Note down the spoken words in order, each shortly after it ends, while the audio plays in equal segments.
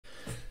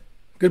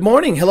Good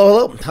morning.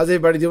 Hello. How's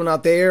everybody doing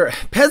out there?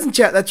 Peasant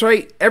Chat. That's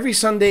right. Every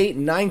Sunday,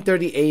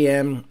 9:30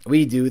 a.m.,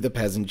 we do the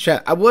Peasant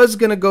Chat. I was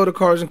going to go to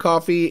Cars and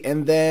Coffee,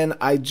 and then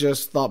I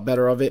just thought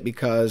better of it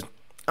because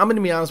I'm going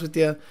to be honest with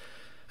you.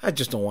 I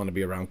just don't want to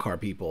be around car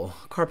people.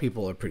 Car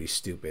people are pretty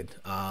stupid.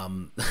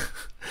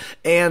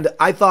 And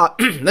I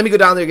thought, let me go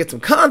down there and get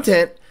some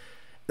content.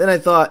 Then I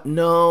thought,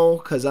 no,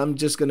 because I'm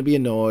just going to be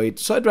annoyed.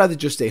 So I'd rather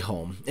just stay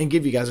home and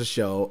give you guys a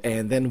show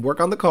and then work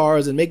on the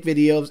cars and make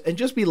videos and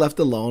just be left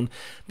alone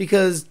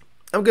because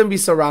I'm going to be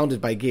surrounded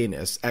by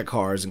gayness at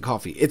Cars and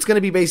Coffee. It's going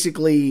to be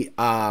basically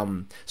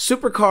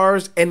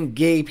supercars and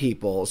gay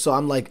people. So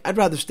I'm like, I'd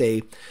rather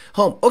stay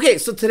home. Okay,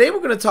 so today we're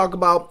going to talk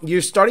about,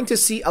 you're starting to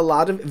see a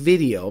lot of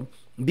video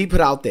be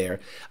put out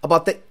there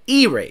about the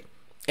E-Ray.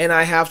 And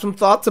I have some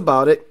thoughts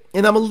about it.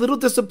 And I'm a little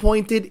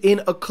disappointed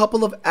in a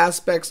couple of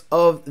aspects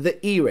of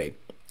the E-Ray.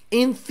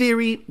 In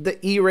theory,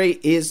 the E-Ray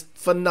is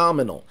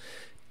phenomenal.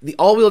 The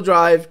all-wheel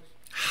drive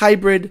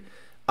hybrid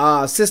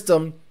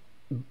system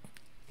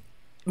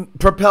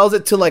propels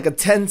it to like a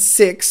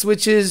 10.6,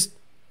 which is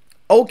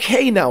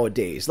okay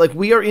nowadays. Like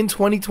we are in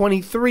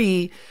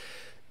 2023,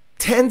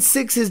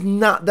 10.6 is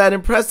not that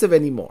impressive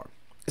anymore.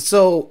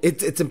 So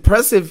it's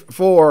impressive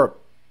for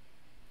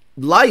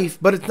life,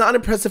 but it's not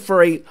impressive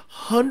for a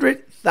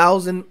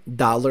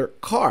 $100,000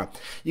 car.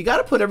 You got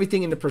to put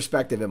everything into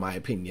perspective, in my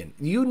opinion.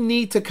 You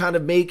need to kind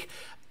of make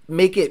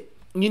it,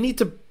 you need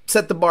to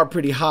set the bar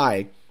pretty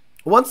high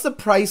once the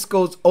price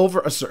goes over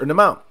a certain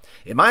amount.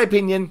 In my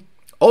opinion,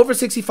 over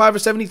 $65,000 or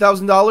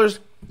 $70,000,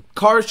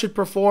 cars should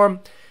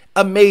perform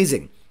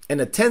amazing. And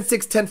a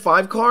 10.6,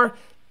 10.5 car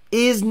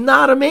is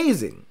not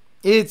amazing.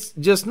 It's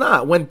just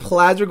not. When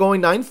plaids are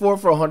going 9.4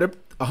 for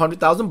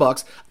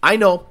 $100,000, I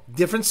know,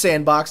 different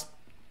sandbox,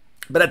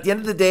 but at the end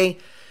of the day,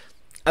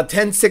 a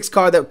 10.6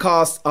 car that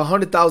costs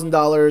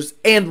 $100,000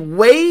 and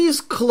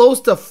weighs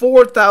close to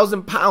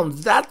 4,000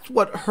 pounds, that's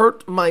what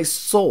hurt my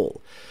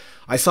soul.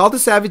 I saw the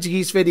Savage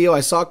Geese video.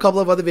 I saw a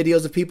couple of other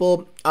videos of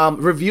people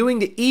reviewing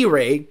the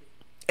E-Ray,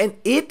 and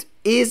it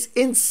is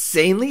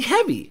insanely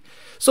heavy.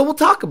 So we'll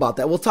talk about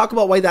that. We'll talk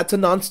about why that's a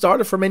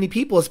non-starter for many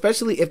people,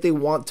 especially if they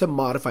want to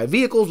modify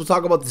vehicles. We'll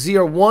talk about the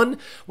ZR1,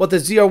 what the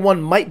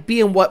ZR1 might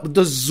be and what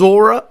the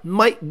Zora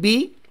might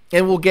be.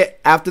 And we'll get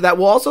after that.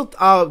 We'll also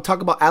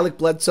talk about Alec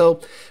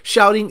Bledsoe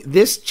shouting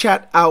this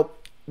chat out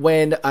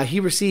when he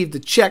received a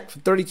check for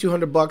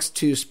 $3,200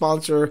 to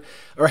sponsor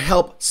or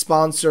help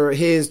sponsor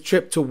his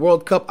trip to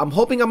World Cup. I'm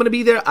hoping I'm going to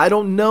be there. I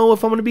don't know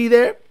if I'm going to be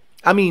there.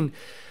 I mean,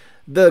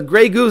 the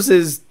Grey Goose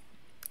is,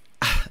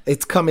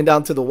 it's coming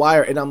down to the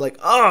wire. And I'm like,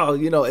 oh,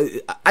 you know,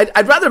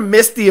 I'd rather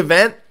miss the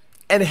event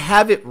and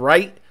have it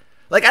right.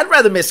 Like, I'd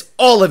rather miss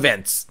all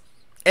events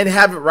and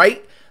have it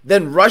right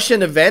than rush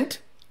an event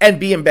and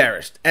be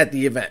embarrassed at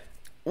the event.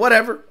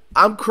 Whatever.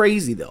 I'm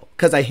crazy, though,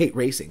 because I hate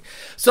racing.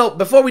 So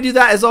before we do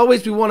that, as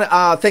always, we want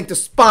to thank the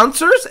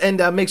sponsors and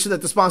make sure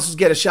that the sponsors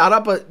get a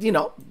shout-out. But, you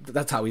know,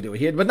 that's how we do it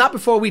here. But not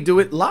before we do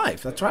it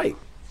live. That's right.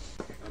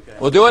 Okay.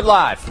 We'll do it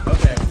live.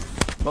 Okay.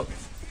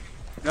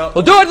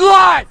 We'll do it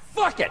live.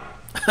 Fuck it.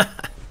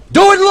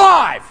 Do it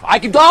live.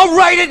 I'll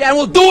write it, and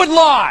we'll do it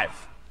live.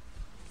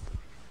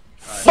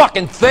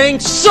 Fucking thing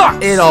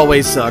sucks. It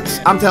always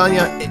sucks. I'm telling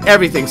you,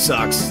 everything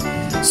sucks.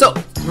 So,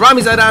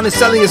 Rami Zaidan is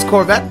selling his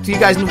Corvette. So you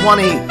guys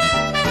want a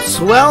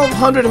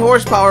 1,200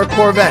 horsepower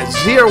Corvette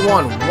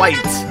ZR1 white.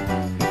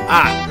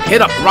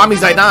 Hit up Rami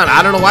Zaidan.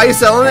 I don't know why he's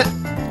selling it.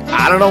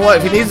 I don't know what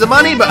if he needs the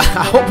money, but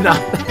I hope not.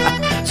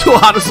 So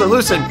out of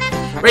solution.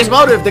 Race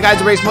Motive, the guys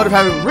at Race Motive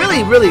have a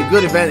really, really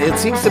good event. It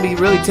seems to be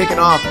really taking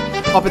off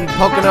up in the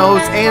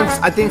Poconos and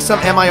I think some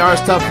MIR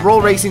stuff,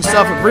 roll racing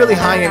stuff, really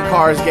high-end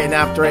cars getting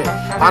after it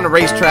on a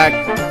racetrack.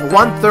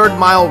 1/3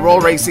 mile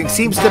roll racing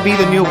seems to be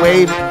the new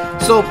wave.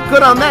 So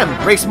good on them.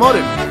 Race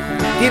Motive.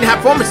 DNAHAP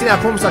Performance,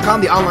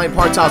 DNAHAPperformance.com, the online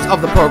parts house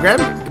of the program.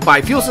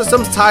 Buy fuel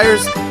systems,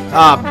 tires,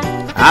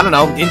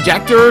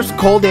 injectors,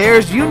 cold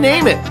airs, you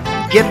name it.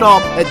 Get it all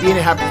at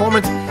DNAHAP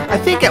Performance. I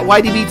think at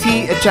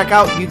YDBT at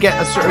checkout, you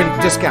get a certain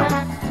discount.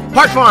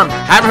 Part Farm,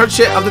 haven't heard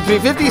shit of the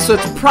 350, so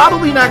it's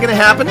probably not going to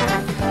happen.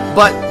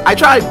 But I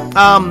tried,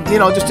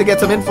 just to get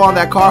some info on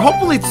that car.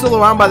 Hopefully it's still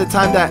around by the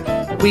time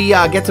that we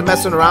get to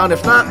messing around.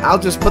 If not, I'll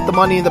just put the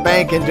money in the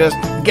bank and just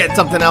get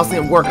something else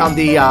and work on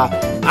the,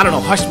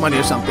 hush money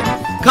or something.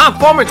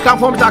 Conformance,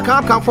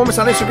 conformance.com, Conformance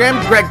on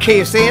Instagram, Greg K.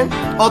 is saying,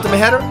 Ultimate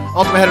Header,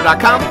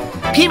 ultimateheader.com.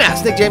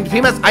 PMAS, Nick James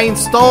PMAS. I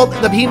installed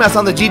the PMAS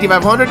on the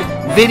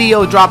GT500.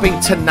 Video dropping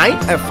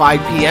tonight at 5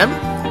 p.m.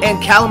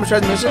 And Caliber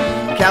Transmission,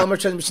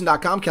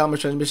 calibertransmission.com, Caliber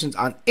Transmissions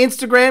on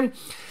Instagram.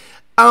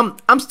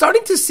 I'm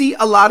starting to see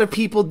a lot of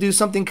people do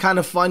something kind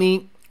of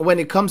funny when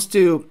it comes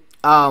to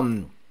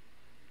modding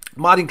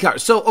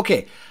cars. So,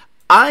 okay,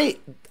 I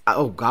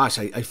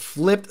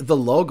flipped the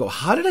logo.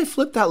 How did I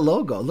flip that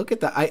logo? Look at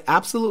that. I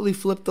absolutely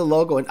flipped the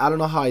logo, and I don't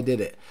know how I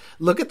did it.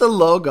 Look at the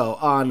logo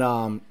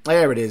on,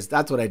 there it is.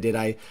 That's what I did.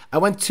 I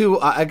went to,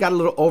 I got a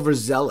little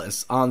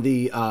overzealous on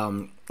the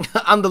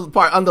on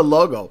the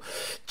logo.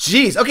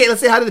 Jeez. Okay,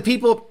 let's say hi to the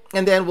people,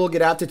 and then we'll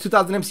get out to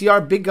 2000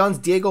 MCR, Big Guns,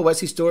 Diego,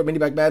 Wesley Stewart, Mini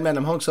Bike Badman,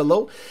 I'm Hung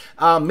Solo,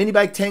 Mini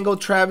Bike Tango,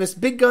 Travis,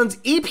 Big Guns,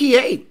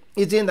 EPA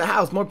is in the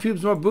house. More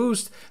pubes, more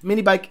boost.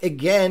 Mini Bike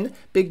again,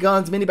 Big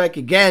Guns, Mini Bike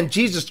again.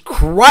 Jesus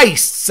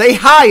Christ. Say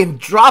hi and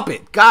drop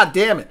it. God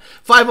damn it.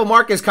 50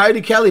 Marcus,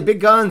 Coyote Kelly, Big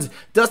Guns,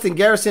 Dustin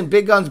Garrison,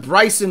 Big Guns,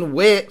 Bryson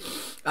Witt,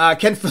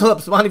 Ken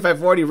Phillips, Monty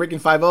 540, Rick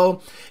and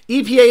 50.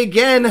 EPA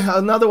again,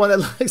 another one that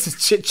likes to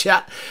chit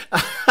chat.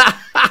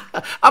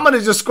 I'm going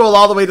to just scroll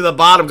all the way to the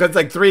bottom because it's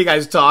like 3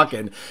 guys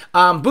talking.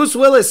 Boost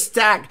Willis,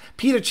 Stack,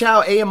 Peter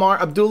Chow,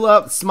 AMR,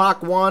 Abdullah,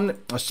 Smack 1,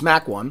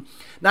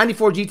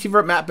 94 GT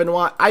Vert, Matt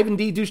Benoit, Ivan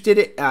D. Douche did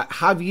it,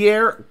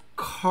 Javier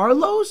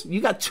Carlos.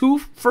 You got 2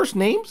 first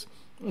names?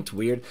 It's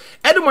weird.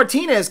 Edu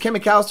Martinez, Ken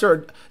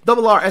McAllister,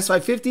 Double R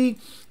S550,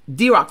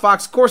 D-Rock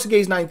Fox, Corsa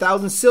Gaze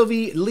 9000,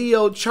 Sylvie,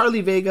 Leo,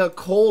 Charlie Vega,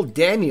 Cole,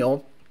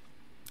 Daniel,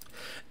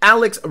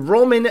 Alex,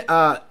 Roman,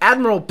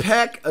 Admiral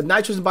Peck,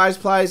 Nitrous and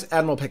Biosplies,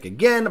 Admiral Peck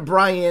again,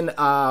 Brian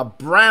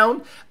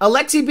Brown,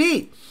 Alexi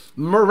B,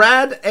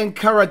 Murad and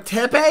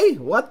Karatepe.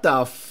 What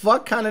the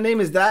fuck kind of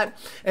name is that?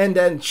 And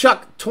then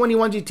Chuck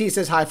 21GT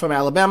says hi from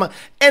Alabama,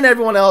 and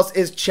everyone else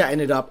is chatting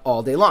it up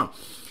all day long.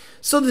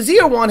 So the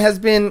ZR1 has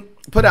been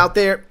put out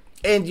there,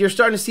 and you're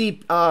starting to see.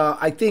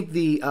 I think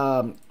the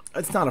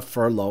it's not a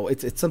furlough.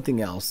 It's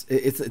something else.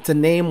 It's a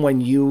name when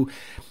you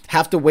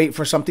have to wait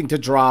for something to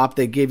drop.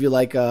 They give you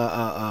like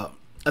a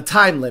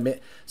time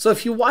limit. So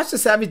if you watch the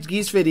Savage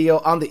Geese video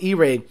on the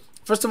E-Ray,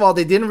 first of all,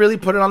 they didn't really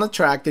put it on the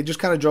track. They just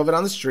kind of drove it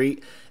on the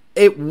street.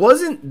 It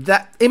wasn't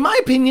that, in my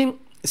opinion,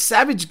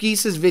 Savage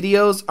Geese's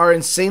videos are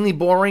insanely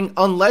boring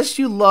unless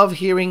you love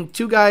hearing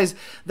 2 guys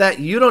that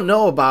you don't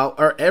know about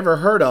or ever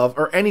heard of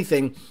or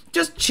anything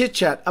just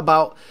chit-chat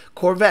about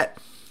Corvette.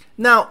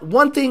 Now,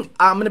 one thing,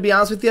 I'm going to be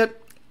honest with you,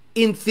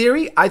 in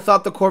theory, I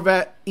thought the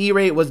Corvette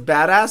E-Ray was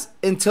badass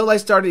until I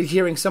started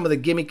hearing some of the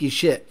gimmicky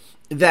shit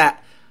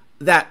that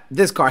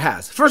this car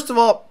has. First of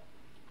all,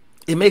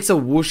 it makes a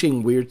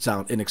whooshing weird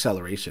sound in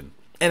acceleration,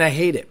 and I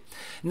hate it.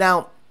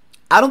 Now,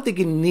 I don't think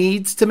it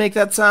needs to make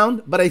that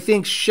sound, but I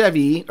think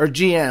Chevy or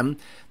GM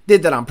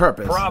did that on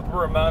purpose.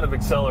 Proper amount of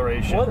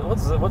acceleration.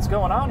 What's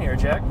going on here,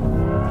 Jack?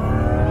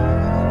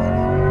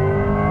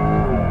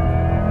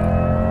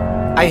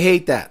 I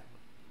hate that.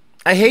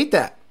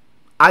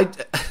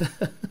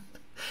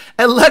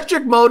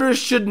 Electric motors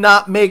should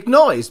not make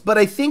noise, but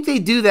I think they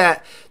do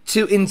that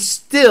to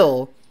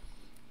instill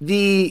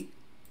the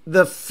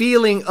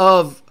feeling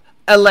of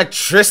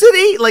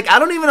electricity. Like, I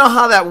don't even know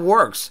how that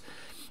works.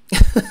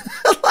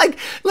 like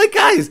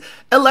guys,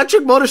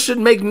 electric motors should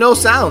make no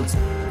sounds,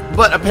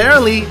 but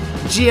apparently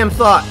GM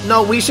thought,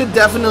 no, we should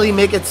definitely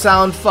make it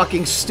sound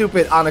fucking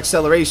stupid on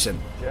acceleration.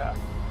 Yeah.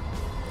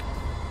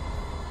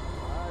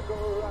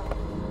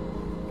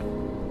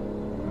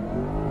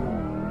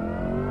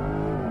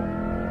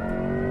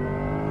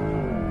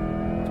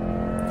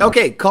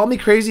 Okay, call me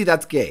crazy,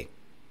 that's gay.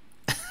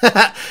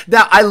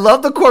 Now, I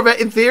love the Corvette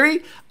in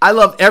theory. I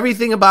love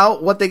everything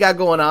about what they got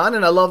going on,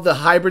 and I love the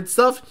hybrid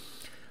stuff.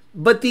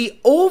 But the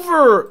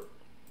overkill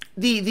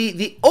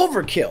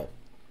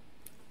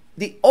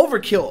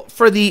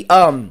for the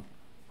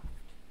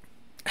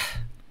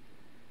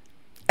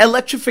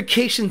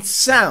electrification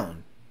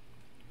sound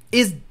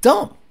is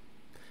dumb.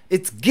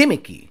 It's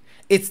gimmicky.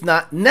 It's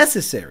not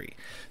necessary.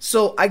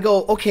 So I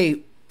go,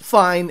 okay,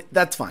 fine,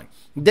 that's fine.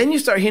 Then you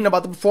start hearing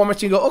about the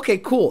performance, and you go, okay,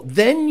 cool.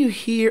 Then you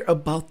hear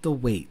about the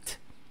weight.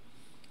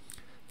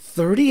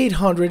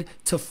 3,800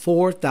 to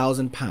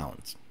 4,000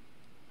 pounds.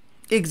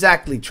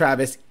 Exactly,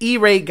 Travis.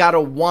 E-Ray got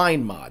a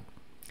wine mod.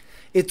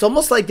 It's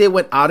almost like they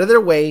went out of their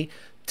way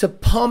to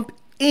pump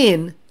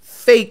in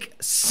fake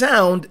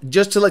sound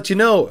just to let you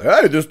know,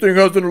 hey, this thing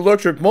has an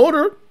electric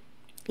motor.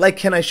 Like,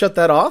 can I shut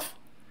that off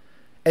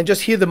and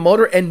just hear the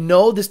motor and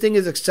know this thing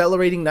is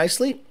accelerating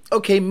nicely?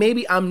 Okay,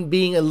 maybe I'm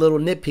being a little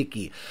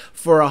nitpicky.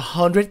 For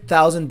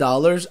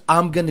 $100,000,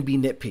 I'm going to be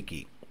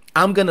nitpicky.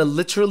 I'm going to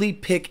literally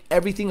pick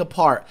everything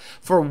apart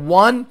for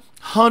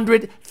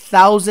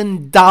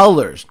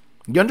 $100,000.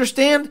 You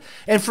understand?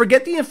 And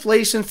forget the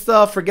inflation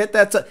stuff. Forget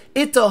that stuff.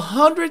 It's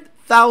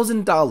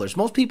 $100,000.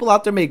 Most people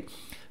out there make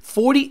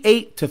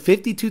 $48,000 to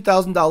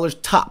 $52,000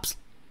 tops.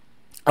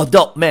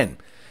 Adult men.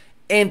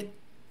 And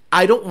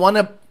I don't want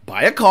to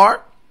buy a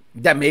car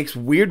that makes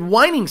weird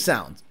whining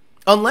sounds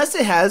unless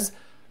it has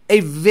a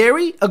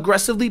very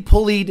aggressively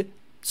pulleyed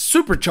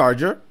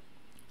supercharger.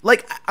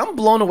 Like, I'm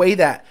blown away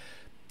that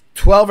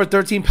 12 or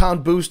 13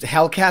 pound boost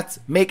Hellcats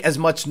make as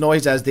much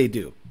noise as they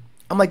do.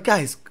 I'm like,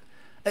 guys,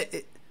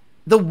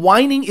 the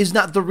whining is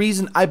not the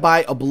reason I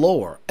buy a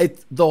blower.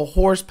 It's the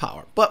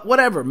horsepower. But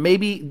whatever,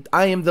 maybe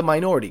I am the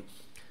minority.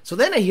 So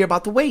then I hear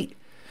about the weight.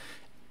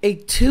 A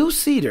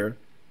 2-seater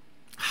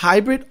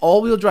hybrid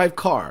all-wheel drive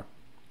car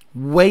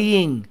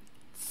weighing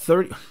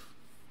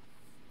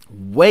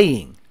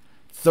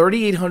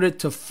 3,800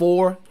 to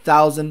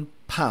 4,000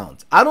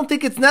 pounds. I don't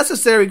think it's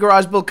necessary,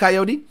 Garage Build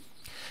Coyote.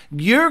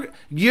 You're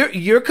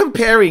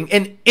comparing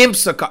an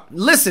IMSA car.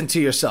 Listen to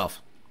yourself.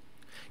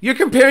 You're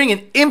comparing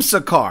an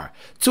IMSA car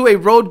to a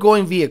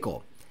road-going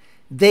vehicle.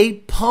 They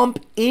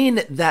pump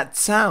in that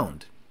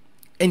sound.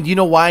 And you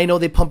know why I know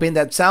they pump in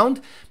that sound?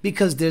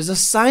 Because there's a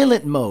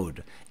silent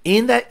mode.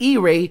 In that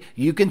E-Ray,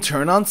 you can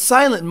turn on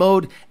silent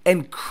mode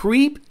and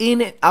creep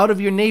in and out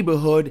of your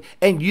neighborhood,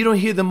 and you don't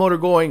hear the motor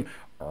going.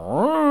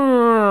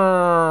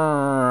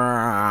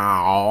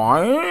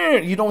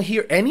 You don't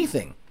hear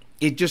anything.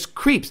 It just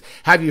creeps.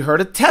 Have you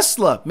heard a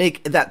Tesla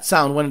make that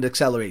sound when it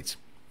accelerates?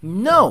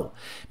 No.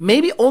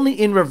 Maybe only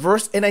in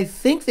reverse, and I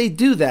think they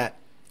do that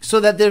so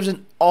that there's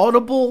an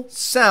audible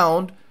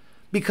sound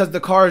because the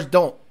cars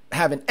don't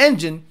have an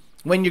engine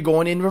when you're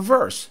going in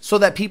reverse, so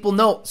that people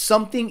know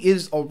something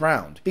is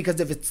around. Because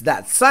if it's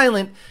that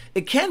silent,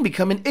 it can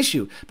become an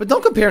issue. But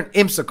don't compare an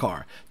IMSA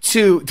car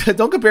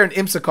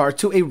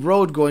to a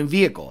road-going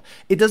vehicle.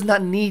 It does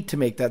not need to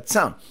make that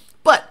sound.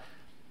 But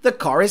the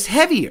car is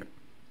heavier.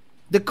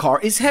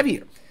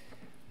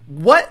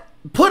 What?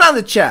 Put on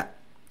the chat.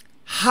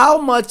 How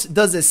much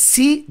does a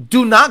C?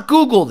 Do not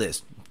Google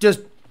this.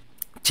 Just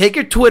take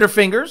your Twitter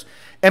fingers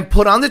and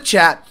put on the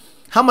chat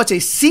how much a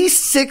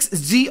C6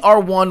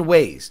 ZR1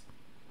 weighs.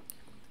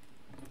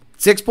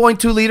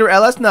 6.2 liter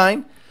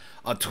LS9,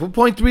 a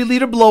 2.3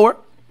 liter blower.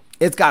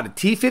 It's got a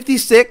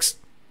T56.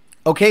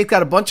 Okay, it's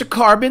got a bunch of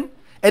carbon,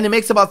 and it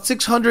makes about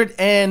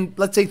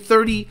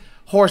 630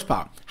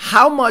 horsepower.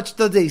 How much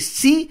does a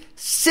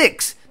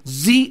C6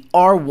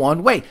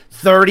 ZR1 weigh?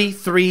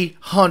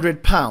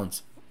 3,300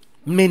 pounds.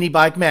 Mini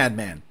bike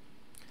madman.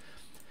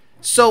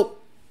 So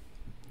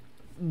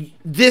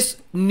this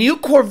new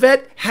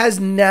Corvette has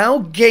now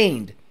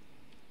gained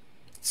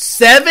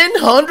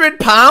 700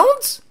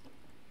 pounds?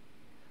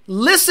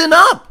 Listen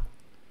up.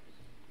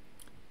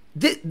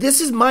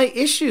 This is my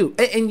issue.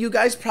 And you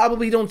guys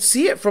probably don't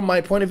see it from my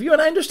point of view.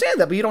 And I understand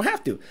that, but you don't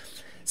have to.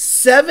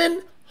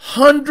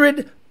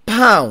 700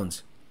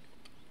 pounds.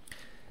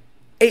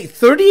 A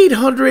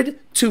 3,800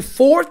 to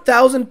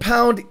 4,000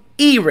 pound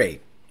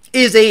E-Ray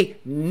is a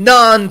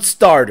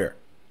non-starter.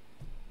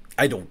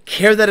 I don't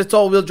care that it's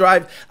all-wheel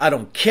drive. I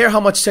don't care how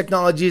much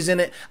technology is in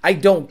it. I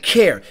don't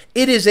care.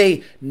 It is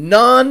a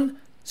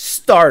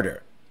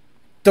non-starter.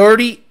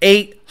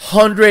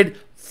 3,800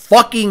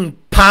 fucking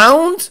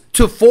pounds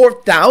to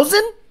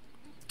 4,000?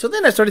 So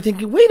then I started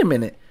thinking, wait a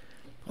minute.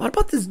 What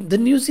about the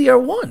new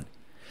ZR1?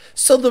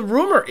 So the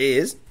rumor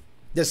is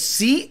the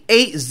C8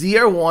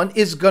 ZR1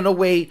 is going to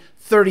weigh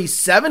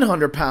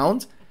 3,700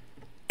 pounds.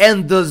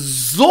 And the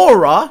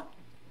Zora,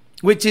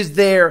 which is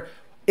their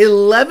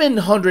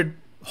 1,100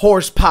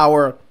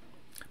 horsepower,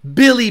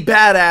 Billy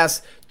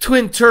Badass,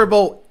 twin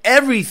turbo,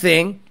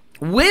 everything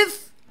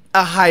with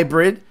a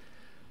hybrid,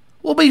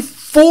 will be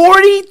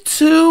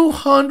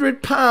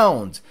 4,200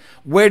 pounds.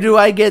 Where do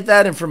I get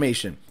that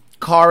information?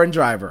 Car and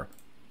Driver.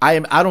 I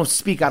don't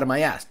speak out of my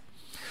ass.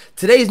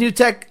 Today's new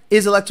tech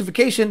is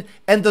electrification,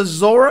 and the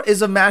Zora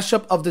is a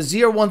mashup of the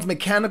ZR1's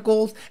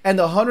mechanicals and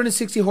the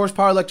 160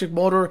 horsepower electric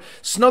motor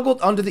snuggled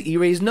under the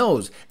E-Ray's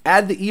nose.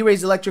 Add the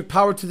E-Ray's electric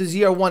power to the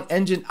ZR1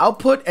 engine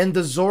output, and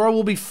the Zora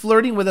will be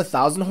flirting with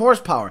 1,000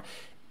 horsepower.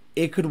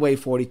 It could weigh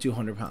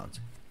 4,200 pounds.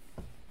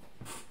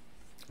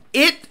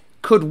 It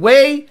could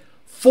weigh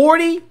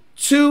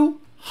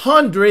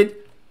 4,200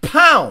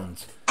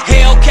 pounds.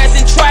 Hellcats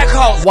and track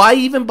hoes. Why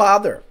even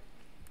bother?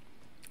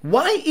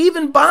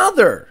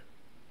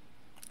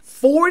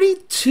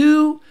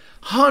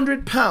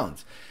 4,200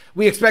 pounds.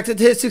 We expect it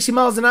to hit 60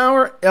 miles an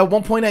hour at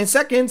 1.9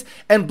 seconds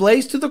and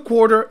blaze to the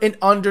quarter in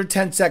under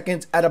 10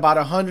 seconds at about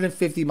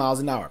 150 miles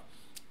an hour.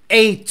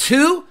 A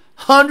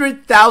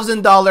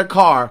 $200,000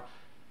 car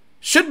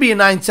should be a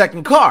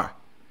 9-second car,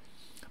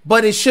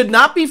 but it should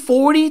not be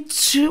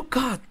 42.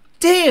 God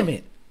damn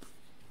it.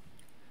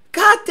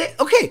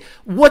 Okay,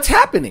 what's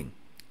happening?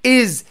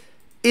 Is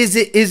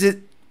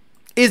it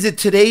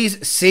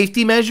today's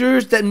safety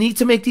measures that need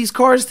to make these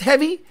cars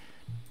heavy?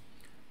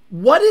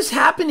 What is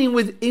happening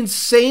with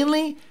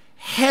insanely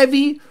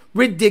heavy,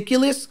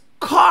 ridiculous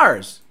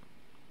cars?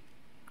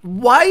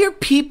 Why are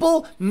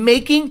people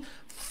making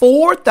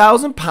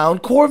 4,000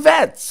 pound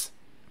Corvettes?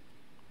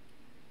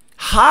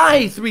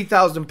 High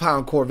 3,000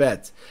 pound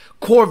Corvettes.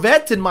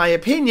 Corvettes, in my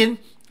opinion,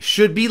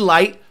 should be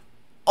light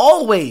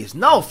always.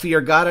 No,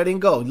 fear God, I didn't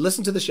go.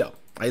 Listen to the show.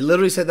 I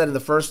literally said that in the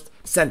first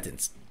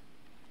sentence.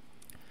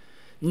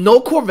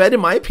 No Corvette, in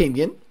my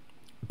opinion,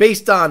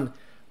 based on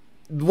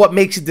what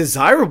makes it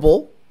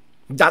desirable.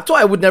 That's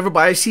why I would never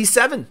buy a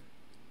C7.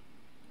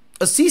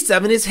 A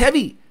C7 is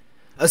heavy.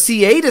 A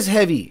C8 is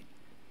heavy.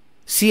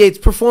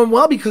 C8s perform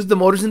well because the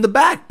motor's in the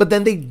back, but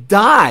then they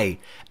die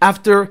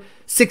after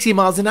 60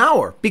 miles an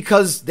hour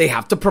because they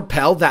have to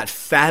propel that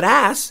fat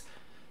ass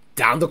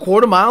down the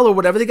quarter mile or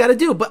whatever they got to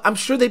do. But I'm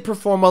sure they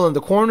perform well in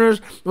the corners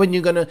when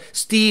you're going to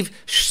Steve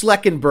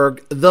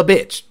Schleckenberg the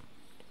bitch.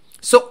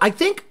 So I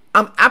think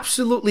I'm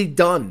absolutely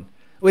done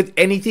with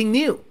anything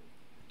new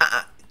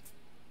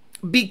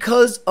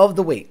because of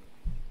the weight.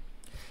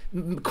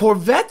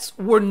 Corvettes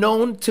were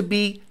known to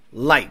be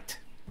light.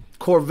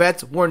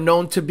 Corvettes were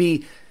known to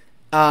be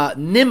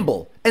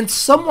nimble and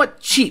somewhat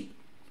cheap.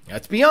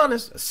 Let's be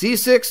honest, a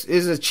C6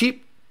 is a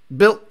cheap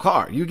built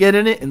car. You get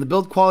in it and the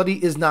build quality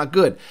is not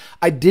good.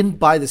 I didn't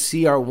buy the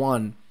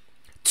CR1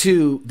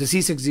 to the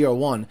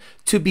C601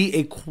 to be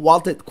a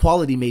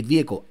quality made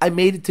vehicle. I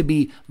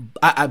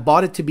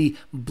bought it to be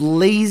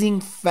blazing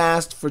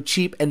fast for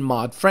cheap and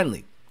mod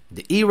friendly.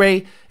 The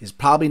E-Ray is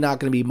probably not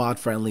going to be mod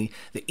friendly.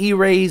 The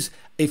E-Rays,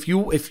 if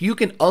you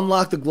can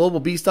unlock the Global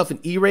B stuff in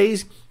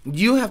E-Rays,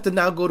 you have to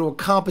now go to a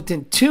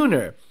competent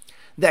tuner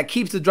that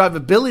keeps the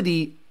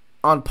drivability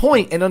on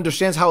point and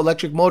understands how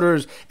electric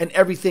motors and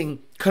everything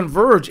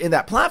converge in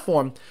that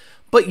platform.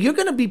 But you're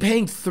going to be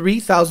paying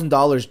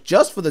 $3,000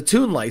 just for the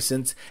tune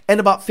license and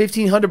about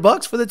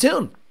 $1,500 for the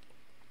tune.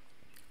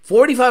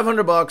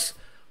 $4,500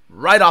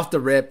 right off the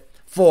rip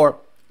for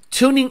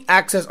tuning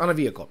access on a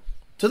vehicle.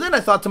 So then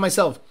I thought to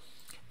myself,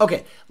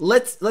 okay,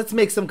 let's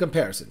make some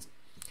comparisons.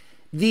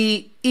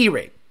 The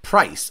E-Ray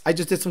price, I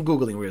just did some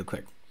Googling real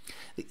quick.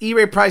 The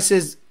E-Ray price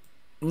is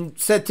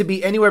said to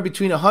be anywhere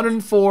between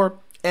 $104,000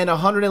 and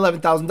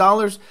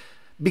 $111,000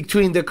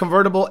 between the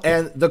convertible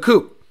and the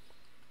coupe.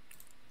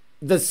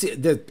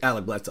 The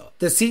Alec Bledsoe.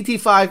 The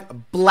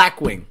CT5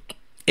 Blackwing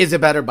is a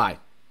better buy.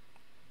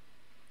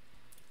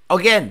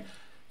 Again,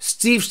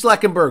 Steve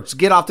Schleckenbergs,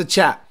 get off the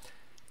chat.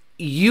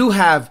 You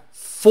have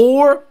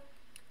four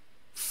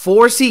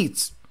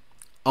seats,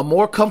 a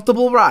more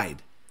comfortable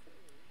ride,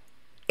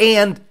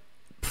 and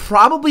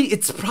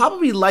it's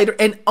probably lighter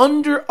and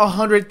under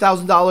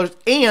 $100,000.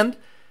 And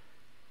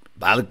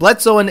Alec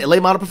Bledsoe and LA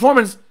Model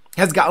Performance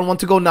has gotten one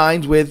to go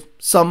 9s with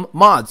some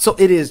mods. So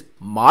it is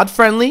mod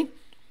friendly,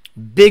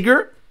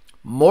 bigger,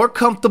 more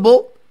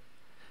comfortable.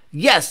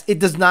 Yes, it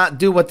does not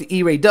do what the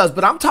E-Ray does,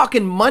 but I'm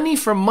talking money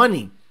for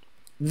money.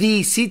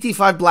 The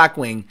CT5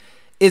 Blackwing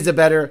is a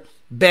better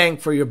bang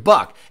for your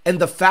buck. And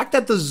the fact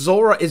that the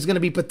Zora is going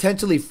to be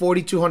potentially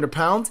 4,200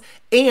 pounds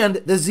and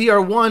the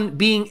ZR1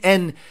 being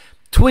an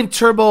twin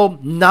turbo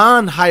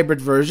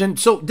non-hybrid version.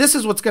 So this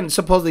is what's going to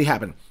supposedly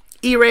happen.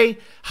 E-Ray,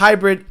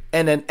 hybrid,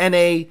 and an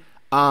NA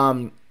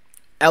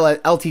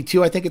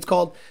LT2, I think it's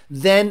called.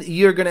 Then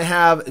you're going to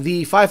have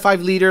the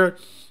 5.5 liter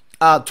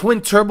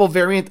twin turbo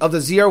variant of the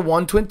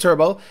ZR1 twin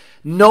turbo,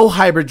 no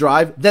hybrid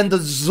drive. Then the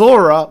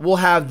Zora will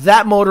have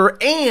that motor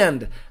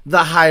and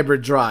the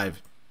hybrid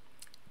drive.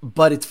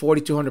 But it's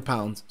 4,200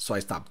 pounds, so I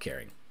stopped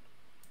caring.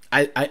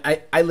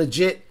 I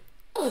legit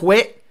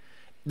quit.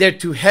 They're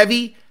too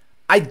heavy.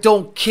 I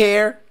don't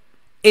care.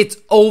 It's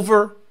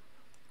over.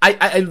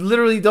 I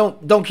literally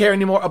don't care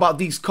anymore about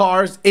these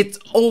cars. It's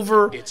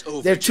over.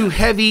 They're too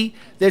heavy.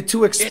 They're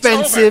too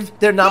expensive.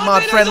 They're not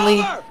mod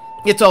friendly.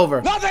 It's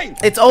over. Nothing.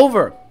 It's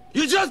over.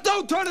 You just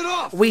don't turn it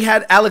off. We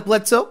had Alec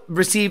Bledsoe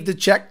receive the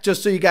check,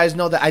 just so you guys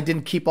know that I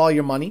didn't keep all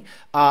your money.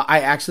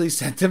 I actually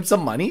sent him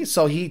some money,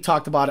 so he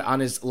talked about it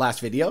on his last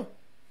video.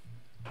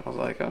 I was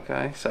like,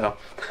 okay. So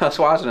I was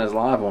watching his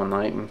live one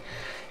night, and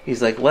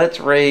he's like, let's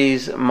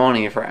raise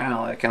money for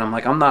Alec. And I'm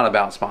like, I'm not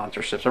about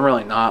sponsorships. I'm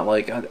really not.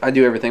 Like, I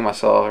do everything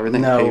myself.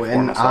 Everything I pay for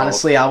and myself.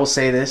 Honestly, I will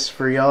say this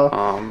for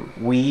y'all.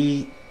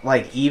 We,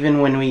 like,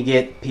 even when we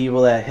get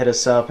people that hit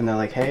us up and they're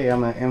like, hey,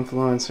 I'm an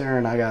influencer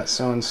and I got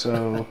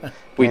so-and-so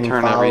we many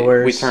turn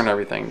followers. we turn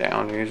everything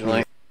down,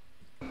 usually.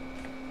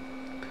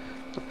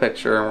 A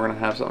picture, and we're going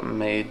to have something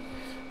made.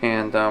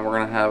 And we're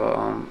going to have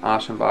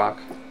Aschenbach.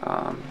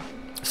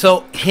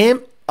 So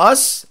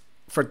us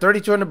for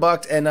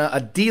 $3,200 and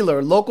a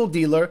dealer, local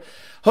dealer,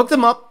 hooked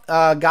him up,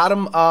 got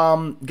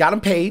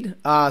him paid.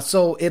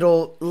 So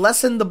it'll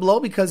lessen the blow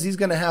because he's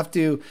gonna have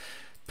to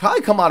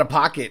probably come out of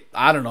pocket.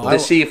 I don't know. To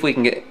see if we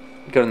can get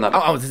good enough.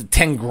 Oh,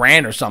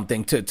 $10,000 or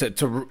something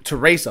to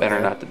race up.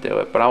 Better not to do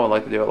it, but I would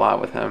like to do it live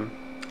with him.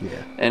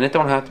 Yeah. And it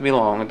don't have to be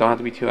long. It don't have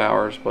to be 2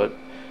 hours, but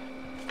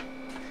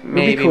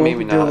maybe cool.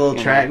 maybe Do not. a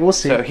little track. We'll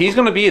see. So he's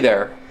gonna be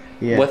there.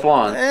 Yeah. With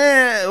Lon.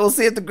 We'll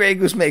see if the Grey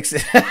Goose makes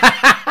it.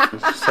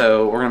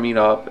 So we're gonna meet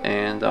up,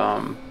 and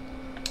I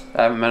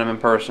haven't met him in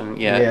person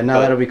yet. Yeah,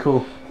 that'll be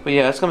cool. But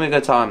yeah, it's gonna be a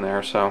good time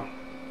there. So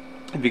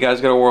if you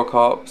guys go to World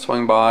Cup,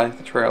 swing by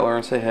the trailer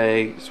and say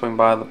hey. Swing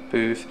by the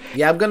booth.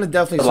 Yeah, I'm gonna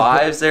definitely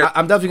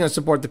I'm definitely gonna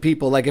support the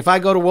people. Like if I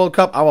go to World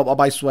Cup, I'll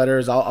buy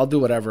sweaters. I'll do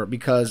whatever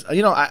because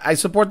I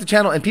support the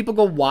channel. And people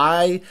go,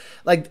 why?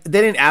 Like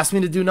they didn't ask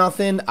me to do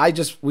nothing.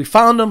 We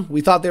found them.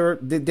 We thought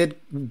they did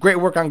great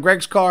work on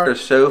Greg's car. They're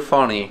so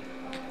funny.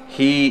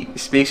 He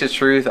speaks his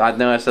truth. I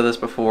know I said this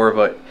before,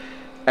 but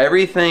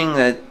everything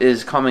that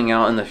is coming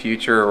out in the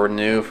future or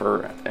new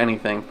for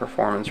anything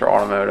performance or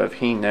automotive,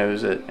 he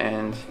knows it.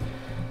 And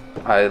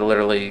I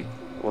literally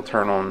will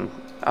turn on.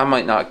 I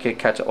might not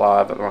catch it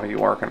live, but I'll be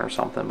working or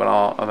something, but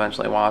I'll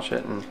eventually watch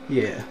it. And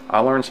yeah, I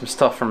learned some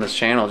stuff from his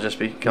channel just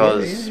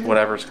because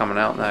whatever's coming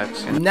out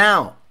next.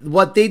 Now,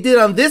 what they did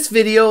on this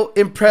video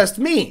impressed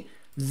me.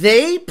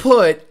 They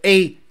put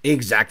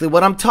exactly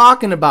what I'm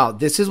talking about.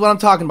 This is what I'm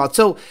talking about.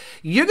 So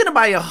you're gonna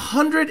buy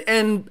 100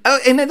 and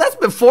that's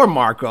before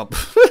markup.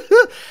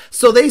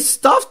 So they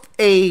stuffed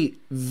a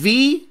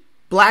V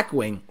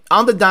Blackwing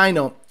on the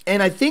dyno,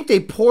 and I think they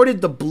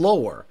ported the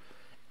blower.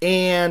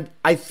 And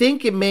I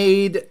think it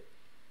made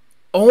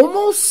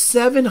almost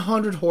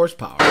 700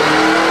 horsepower.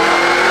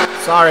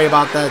 Sorry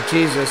about that,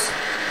 Jesus.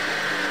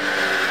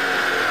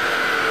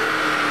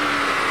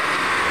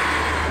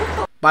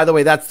 By the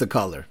way, that's the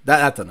color.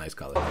 That's a nice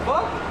color.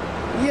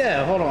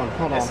 Yeah, hold on.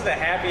 This is the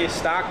happiest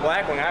stock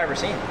Blackwing I ever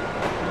seen.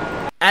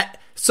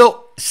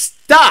 So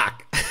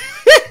stock,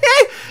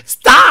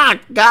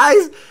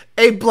 guys.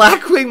 A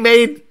Blackwing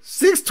made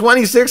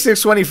 626,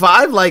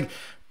 625. Like,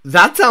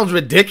 that sounds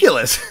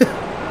ridiculous.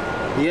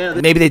 Yeah,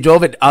 Maybe they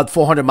drove it out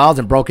 400 miles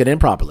and broke it in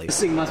properly. this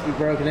thing must be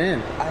broken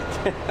in.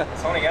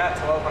 It's only got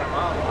 1,200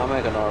 miles. I'll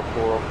make another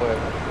pull real quick.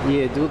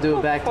 Yeah, we'll do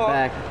it back to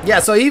back.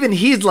 Yeah, so even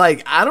he's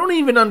like, I don't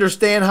even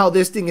understand how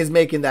this thing is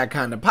making that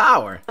kind of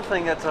power. One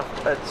thing that's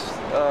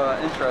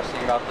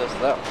interesting about this,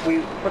 though, we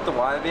put the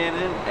Y-band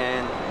in,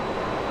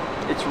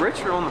 and it's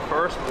richer on the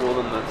first pull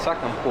than the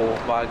second pull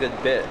by a good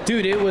bit.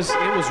 Dude, it was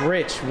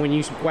rich when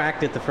you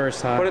whacked it the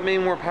first time. But it made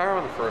more power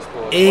on the first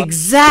pull.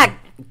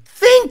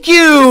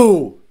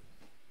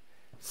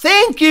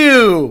 Thank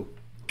you.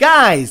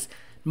 Guys,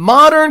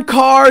 modern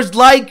cars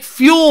like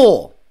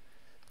fuel.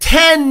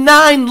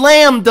 10.9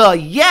 Lambda.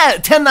 Yeah,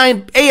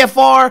 10.9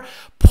 AFR.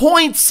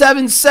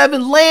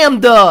 0.77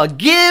 Lambda.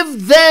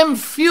 Give them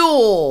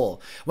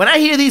fuel. When I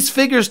hear these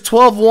figures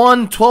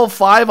 12.1,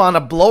 12.5 on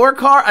a blower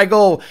car, I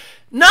go,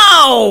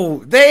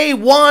 no, they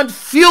want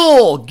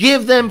fuel.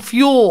 Give them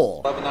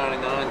fuel.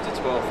 $11.99 to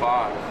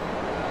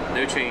 $12.5.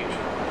 No change.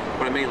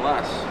 But it made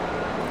less.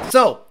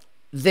 So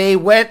they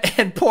went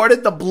and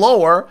ported the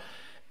blower,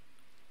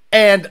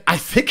 and I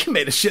think it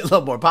made a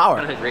shitload more power.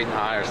 I had rating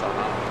higher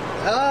somehow.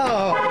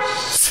 Oh,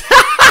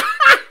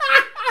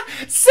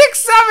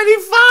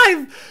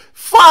 675.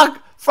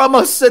 Fuck, from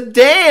a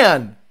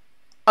sedan,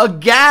 a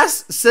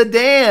gas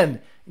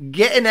sedan,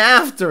 getting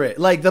after it,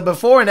 like the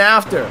before and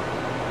after.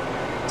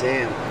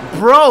 damn.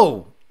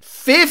 Bro,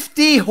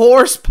 50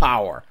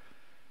 horsepower,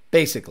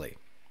 basically.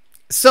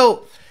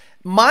 So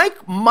my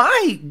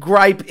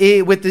gripe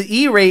with the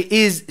E-Ray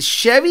is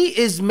Chevy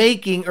is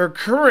making, or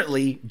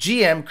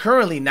GM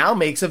currently now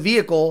makes a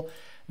vehicle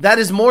that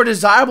is more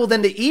desirable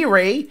than the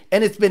E-Ray,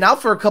 and it's been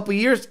out for a couple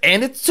years,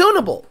 and it's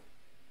tunable.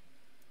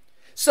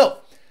 So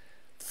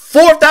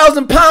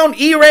 4,000 pound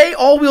E-Ray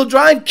all-wheel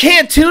drive,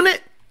 can't tune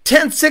it,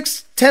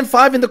 10.6,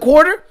 10.5 in the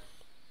quarter,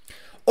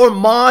 or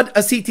mod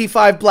a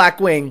CT5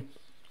 Blackwing,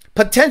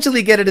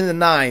 potentially get it in the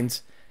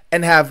 9s,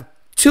 and have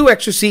 2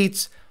 extra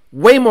seats,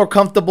 way more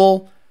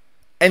comfortable,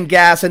 and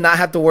gas, and not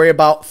have to worry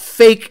about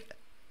fake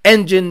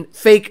engine,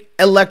 fake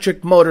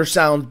electric motor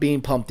sounds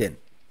being pumped in.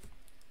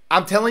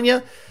 I'm telling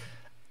you,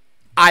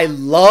 I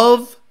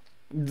love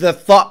the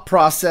thought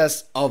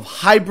process of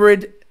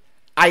hybrid.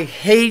 I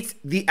hate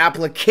the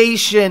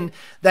application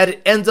that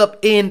it ends up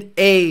in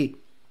a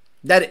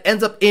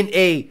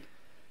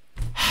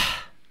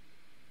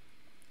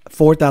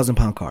 4,000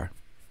 pound car.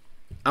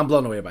 I'm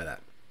blown away by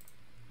that.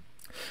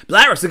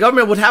 Blackworks, the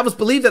government would have us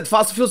believe that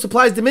fossil fuel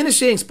supply is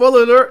diminishing.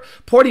 Spoiler alert,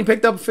 porting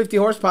picked up 50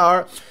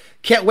 horsepower.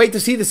 Can't wait to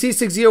see the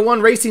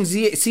C601 racing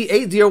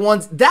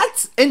C801s.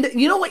 That's, and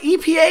you know what,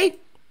 EPA?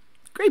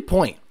 Great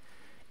point.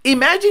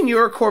 Imagine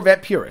you're a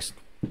Corvette purist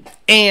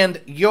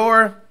and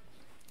you're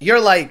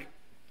like,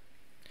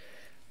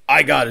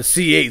 I got a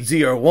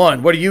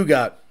C801. What do you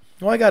got?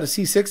 Oh, I got a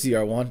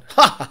C601.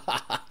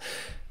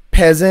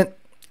 Peasant.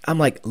 I'm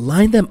like,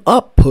 line them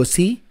up,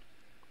 pussy.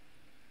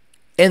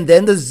 And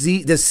then the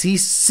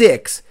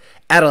C6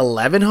 at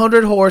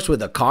 1,100 horse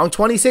with a Kong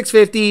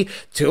 2650,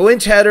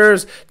 2-inch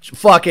headers,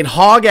 fucking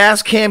hog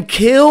ass cam,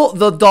 kill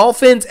the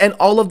Dolphins and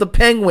all of the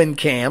Penguin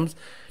cams.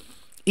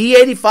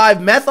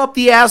 E85 meth up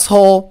the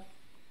asshole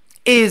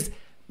is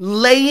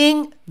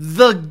laying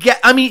the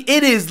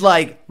it is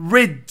like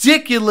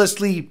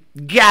ridiculously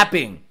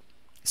gapping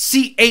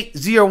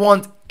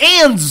C801s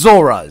and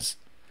Zoras.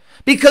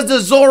 Because the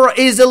Zora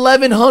is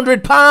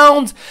 1,100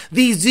 pounds,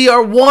 the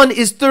ZR1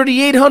 is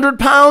 3,800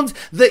 pounds,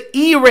 the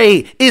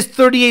E-Ray is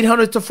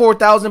 3,800 to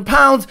 4,000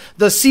 pounds,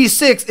 the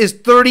C6 is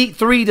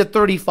 33 to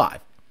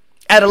 35.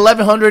 At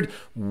 1,100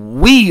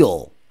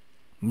 wheel,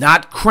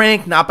 not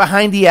crank, not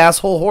behind the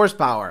asshole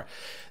horsepower.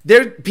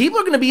 People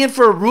are going to be in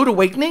for a rude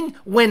awakening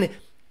when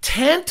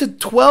 10 to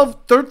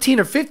 12, 13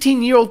 or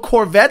 15-year-old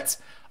Corvettes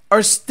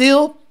are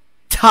still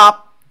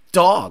top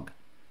dog.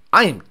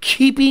 I am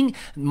keeping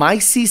my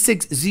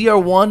C6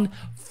 ZR1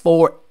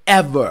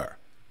 forever.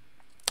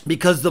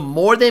 Because the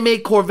more they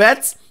make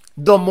Corvettes,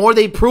 the more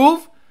they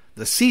prove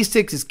the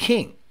C6 is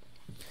king.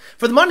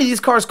 For the money these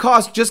cars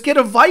cost, just get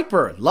a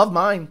Viper. Love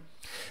mine.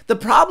 The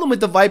problem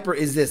with the Viper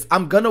is this.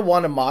 I'm going to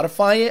want to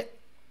modify it.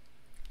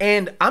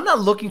 And I'm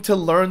not looking to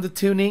learn the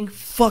tuning.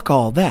 Fuck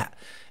all that.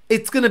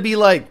 It's going to be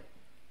like,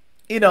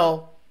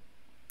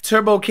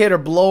 turbo kit or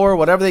blower,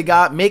 whatever they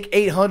got. Make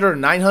 800 or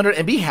 900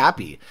 and be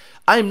happy.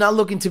 I am not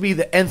looking to be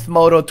the nth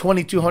moto,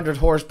 2,200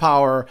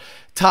 horsepower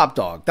top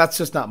dog. That's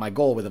just not my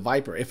goal with a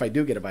Viper, if I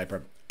do get a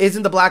Viper.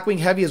 Isn't the Blackwing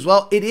heavy as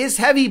well? It is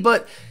heavy,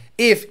 but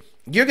if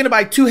you're going to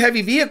buy 2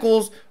 heavy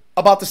vehicles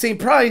about the same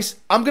price,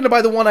 I'm going to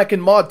buy the one I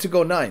can mod to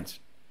go 9s.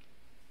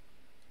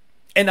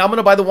 And I'm going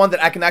to buy the one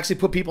that I can actually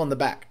put people in the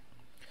back.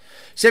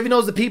 Chevy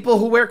knows the people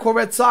who wear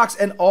Corvette socks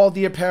and all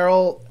the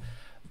apparel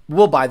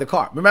will buy the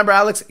car. Remember,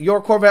 Alex,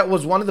 your Corvette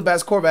was one of the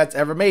best Corvettes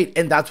ever made,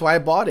 and that's why I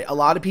bought it. A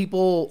lot of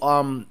people,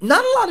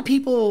 not a lot of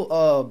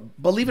people,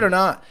 believe it or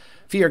not,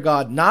 fear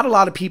God, not a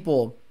lot of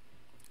people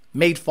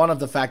made fun of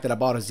the fact that I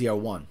bought a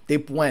ZR1. They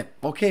went,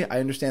 okay,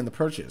 I understand the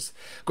purchase.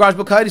 Garage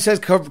Coyote says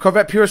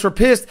Corvette purists were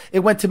pissed.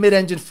 It went to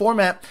mid-engine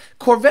format.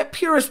 Corvette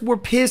purists were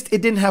pissed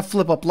it didn't have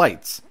flip-up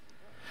lights.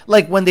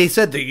 Like when they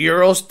said the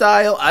Euro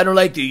style, I don't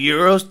like the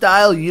Euro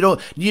style. You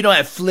don't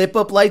have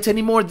flip-up lights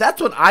anymore.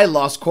 That's when I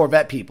lost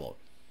Corvette people.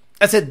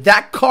 I said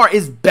that car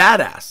is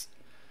badass.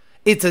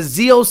 It's a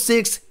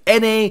Z06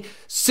 NA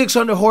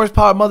 600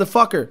 horsepower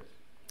motherfucker.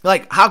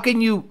 Like, how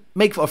can you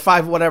make a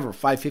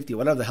 550,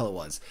 whatever the hell it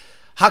was?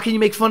 How can you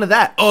make fun of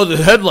that? Oh, the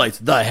headlights.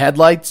 The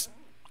headlights.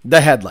 The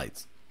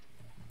headlights.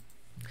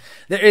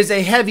 There is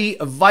a heavy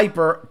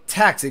Viper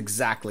tax,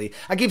 exactly.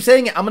 I keep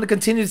saying it. I'm going to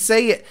continue to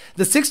say it.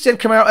 The 6th Gen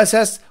Camaro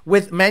SS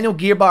with manual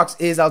gearbox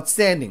is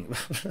outstanding.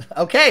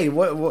 Okay,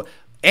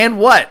 and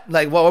what?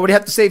 Like, what would you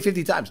have to say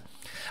 50 times?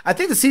 I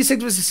think the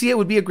C6 versus C8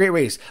 would be a great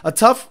race. A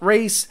tough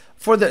race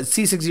for the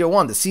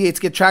C601. The C8s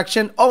get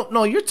traction. Oh,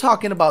 no, you're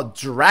talking about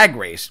drag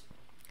race.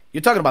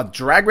 You're talking about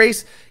drag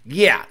race?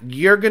 Yeah, I'm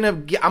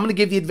going to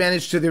give the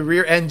advantage to the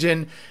rear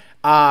engine,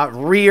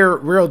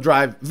 rear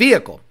drive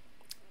vehicle.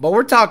 But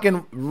we're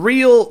talking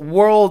real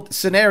world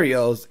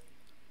scenarios.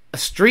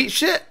 Street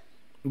shit?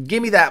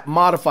 Give me that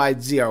modified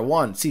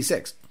ZR1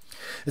 C6.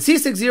 The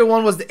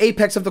C601 was the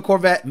apex of the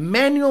Corvette.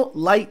 Manual,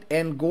 light,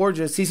 and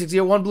gorgeous.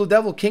 C601 Blue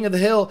Devil, King of the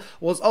Hill,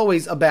 was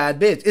always a bad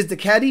bitch. Is the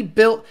Caddy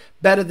built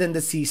better than the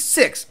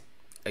C6?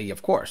 Yeah,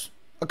 of course.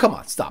 Oh, come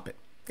on, stop it.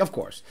 Of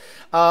course.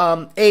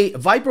 A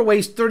Viper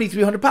weighs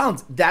 3,300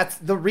 pounds. That's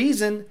the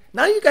reason.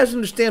 Now you guys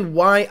understand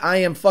why I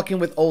am fucking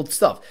with old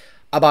stuff.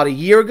 About a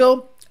year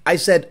ago, I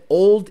said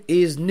old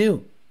is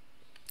new.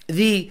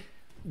 The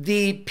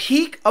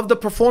peak of the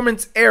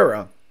performance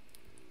era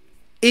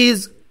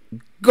is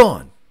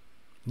gone.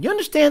 You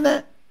understand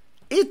that?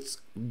 It's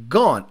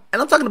gone.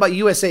 And I'm talking about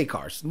USA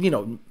cars,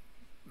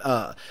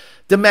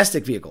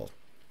 domestic vehicles.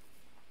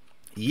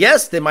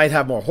 Yes, they might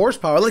have more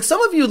horsepower. Like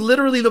some of you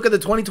literally look at the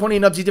 2020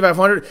 and up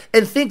GT500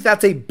 and think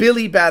that's a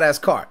Billy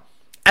badass car.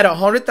 At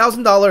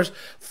 $100,000,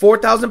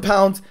 4,000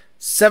 pounds,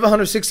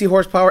 760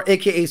 horsepower,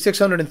 aka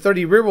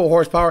 630 rear wheel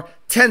horsepower,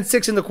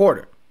 10.6 in the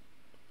quarter.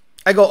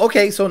 I go,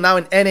 okay, so now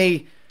an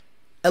NA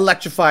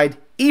electrified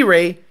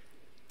E-Ray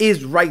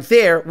is right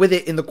there with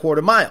it in the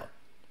quarter mile.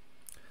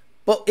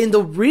 But in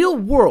the real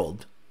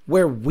world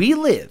where we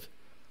live,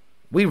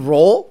 we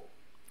roll,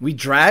 we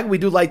drag, we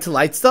do light to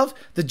light stuff.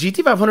 The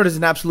GT500 is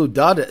an absolute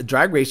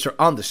drag racer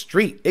on the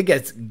street. It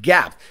gets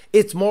gapped.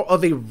 It's more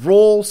of a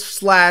roll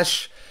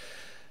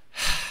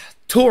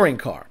 / touring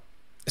car.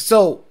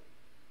 So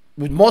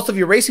most of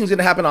your racing is going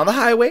to happen on the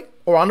highway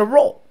or on the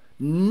roll.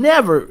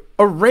 Never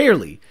or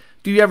rarely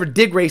do you ever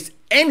dig race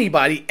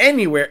anybody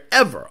anywhere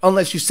ever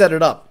unless you set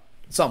it up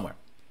somewhere.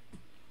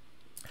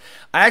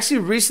 I actually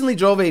recently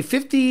drove a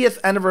 50th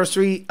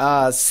anniversary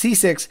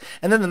C6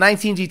 and then the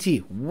 19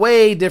 GT.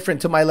 Way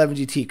different to my 11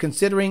 GT,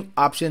 considering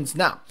options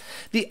now.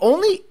 They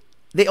only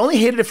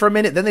hated it for a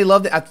minute, then they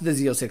loved it after the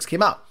Z06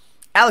 came out.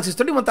 Alex, is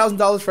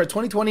 $31,000 for a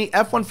 2020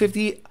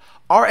 F-150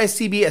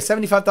 RSCB at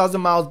 75,000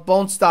 miles,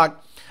 bone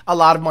stock, a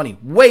lot of money.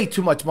 Way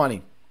too much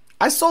money.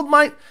 I sold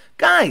my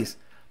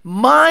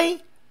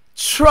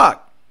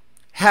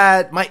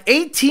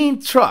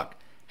 18 truck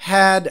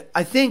had,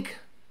 I think,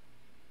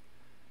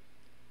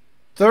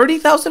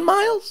 30,000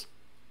 miles?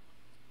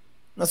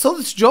 I sold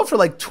this Joe for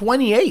like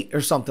 28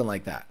 or something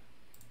like that.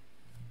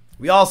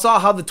 We all saw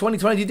how the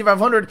 2020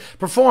 GT500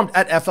 performed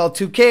at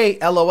FL2K.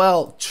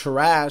 LOL,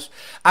 trash.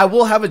 I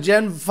will have a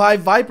Gen 5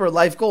 Viper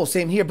life goal.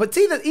 Same here. But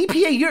see, the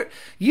EPA,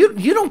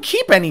 you don't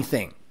keep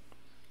anything.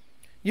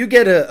 You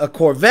get a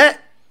Corvette.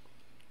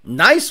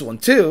 Nice one,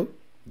 too.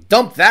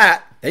 Dump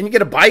that. Then you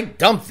get a bike.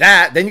 Dump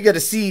that. Then you get a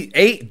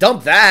C8.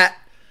 Dump that.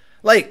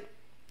 Like,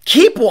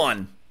 keep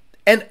one.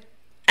 And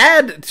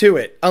add to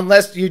it,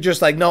 unless you're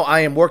just like, no,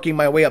 I am working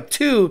my way up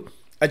to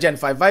a Gen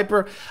 5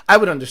 Viper. I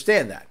would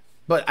understand that.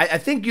 But I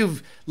think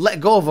you've let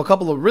go of a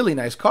couple of really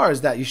nice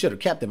cars that you should have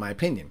kept, in my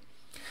opinion.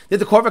 Did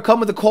the Corvette come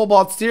with a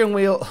cobalt steering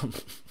wheel?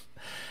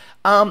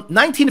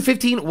 19 to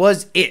 15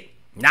 was it.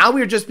 Now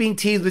we're just being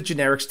teased with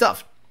generic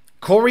stuff.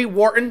 Corey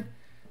Wharton,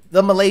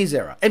 the Malaise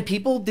era. And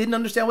people didn't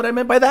understand what I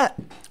meant by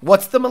that.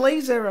 What's the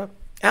Malaise era?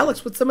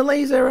 Alex, what's the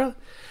Malaise era?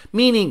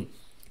 Meaning,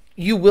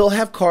 you will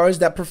have cars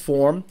that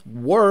perform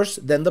worse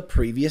than the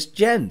previous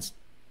gens.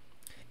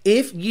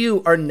 If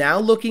you are now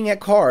looking at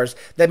cars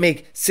that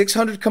make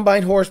 600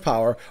 combined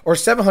horsepower or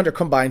 700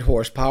 combined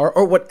horsepower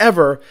or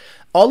whatever,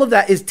 all of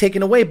that is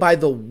taken away by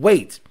the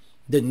weight.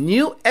 The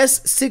new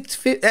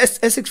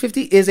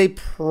S650 is a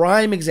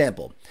prime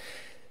example.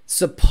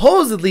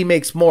 Supposedly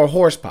makes more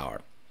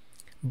horsepower,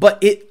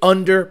 but it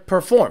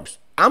underperforms.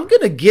 I'm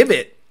going to give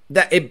it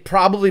that it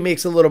probably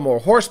makes a little more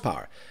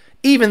horsepower,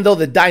 even though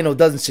the dyno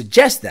doesn't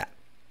suggest that.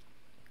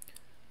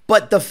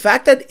 But the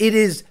fact that it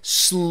is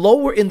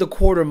slower in the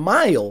quarter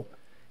mile,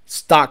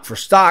 stock for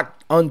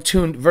stock,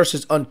 untuned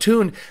versus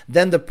untuned,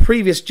 than the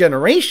previous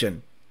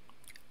generation,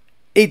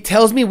 it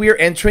tells me we're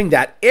entering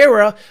that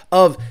era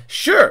of,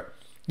 sure,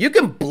 you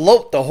can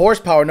bloat the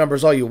horsepower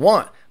numbers all you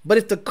want, but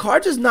if the car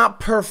does not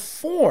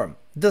perform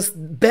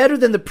better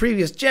than the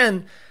previous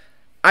gen,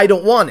 I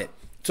don't want it.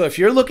 So if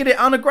you're looking at it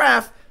on a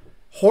graph,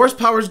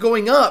 horsepower is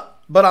going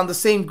up, but on the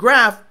same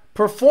graph,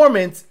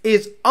 performance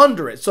is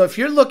under it. So if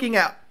you're looking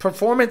at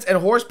performance and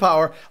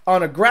horsepower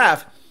on a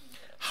graph,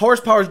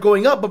 horsepower is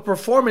going up, but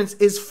performance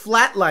is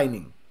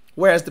flatlining.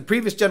 Whereas the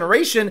previous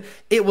generation,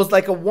 it was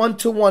like a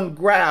 1-to-1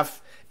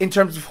 graph in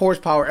terms of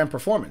horsepower and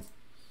performance.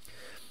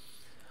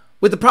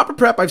 With the proper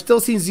prep, I've still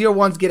seen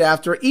 01s get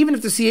after it. Even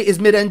if the C8 is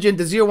mid-engine,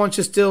 the 01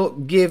 should still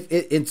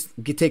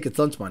take its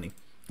lunch money.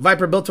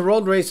 Viper built to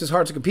road race is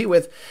hard to compete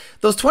with.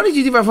 Those 20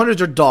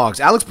 GT500s are dogs.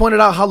 Alex pointed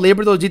out how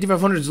labor those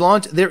GT500s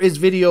launched. There is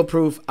video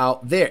proof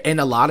out there. And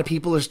a lot of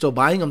people are still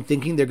buying them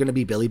thinking they're going to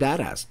be Billy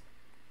Badass.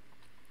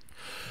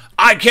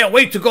 I can't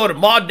wait to go to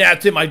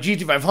ModNats in my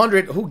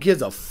GT500. Who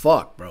gives a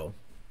fuck, bro?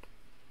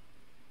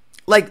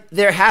 Like,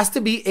 there has to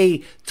be a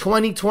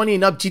 2020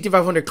 and up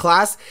GT500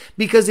 class,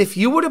 because if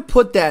you were to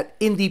put that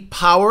in the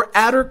power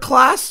adder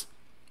class,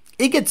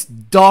 it gets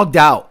dogged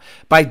out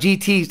by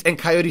GTs and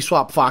Coyote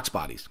Swap Fox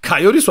bodies.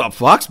 Coyote Swap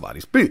Fox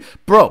bodies?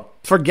 Bro,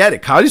 forget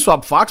it. Coyote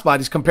Swap Fox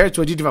bodies compared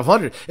to a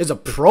GT500 is a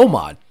pro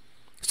mod.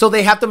 So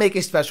they have to make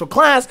a special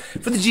class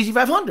for the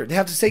GT500. They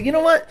have to say, you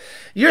know what?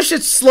 Your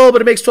shit's slow,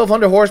 but it makes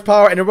 1,200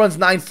 horsepower and it runs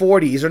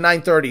 940s or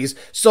 930s.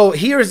 So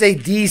here is a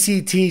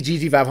DCT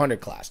GT500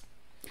 class.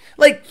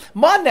 Like,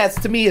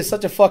 ModNats to me is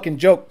such a fucking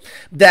joke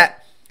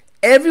that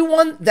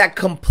everyone that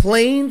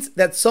complains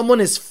that someone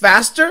is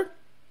faster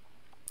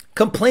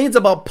complains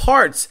about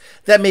parts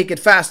that make it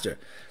faster.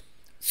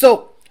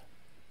 So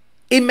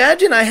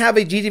imagine I have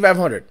a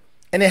GT500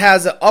 and it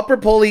has an upper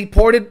pulley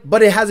ported,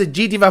 but it has a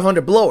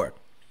GT500 blower.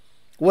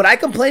 Would I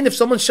complain if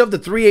someone shoved a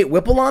 3.8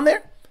 Whipple on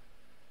there?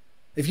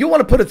 If you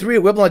want to put a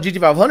 3.8 Whipple on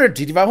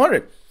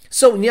GT500.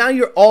 So now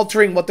you're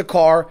altering what the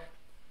car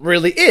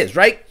really is,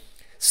 right?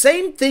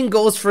 Same thing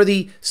goes for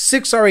the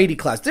 6R80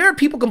 class. There are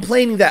people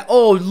complaining that,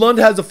 oh, Lund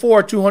has a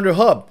 4R200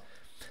 hub.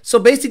 So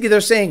basically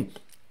they're saying,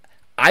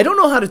 I don't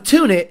know how to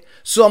tune it,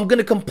 so I'm going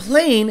to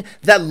complain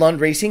that Lund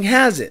Racing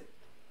has it.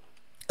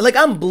 Like,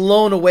 I'm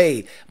blown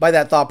away by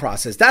that thought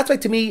process. That's why,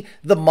 to me,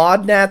 the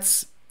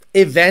ModNats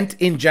event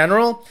in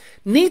general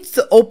needs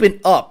to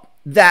open up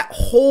that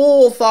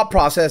whole thought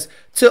process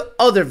to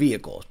other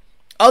vehicles.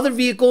 Other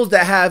vehicles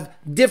that have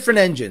different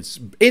engines.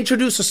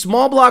 Introduce a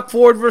small block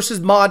Ford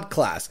versus mod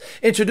class.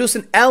 Introduce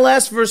an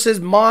LS versus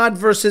mod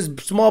versus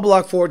small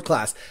block Ford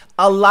class.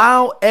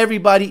 Allow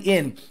everybody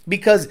in,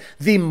 because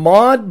the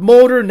mod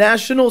motor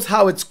nationals,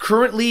 how it's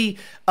currently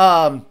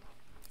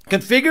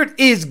configured,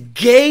 is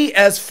gay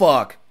as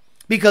fuck.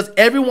 Because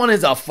everyone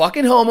is a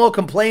fucking homo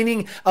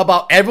complaining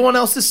about everyone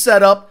else's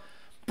setup.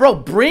 Bro,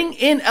 bring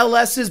in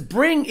LSs,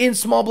 bring in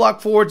small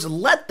block Fords,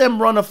 let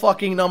them run a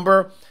fucking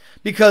number.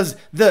 Because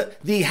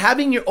the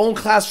having your own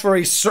class for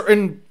a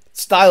certain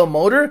style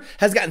motor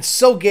has gotten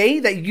so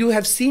gay that you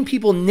have seen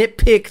people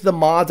nitpick the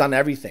mods on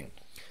everything.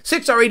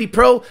 6R80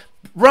 Pro,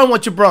 run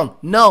what you brung.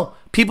 No,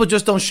 people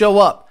just don't show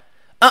up.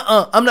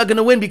 I'm not going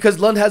to win because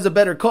Lund has a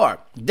better car.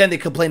 Then they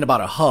complain about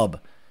a hub.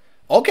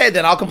 Okay,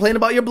 then I'll complain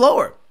about your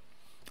blower.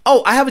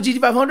 Oh, I have a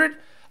GT500?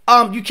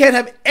 You can't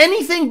have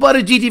anything but a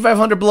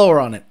GT500 blower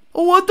on it.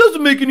 Oh, well, it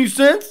doesn't make any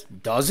sense.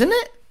 Doesn't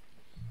it?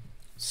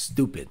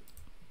 Stupid.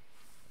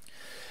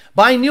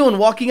 Buying new and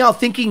walking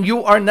out thinking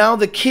you are now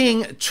the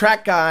king.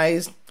 Track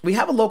guys. We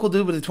have a local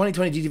dude with a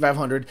 2020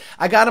 GT500.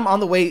 I got him on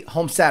the way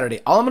home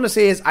Saturday. All I'm going to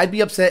say is I'd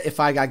be upset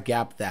if I got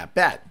gapped that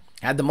bad.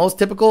 Had the most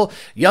typical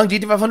young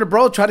GT500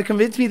 bro try to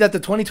convince me that the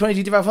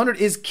 2020 GT500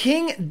 is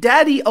king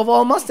daddy of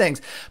all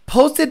Mustangs.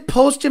 Posted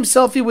post-gym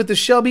selfie with the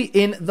Shelby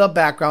in the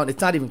background.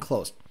 It's not even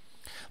close.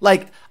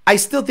 Like, I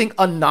still think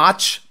a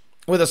notch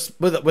with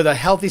a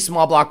healthy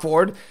small block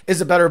Ford is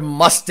a better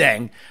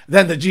Mustang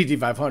than the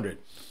GT500.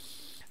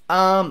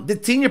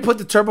 Did Senior put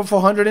the Turbo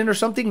 400 in or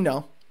something?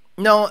 No,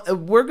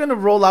 we're going to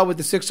roll out with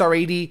the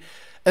 6R80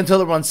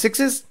 until it runs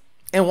sixes.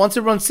 And once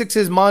it runs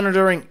sixes,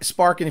 monitoring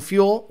spark and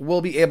fuel, we'll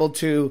be able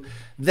to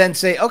then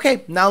say,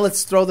 okay, now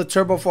let's throw the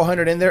Turbo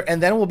 400 in there.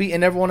 And then we'll be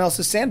in everyone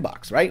else's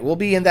sandbox, right? We'll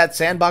be in that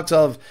sandbox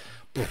of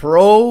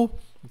pro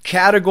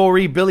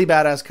category Billy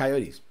Badass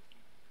Coyotes.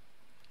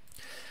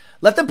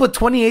 Let them put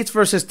 28s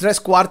versus Tres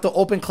Cuarto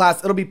open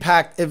class. It'll be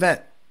packed event.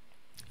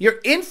 You're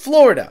in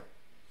Florida.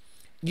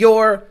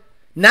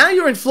 Now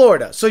you're in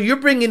Florida, so you're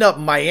bringing up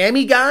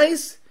Miami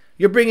guys,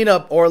 you're bringing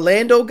up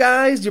Orlando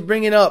guys, you're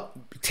bringing up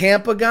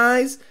Tampa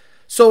guys.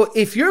 So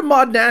if you're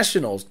Mod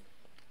Nationals,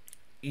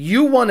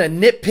 you want to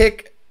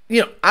nitpick,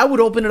 I would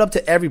open it up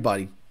to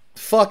everybody.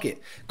 Fuck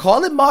it.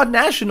 Call it Mod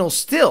Nationals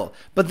still,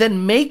 but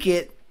then make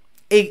it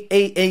a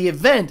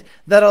event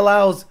that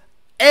allows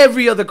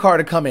every other car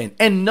to come in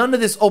and none of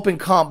this open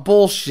comp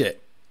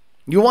bullshit.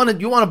 You want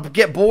to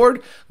get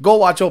bored? Go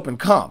watch open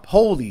comp.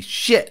 Holy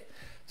shit.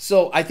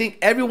 So I think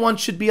everyone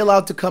should be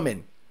allowed to come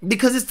in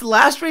because it's the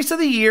last race of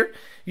the year.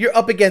 You're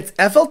up against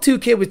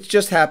FL2K, which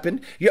just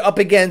happened. You're up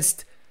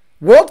against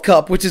World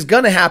Cup, which is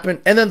going to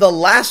happen, and then the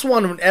last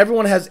one when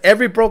everyone has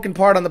every broken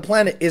part on the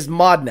planet is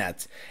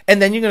ModNats.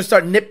 And then you're going to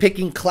start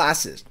nitpicking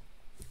classes.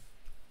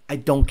 I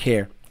don't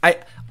care.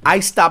 I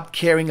stopped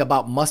caring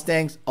about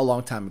Mustangs a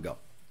long time ago.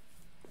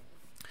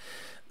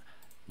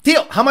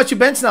 Theo, how much you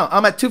bench now?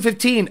 I'm at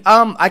 215.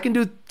 I can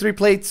do 3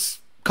 plates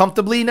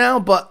comfortably now,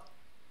 but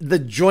the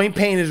joint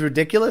pain is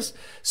ridiculous.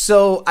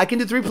 So I can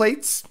do 3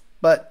 plates,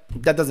 but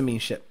that doesn't mean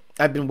shit.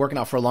 I've been working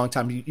out for a long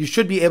time. You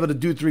should be able to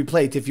do 3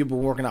 plates if you've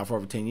been working out for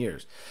over 10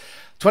 years.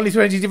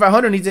 2020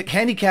 GT500 needs a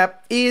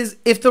handicap is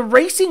if the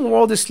racing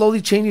world is slowly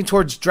changing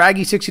towards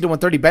draggy 60 to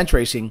 130 bench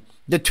racing,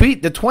 the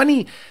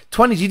 2020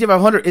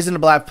 GT500 isn't a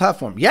black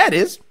platform. Yeah, it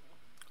is.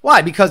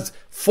 Why? Because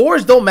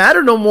 4s don't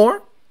matter no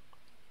more.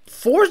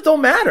 4s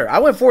don't matter. I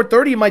went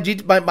 430 in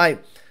my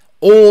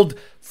old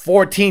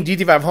 14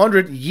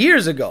 GT500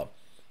 years ago.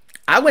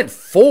 I went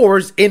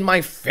 4s in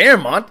my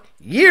Fairmont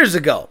years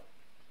ago.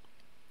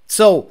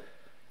 So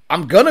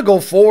I'm gonna go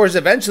 4s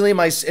eventually in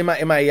my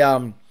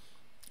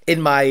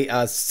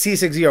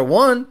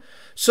C601.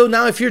 So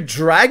now if you're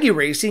draggy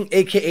racing,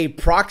 aka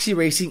proxy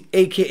racing,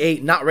 aka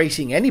not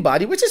racing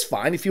anybody, which is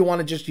fine if you want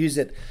to just use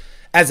it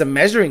as a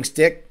measuring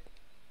stick,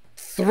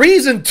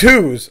 3s and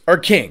 2s are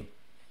king.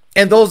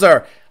 And those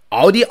are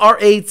Audi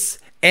R8s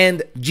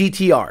and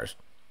GTRs.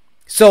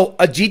 So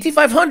a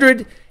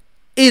GT500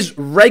 is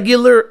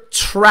regular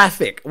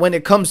traffic when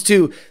it comes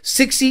to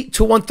 60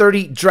 to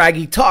 130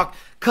 draggy talk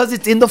because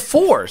it's in the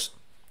 4s.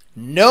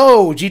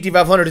 No,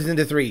 GT500 is in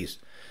the 3s.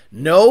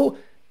 No,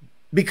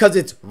 because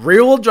it's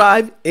rear-wheel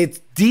drive, it's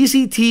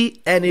DCT,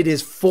 and it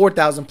is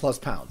 4,000 plus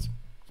pounds.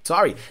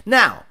 Sorry.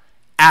 Now,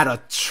 at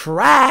a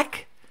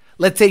track,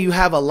 let's say you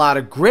have a lot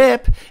of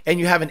grip and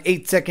you have an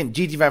 8-second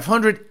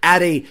GT500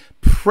 at a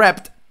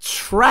prepped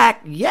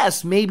track,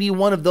 yes, maybe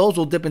one of those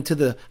will dip into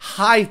the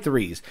high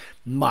 3s.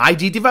 My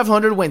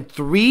GT500 went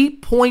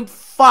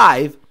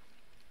 3.5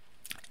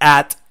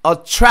 at a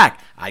track.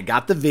 I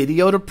got the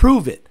video to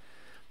prove it.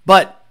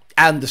 But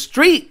on the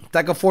street, it's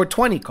like a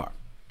 420 car.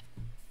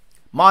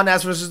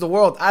 ModNats versus the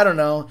world. I don't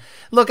know.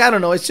 Look, I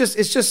don't know. It just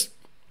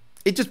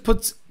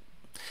puts,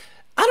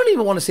 I don't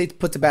even want to say it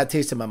puts a bad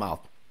taste in my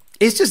mouth.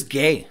 It's just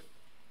gay.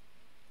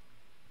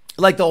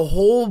 Like the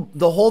whole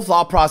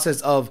thought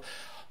process of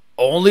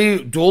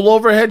only dual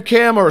overhead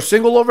cam or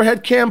single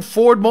overhead cam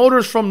Ford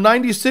motors from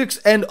 96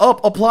 and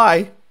up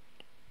apply.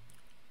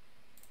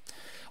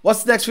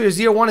 What's next for your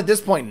Z01 at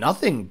this point?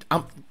 Nothing.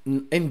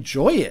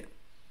 Enjoy it.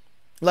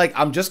 Like,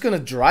 I'm just going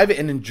to drive it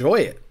and enjoy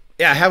it.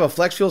 Yeah, I have a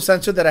flex fuel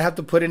sensor that I have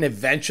to put in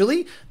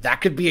eventually.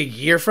 That could be a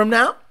year from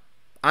now.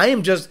 I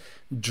am just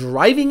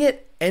driving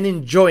it and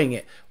enjoying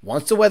it.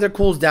 Once the weather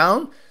cools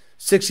down,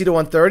 60 to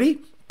 130,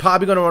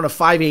 probably going to run a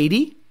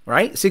 580,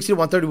 right? 60 to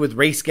 130 with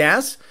race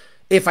gas.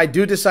 If I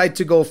do decide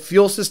to go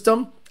fuel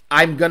system,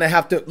 I'm going to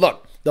have to,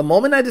 look, the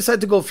moment I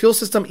decide to go fuel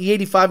system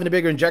E85 and a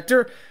bigger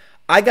injector,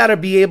 I got to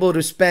be able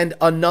to spend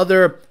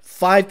another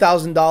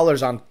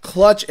 $5,000 on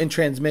clutch and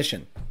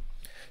transmission.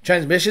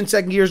 Transmission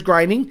second gear is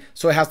grinding,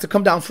 so it has to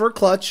come down for a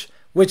clutch,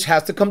 which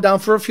has to come down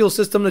for a fuel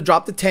system to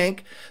drop the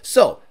tank.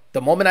 So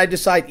the moment I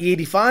decide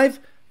E85,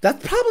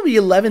 that's probably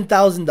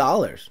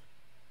 $11,000.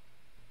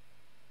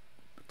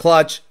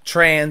 Clutch,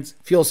 trans,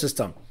 fuel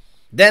system.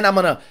 Then I'm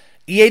going to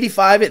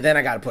E85 it, then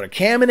I got to put a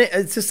cam in it.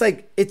 It's just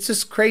like, it's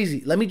just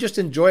crazy. Let me just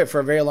enjoy it for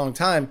a very long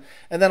time,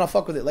 and then I'll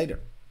fuck with it later.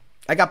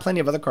 I got plenty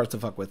of other cars to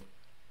fuck with.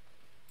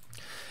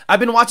 I've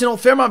been watching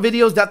old Fairmont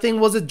videos. That thing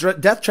was a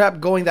death trap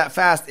going that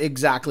fast.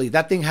 Exactly.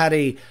 That thing had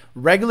a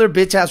regular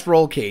bitch-ass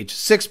roll cage,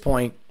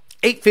 6-point,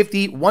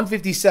 850,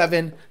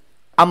 157.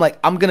 I'm like,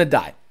 I'm going to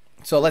die.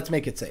 So let's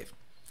make it safe.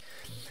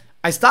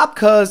 I stopped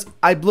because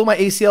I blew my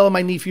ACL in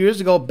my knee a few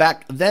years ago.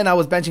 Back then, I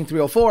was benching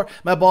 304.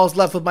 My balls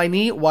left with my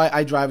knee. Why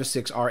I drive a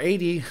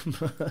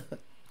 6R80.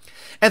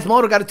 Nth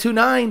Moto got a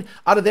 2.9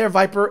 out of their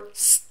Viper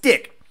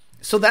stick.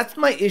 So that's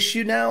my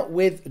issue now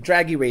with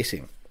draggy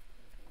racing.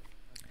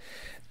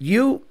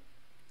 You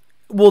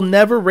will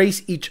never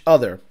race each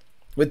other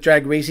with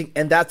drag racing,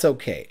 and that's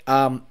okay.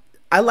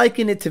 I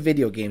liken it to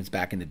video games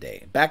back in the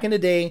day. Back in the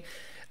day,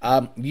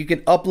 you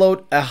could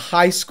upload a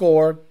high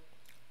score,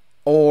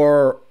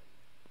 or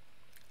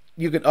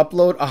you could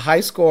upload a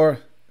high score.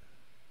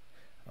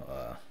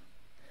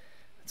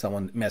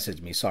 Someone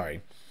messaged me,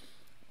 sorry.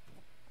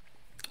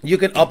 You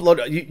can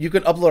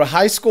upload a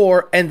high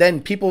score, and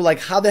then people like,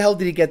 how the hell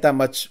did he get that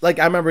much? Like,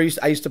 I remember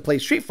I used to play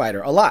Street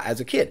Fighter a lot as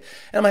a kid,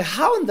 and I'm like,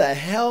 how in the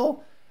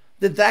hell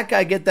did that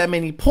guy get that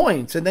many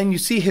points? And then you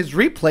see his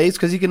replays,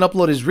 because he can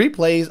upload his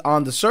replays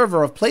on the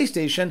server of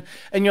PlayStation,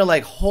 and you're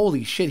like,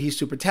 holy shit, he's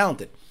super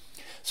talented.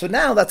 So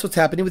now that's what's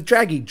happening with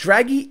Draggy.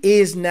 Draggy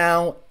is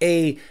now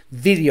a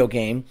video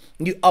game.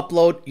 You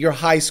upload your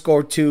high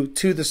score to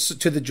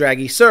the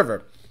Draggy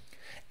server,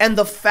 and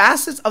the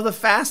fastest of the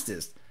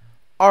fastest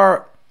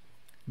are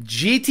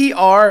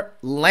GTR,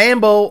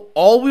 Lambo,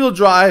 all-wheel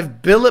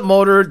drive, billet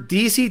motor,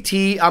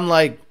 DCT. I'm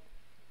like,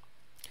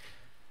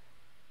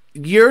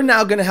 you're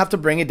now going to have to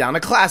bring it down to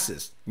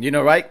classes. You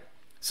know, right?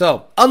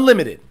 So,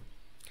 unlimited.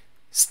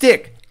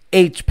 Stick,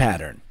 H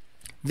pattern.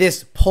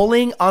 this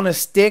pulling on a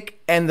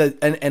stick and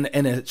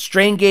a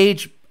strain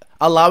gauge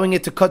allowing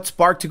it to cut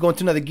spark to go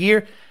into another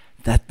gear,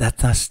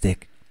 that's not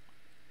stick.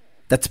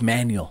 That's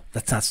manual.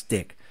 That's not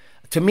stick.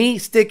 To me,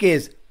 stick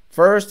is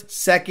first,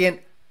 second,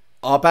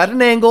 up at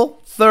an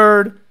angle,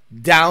 third,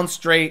 down,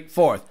 straight,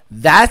 fourth.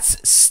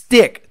 That's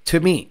stick to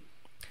me.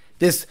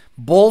 This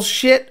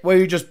bullshit where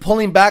you're just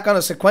pulling back on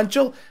a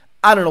sequential,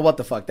 I don't know what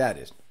the fuck that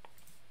is.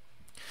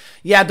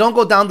 Yeah, don't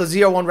go down the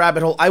ZR1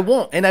 rabbit hole. I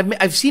won't. And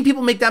I've seen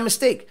people make that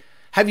mistake.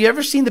 Have you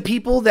ever seen the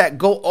people that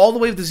go all the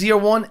way with the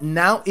ZR1?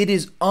 Now it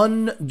is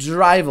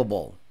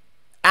undrivable.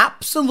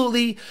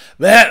 Absolutely.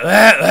 And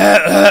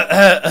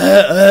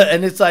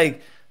it's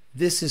like,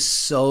 this is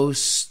so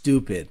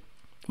stupid.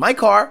 My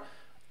car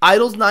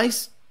idles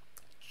nice,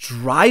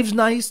 drives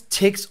nice,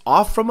 takes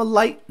off from a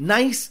light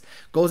nice,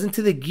 goes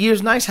into the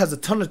gears nice, has a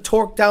ton of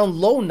torque down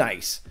low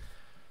nice.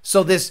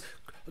 So this,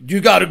 you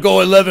got to go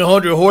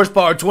 1100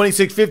 horsepower,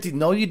 2650.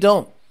 No, you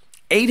don't.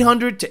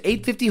 800 to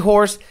 850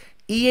 horse,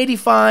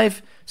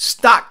 E85,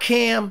 stock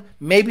cam,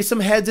 maybe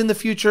some heads in the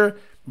future.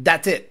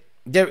 That's it.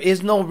 There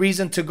is no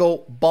reason to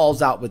go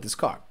balls out with this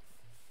car.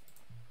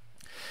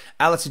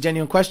 Alex, a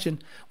genuine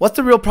question. What's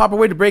the real proper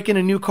way to break in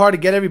a new car to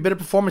get every bit of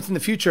performance in the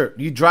future?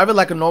 You drive it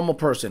like a normal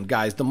person,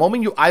 guys. The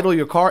moment you idle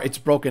your car, it's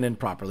broken in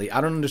properly. I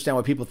don't understand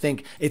why people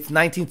think it's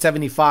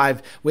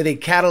 1975 with a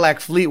Cadillac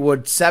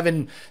Fleetwood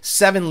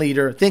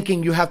 7-liter,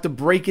 thinking you have to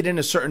break it in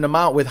a certain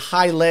amount with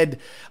high lead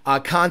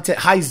content,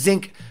 high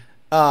zinc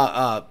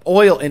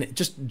oil in it.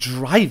 Just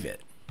drive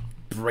it.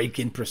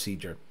 Break-in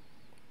procedure.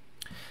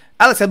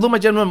 Alex, I blew my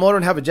Gen 1 motor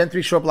and have a Gen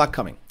 3 short block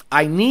coming.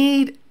 I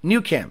need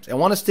new cams. I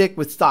want to stick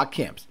with stock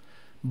cams,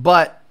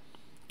 but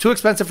too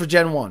expensive for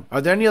Gen 1.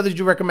 Are there any others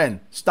you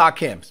recommend? Stock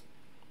cams.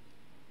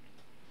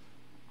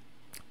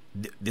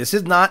 This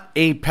is not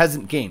a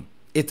peasant game.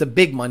 It's a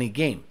big money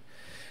game.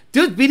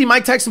 Dude, beating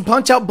Mike Tyson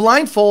punch out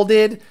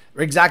blindfolded.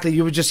 Exactly.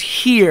 You would just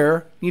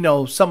hear,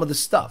 some of the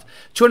stuff.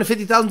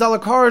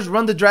 $250,000 cars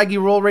run the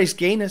Draghi Roll Race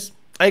Gainus.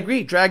 I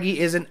agree. Draghi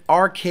is an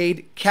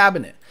arcade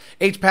cabinet.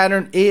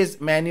 H-pattern is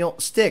manual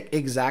stick.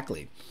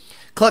 Exactly.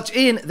 Clutch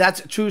in,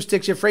 that's true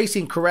stick shift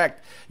racing.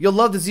 Correct. You'll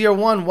love the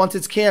ZR1 once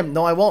it's cam.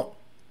 No, I won't.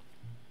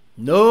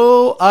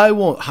 No, I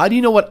won't. How do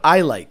you know what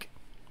I like?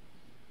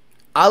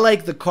 I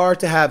like the car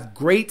to have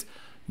great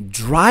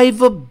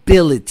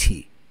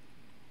drivability.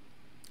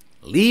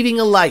 Leaving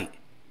a light.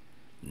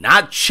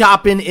 Not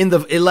chopping in the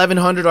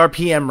 1100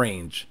 RPM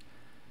range.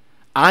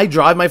 I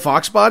drive my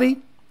Fox body.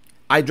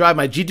 I drive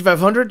my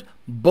GT500.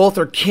 Both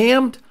are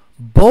cammed.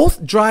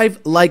 Both drive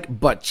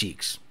like butt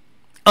cheeks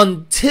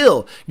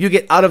until you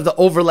get out of the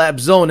overlap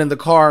zone and the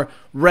car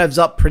revs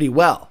up pretty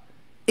well.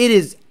 It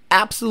is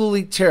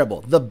absolutely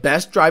terrible. The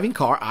best driving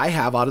car I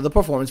have out of the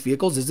performance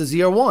vehicles is the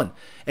ZR1.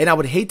 And I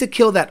would hate to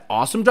kill that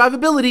awesome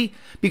drivability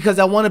because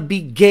I want to be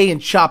gay and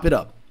chop it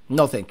up.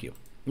 No, thank you.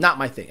 Not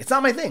my thing. It's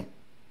not my thing.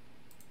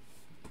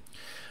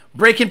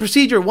 Break-in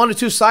procedure, 1 or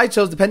 2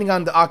 sideshows depending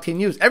on the octane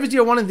used. Every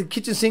ZR1 in the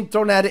kitchen sink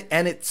thrown at it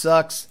and it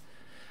sucks.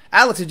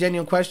 Alex, a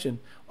genuine question.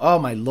 Oh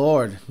my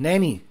Lord.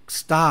 Nanny,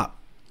 stop.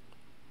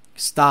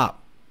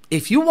 Stop.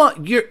 If you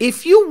want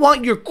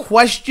your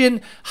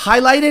question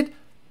highlighted,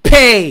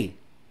 pay.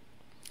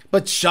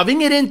 But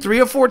shoving it in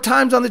 3 or 4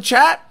 times on the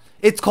chat,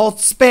 it's called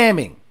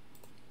spamming.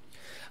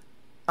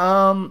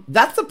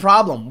 That's the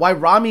problem. Why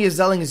Rami is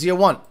selling a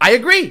ZR1. I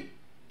agree.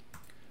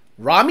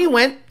 Rami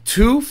went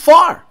too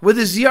far with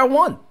his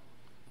ZR1.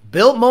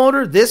 Built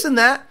motor, this and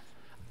that.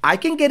 I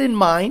can get in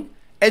mine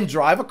and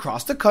drive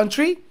across the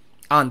country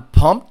on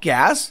pumped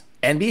gas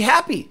and be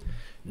happy.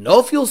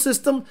 No fuel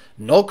system,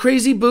 no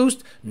crazy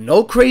boost,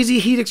 no crazy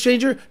heat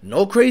exchanger,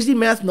 no crazy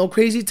meth, no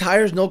crazy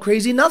tires, no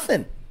crazy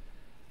nothing.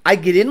 I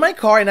get in my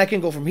car and I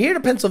can go from here to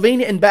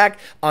Pennsylvania and back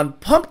on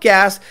pump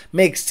gas,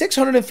 make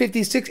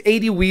 650,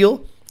 680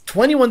 wheel,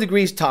 21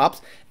 degrees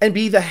tops, and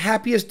be the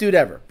happiest dude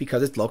ever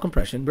because it's low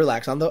compression,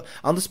 relax on the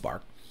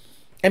spark,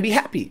 and be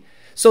happy.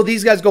 So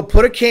these guys go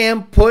put a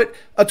cam, put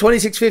a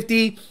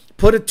 2650,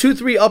 put a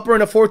 2.3 upper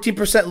and a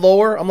 14%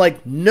 lower. I'm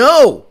like,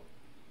 no.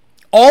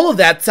 All of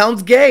that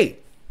sounds gay.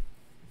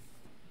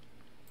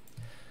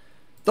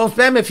 Don't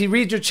spam if he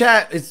reads your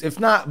chat. If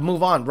not,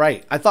 move on.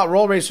 Right. I thought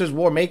roll racers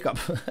wore makeup.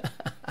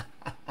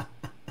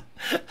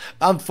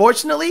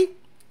 Unfortunately,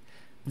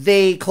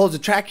 they closed the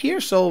track here,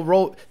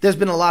 so there's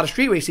been a lot of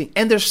street racing.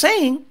 And they're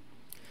saying,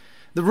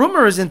 the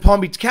rumor is in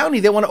Palm Beach County,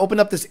 they want to open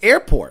up this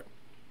airport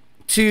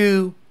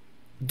to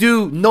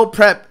do no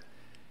prep,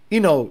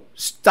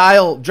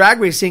 style drag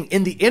racing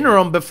in the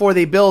interim before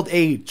they build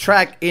a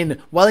track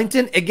in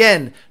Wellington.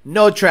 Again,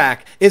 no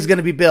track is going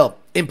to be built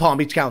in Palm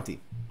Beach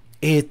County.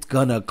 It's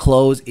going to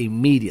close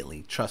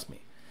immediately. Trust me.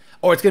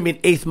 Or it's going to be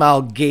an 8th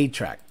Mile gay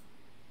track.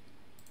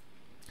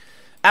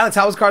 Alex,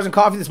 how was Cars and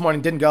Coffee this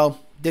morning? Didn't go.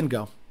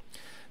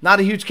 Not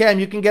a huge cam.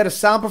 You can get a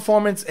sound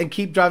performance and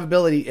keep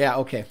drivability. Yeah,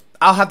 okay.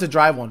 I'll have to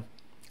drive one.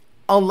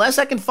 Unless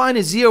I can find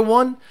a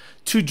ZR1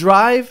 to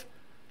drive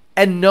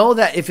and know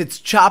that if it's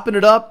chopping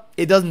it up,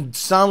 it doesn't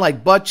sound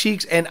like butt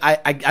cheeks, and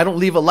I don't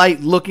leave a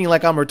light looking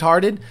like I'm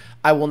retarded,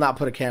 I will not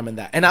put a cam in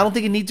that. And I don't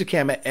think it needs a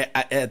cam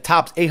at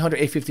tops 800,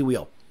 850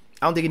 wheel.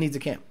 I don't think it needs a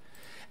cam.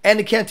 And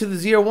the cam to the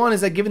 0-1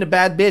 is like giving a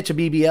bad bitch a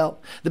BBL.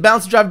 The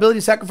balance of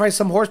drivability, sacrifice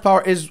some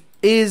horsepower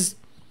is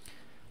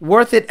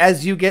worth it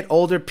as you get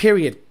older,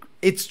 period.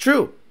 It's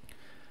true.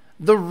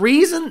 The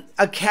reason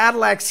a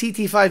Cadillac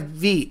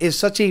CT5V is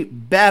such a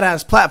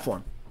badass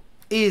platform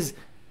is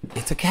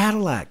it's a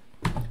Cadillac.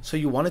 So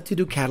you want it to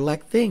do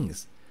Cadillac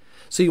things.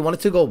 So you want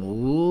it to go, ooh,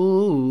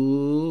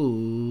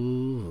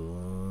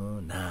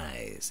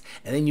 nice.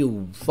 And then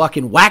you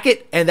fucking whack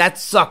it, and that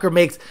sucker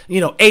makes,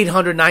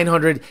 800,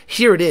 900.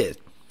 Here it is.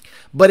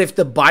 But if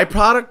the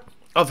byproduct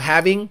of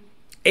having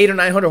 800 or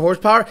 900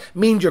 horsepower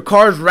means your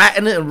car's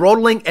ratting and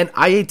rolling and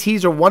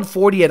IATs are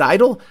 140 at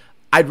idle,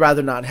 I'd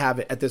rather not have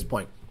it at this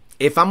point.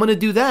 If I'm going to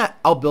do that,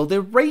 I'll build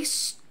a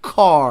race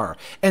car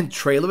and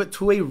trailer it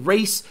to a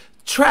race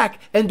track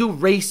and do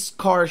race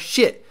car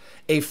shit.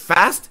 A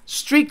fast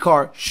street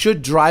car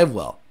should drive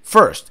well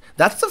first.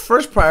 That's the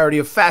first priority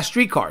of fast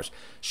street cars.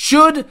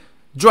 Should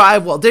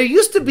drive well. There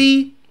used to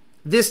be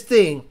this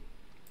thing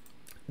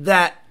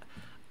that,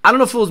 I don't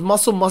know if it was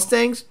Muscle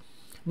Mustangs,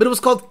 but it was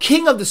called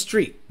King of the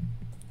Street.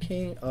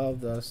 King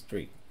of the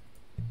Street.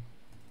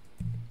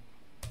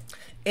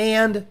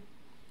 And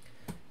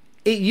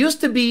it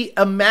used to be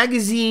a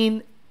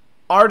magazine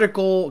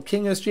article,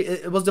 King of the Street.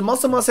 It was the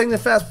Muscle Mustang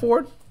and Fast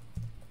Forward.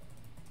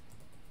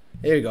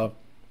 There you go.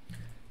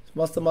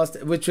 Muscle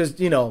Mustang, which was,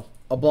 a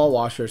ball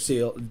washer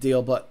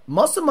deal. But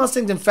Muscle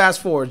Mustangs and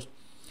Fast Forwards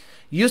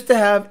used to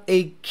have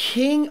a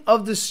King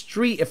of the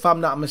Street, if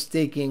I'm not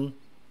mistaken.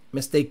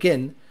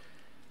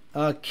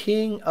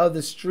 King of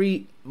the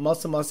Street,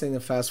 Muscle Mustang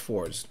and Fast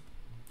Forwards.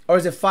 Or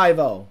is it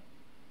 5.0?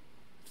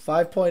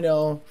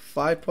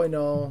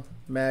 5.0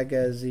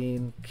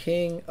 magazine,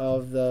 King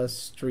of the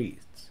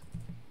Streets.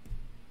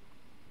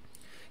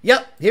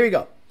 Yep, here we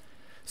go.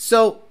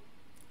 So,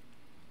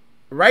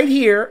 right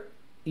here,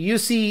 you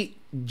see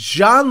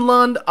John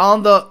Lund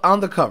on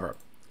the cover.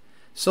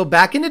 So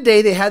back in the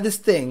day, they had this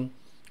thing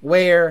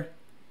where's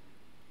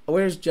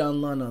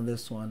John Lund on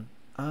this one?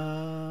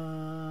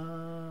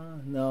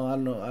 No,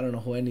 I don't know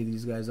who any of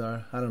these guys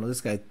are. I don't know.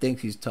 This guy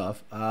thinks he's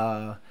tough.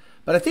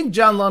 But I think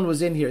John Lund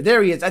was in here.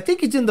 There he is. I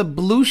think he's in the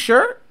blue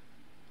shirt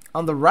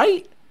on the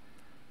right,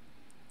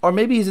 or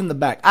maybe he's in the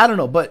back. I don't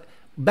know. But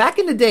back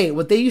in the day,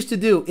 what they used to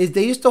do is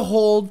they used to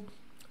hold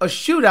a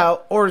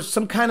shootout or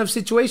some kind of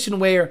situation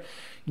where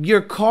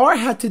your car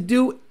had to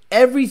do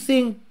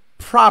everything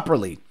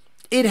properly.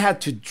 It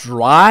had to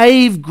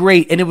drive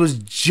great, and it was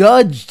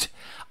judged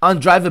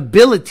on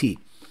drivability.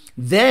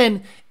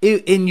 Then,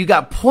 and you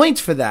got points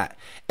for that.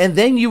 And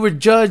then you were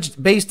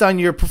judged based on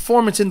your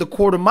performance in the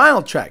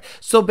quarter-mile track.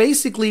 So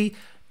basically,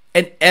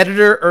 an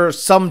editor or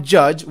some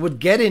judge would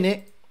get in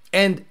it,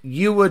 and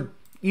you would,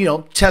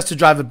 test the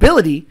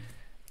drivability.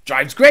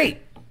 Drives great.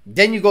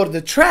 Then you go to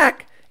the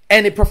track,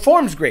 and it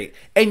performs great.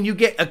 And you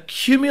get a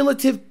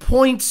cumulative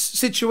points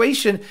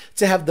situation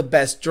to have the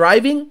best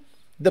driving,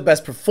 the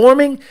best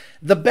performing,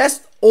 the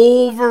best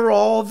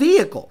overall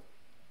vehicle.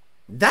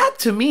 That,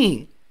 to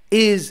me,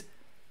 is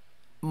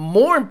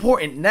more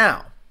important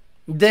now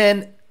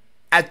than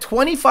at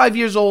 25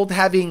 years old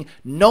having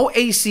no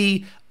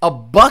AC, a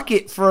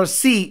bucket for a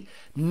seat,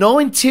 no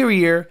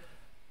interior,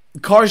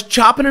 cars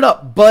chopping it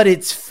up, but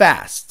it's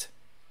fast.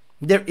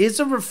 There is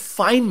a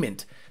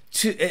refinement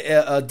to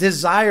a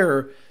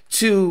desire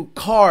to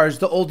cars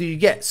the older you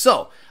get.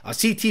 So a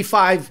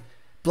CT5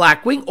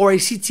 Blackwing or a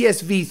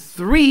CTS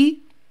V3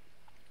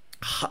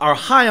 are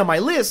high on my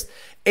list.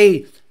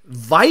 A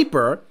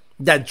Viper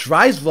that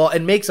drives well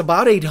and makes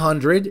about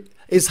 800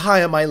 is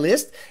high on my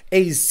list.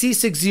 A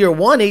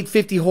C601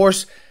 850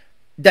 horse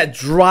that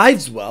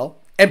drives well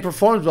and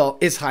performs well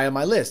is high on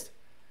my list.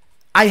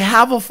 I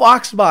have a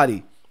Fox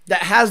body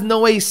that has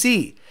no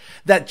AC,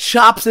 that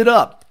chops it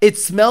up. It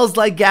smells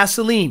like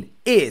gasoline.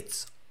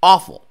 It's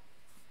awful.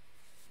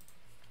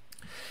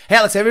 Hey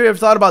Alex, have you ever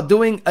thought about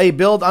doing a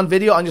build on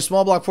video on your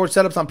small block Ford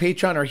setups on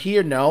Patreon or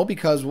here? No,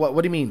 because what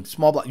do you mean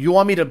small block? You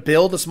want me to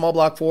build a small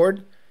block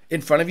Ford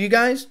in front of you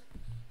guys?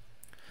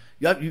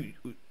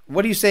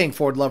 What are you saying,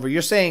 Ford lover?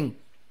 You're saying,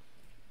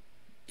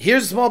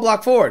 here's a small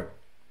block Ford.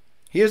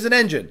 Here's an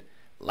engine.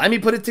 Let me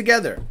put it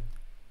together.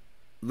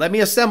 Let me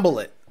assemble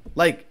it.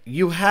 Like,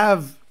 you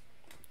have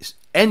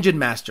engine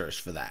masters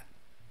for that.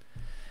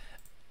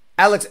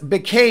 Alex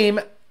became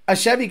a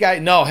Chevy guy.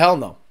 No, hell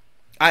no.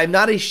 I'm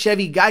not a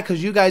Chevy guy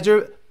because you guys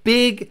are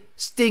big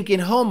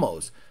stinking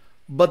homos.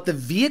 But the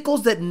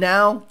vehicles that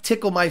now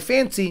tickle my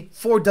fancy,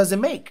 Ford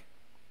doesn't make.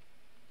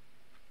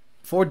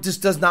 Ford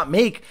just does not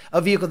make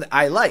a vehicle that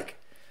I like.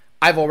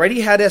 I've already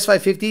had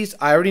S550s.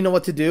 I already know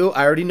what to do.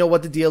 I already know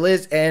what the deal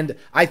is. And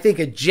I think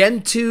a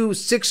Gen 2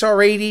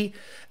 6R80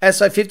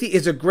 S550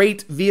 is a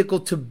great vehicle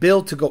to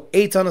build to go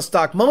 8 on a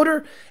stock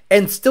motor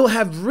and still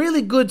have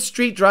really good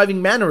street driving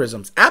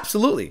mannerisms.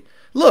 Absolutely.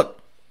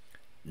 Look,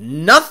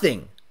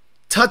 nothing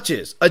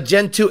touches a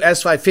Gen 2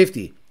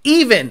 S550,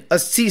 even a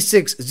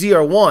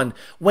C601,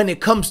 when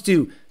it comes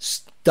to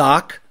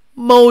stock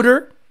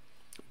motor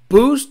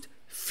boost,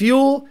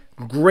 fuel,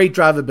 great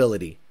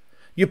drivability.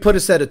 You put a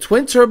set of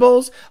twin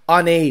turbos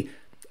on a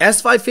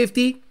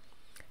S550.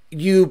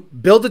 You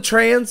build the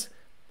trans,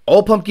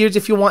 oil pump gears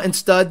if you want, and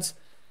studs.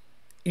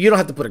 You don't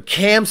have to put a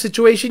cam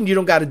situation. You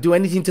don't got to do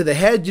anything to the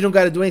head. You don't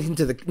got to do anything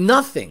to the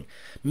nothing.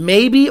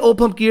 Maybe oil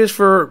pump gears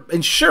for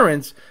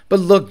insurance, but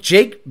look,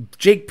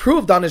 Jake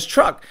proved on his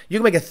truck you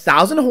can make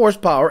 1,000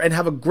 horsepower and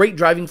have a great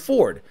driving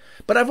Ford.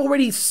 But I've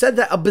already said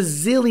that a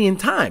bazillion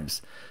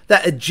times,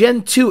 that a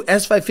Gen 2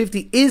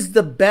 S550 is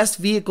the best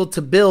vehicle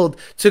to build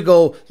to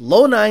go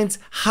low 9s,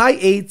 high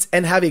 8s,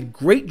 and have a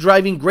great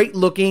driving, great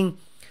looking,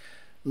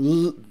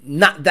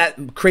 not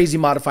that crazy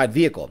modified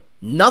vehicle.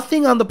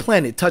 Nothing on the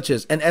planet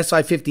touches an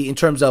S550 in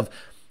terms of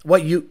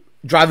what you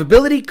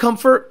drivability,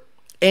 comfort,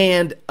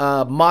 and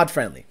mod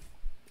friendly,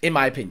 in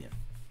my opinion.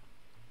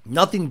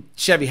 Nothing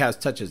Chevy has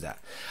touches that.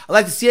 I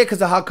like to see it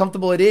because of how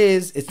comfortable it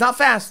is. It's not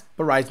fast,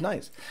 but rides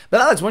nice. But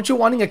Alex, weren't you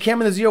wanting a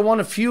Cam in the Z01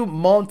 a few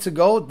months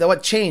ago?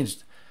 What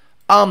changed?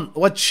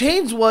 What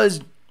changed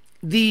was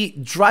the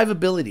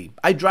drivability.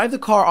 I drive the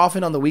car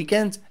often on the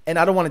weekends, and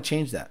I don't want to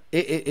change that.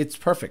 It's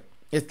perfect.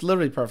 It's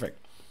literally perfect.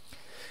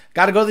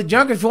 Got to go to the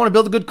junker if you want to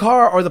build a good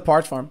car, or the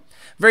parts farm.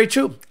 Very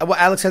true. What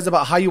Alex says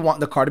about how you want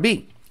the car to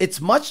be.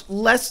 I'm much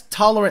less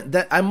tolerant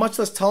than I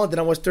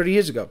was 30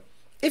 years ago.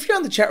 If you're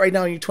on the chat right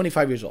now and you're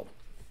 25 years old,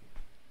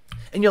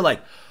 and you're like,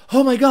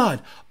 "Oh my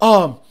God,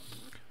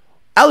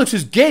 Alex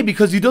is gay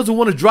because he doesn't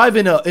want to drive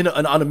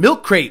on a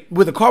milk crate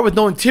with a car with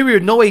no interior,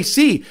 no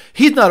AC.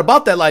 He's not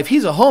about that life.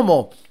 He's a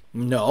homo."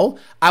 No,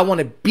 I want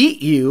to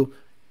beat you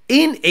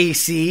in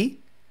AC,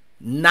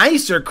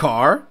 nicer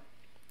car,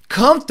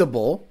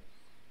 comfortable,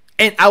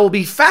 and I will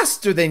be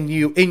faster than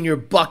you in your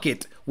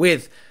bucket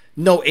with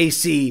no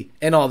AC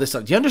and all this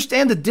stuff. Do you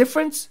understand the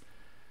difference?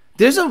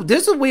 There's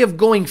a way of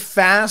going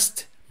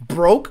fast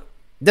broke,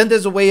 then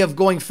there's a way of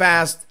going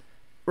fast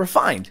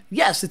refined.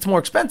 Yes, it's more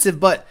expensive,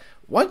 but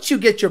once you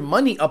get your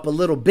money up a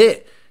little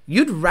bit,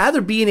 you'd rather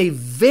be in a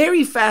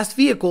very fast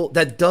vehicle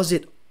that does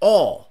it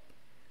all.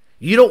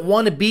 You don't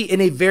want to be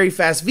in a very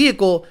fast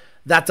vehicle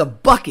that's a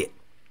bucket.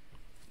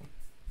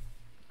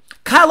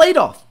 Kyle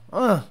Adolph.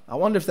 I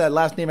wonder if that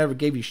last name ever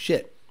gave you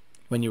shit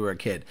when you were a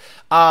kid.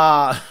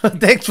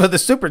 Thanks for the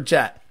super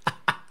chat.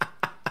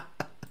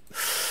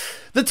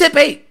 The tip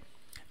 8.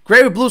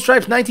 Gray with blue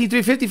stripes,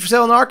 19,350 for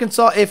sale in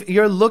Arkansas. If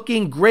you're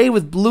looking gray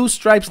with blue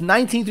stripes,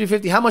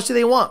 19,350. How much do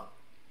they want?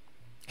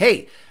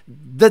 Hey,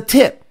 the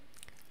tip.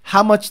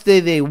 How much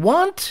do they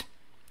want?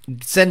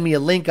 Send me a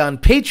link on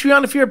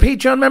Patreon if you're a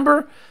Patreon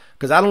member,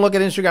 because I don't look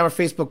at Instagram or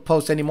Facebook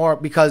posts anymore.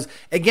 Because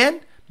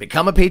again,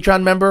 become a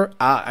Patreon member.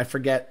 I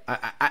forget.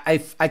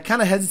 I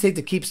kind of hesitate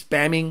to keep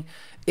spamming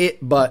it,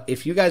 but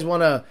if you guys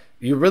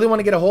you really want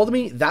to get a hold of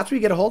me, that's where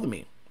you get a hold of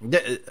me.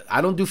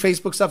 I don't do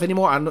Facebook stuff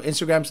anymore. I don't do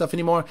Instagram stuff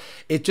anymore.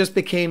 It just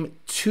became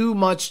too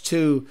much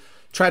to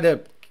try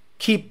to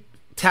keep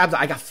tabs.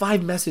 I got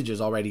 5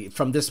 messages already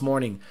from this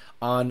morning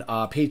on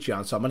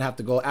Patreon, so I'm gonna have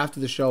to go after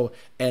the show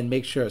and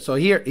make sure. So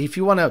here, if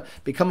you want to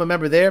become a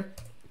member there,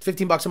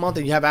 $15 a month,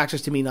 and you have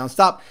access to me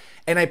nonstop.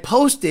 And I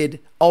posted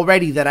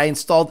already that I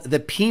installed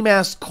the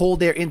PMAS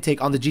cold air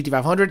intake on the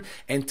GT500,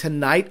 and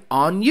tonight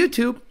on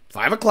YouTube,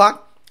 5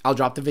 o'clock, I'll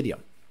drop the video.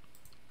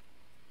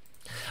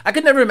 I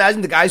could never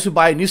imagine the guys who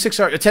buy a new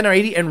 6R, a 10 or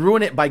 80 and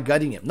ruin it by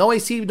gutting it. No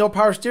AC, no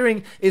power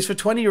steering is for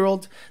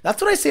 20-year-olds. That's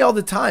what I say all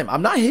the time.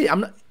 I'm not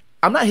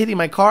hitting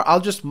my car. I'll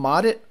just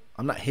mod it.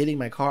 I'm not hitting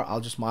my car. I'll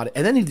just mod it.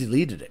 And then he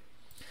deleted it.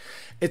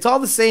 It's all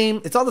the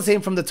same. It's all the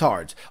same from the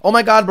Tards. Oh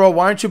my God, bro,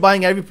 why aren't you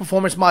buying every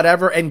performance mod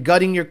ever and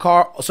gutting your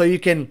car so you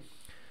can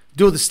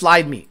do the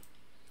slide meet?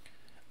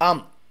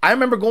 I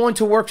remember going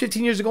to work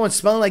 15 years ago and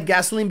smelling like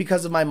gasoline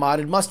because of my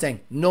modded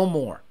Mustang. No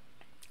more.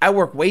 I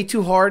work way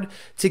too hard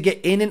to get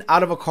in and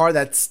out of a car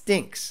that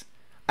stinks.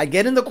 I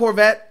get in the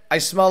Corvette, I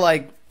smell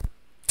like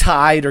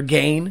Tide or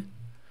Gain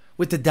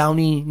with the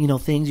downy,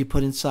 things you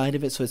put inside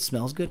of it so it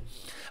smells good.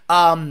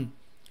 And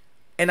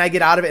I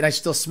get out of it and I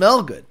still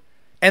smell good.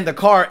 And the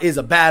car is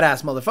a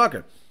badass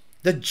motherfucker.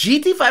 The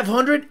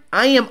GT500,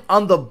 I am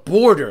on the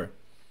border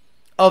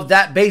of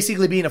that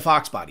basically being a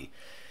Fox body.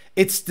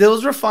 It still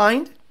is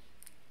refined.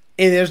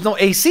 And there's no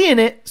AC in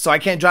it, so I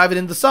can't drive it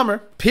in the summer,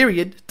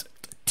 period.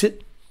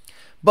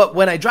 But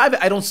when I drive it,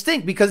 I don't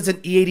stink because it's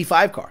an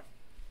E85 car.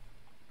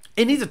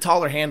 It needs a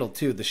taller handle,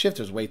 too. The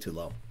shifter's way too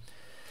low.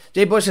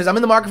 Jay Bush says, I'm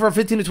in the market for a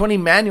 15 to 20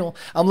 manual.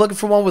 I'm looking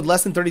for one with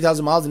less than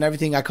 30,000 miles, and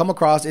everything I come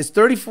across is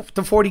 30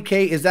 to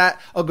 40K. Is that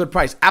a good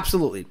price?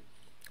 Absolutely.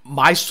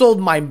 I sold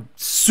my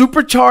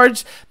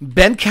supercharged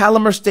Ben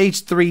Calamer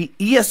Stage 3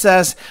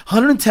 ESS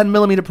 110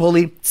 millimeter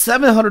pulley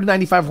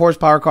 795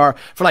 horsepower car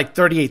for like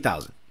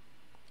 38,000.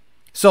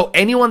 So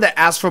anyone that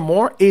asks for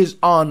more is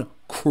on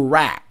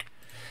crack.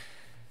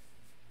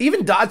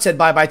 Even Dodge said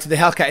bye-bye to the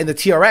Hellcat in the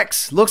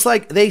TRX. Looks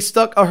like they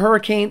stuck a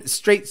Hurricane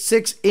straight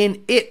 6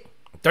 in it.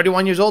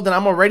 31 years old, and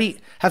I'm already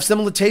have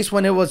similar taste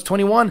when it was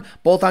 21.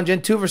 Both on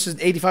Gen 2 versus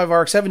 85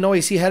 RX-7. No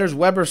AC headers,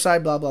 Weber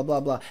side, blah, blah, blah,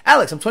 blah.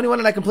 Alex, I'm 21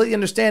 and I completely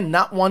understand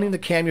not wanting to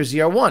cam your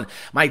ZR1.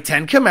 My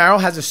 10 Camaro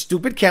has a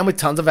stupid cam with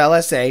tons of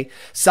LSA.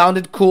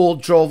 Sounded cool,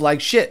 drove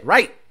like shit.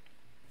 Right.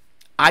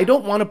 I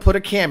don't want to put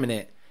a cam in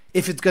it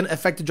if it's going to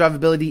affect the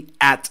drivability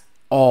at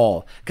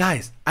all.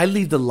 Guys, I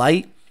leave the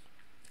light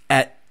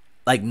at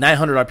like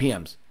 900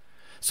 RPMs.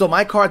 So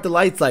my car at the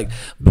light's like...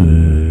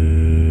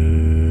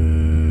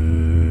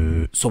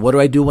 So what do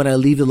I do when I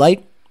leave the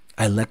light?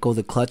 I let go of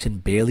the clutch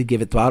and barely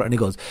give it throttle, and it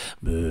goes...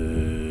 Boom,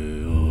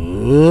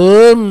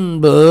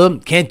 boom.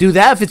 Can't do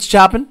that if it's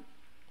chopping.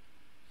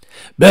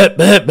 No,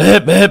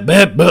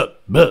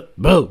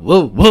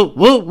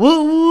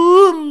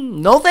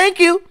 thank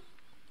you.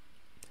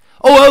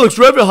 Oh, Alex,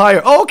 rev it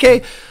higher. Oh, okay.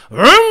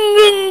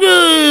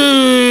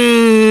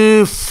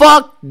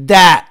 Fuck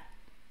that.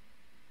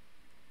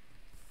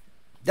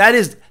 That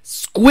is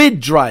squid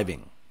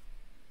driving.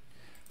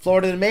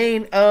 Florida to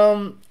Maine.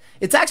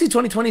 It's actually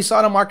 2020. Saw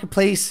it on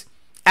Marketplace.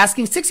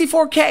 Asking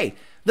 $64K.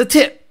 The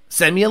tip.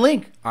 Send me a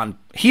link on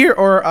here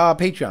or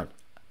Patreon.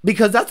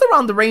 Because that's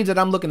around the range that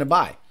I'm looking to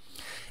buy.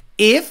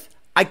 If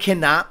I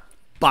cannot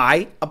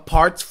buy a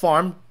Parts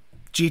Farm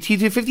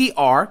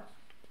GT350R,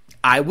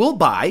 I will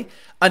buy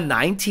a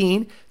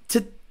 19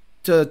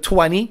 to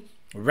 20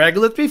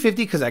 regular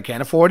 350 because I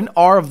can't afford an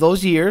R of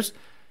those years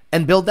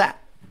and build that.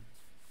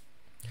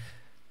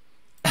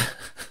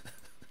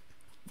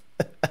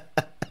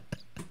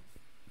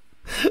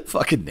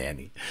 Fucking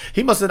Nanny.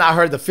 He must have not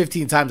heard the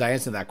 15 times I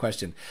answered that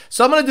question.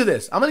 So I'm going to do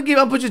this. I'll put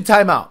you in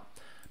timeout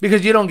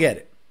because you don't get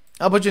it.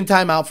 I'll put you in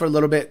timeout for a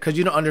little bit because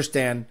you don't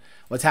understand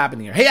what's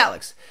happening here. Hey,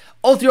 Alex.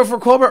 0304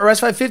 Cobra or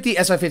S550?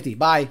 S550.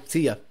 Bye.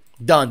 See ya.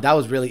 Done. That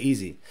was really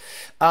easy.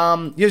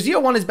 Your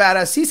Z01 is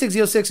badass. C6,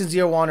 Z06, and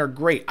Z01 are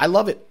great. I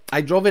love it.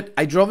 I drove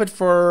it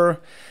for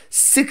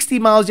 60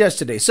 miles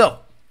yesterday. So,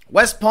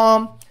 West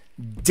Palm,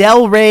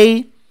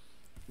 Delray,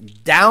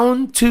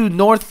 down to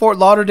North Fort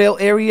Lauderdale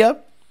area,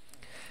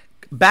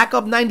 back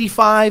up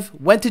 95,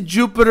 went to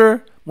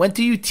Jupiter, went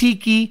to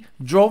Utiki,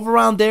 drove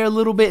around there a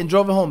little bit, and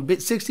drove it home.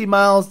 60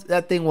 miles.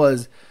 That thing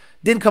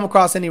didn't come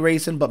across any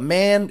racing, but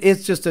man,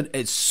 it's just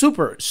a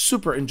super,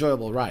 super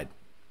enjoyable ride.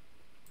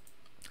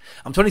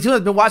 I'm 22.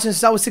 I've been watching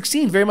since I was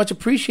 16. Very much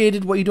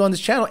appreciated what you do on this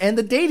channel and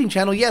the dating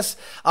channel. Yes,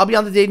 I'll be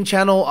on the dating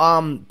channel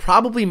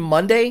probably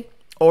Monday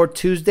or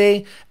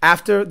Tuesday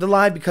after the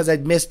live because I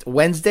missed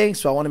Wednesday.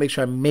 So I want to make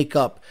sure I make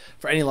up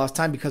for any lost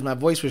time because my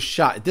voice was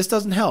shot. This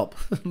doesn't help,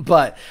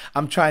 but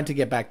I'm trying to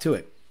get back to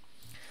it.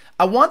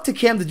 I want to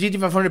cam the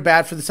GT500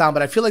 bad for the sound,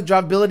 but I feel like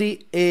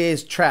drivability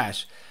is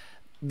trash.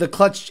 The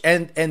clutch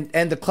and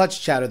the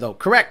clutch chatter though.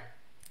 Correct.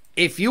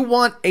 If you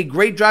want a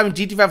great driving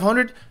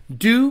GT500,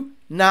 do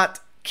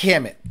not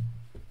cam it.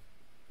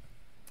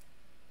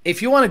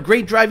 If you want a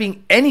great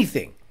driving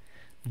anything,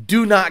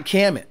 do not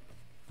cam it.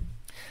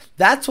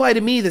 That's why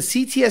to me the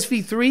CTS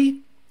V3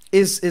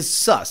 is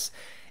sus.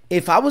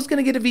 If I was going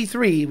to get a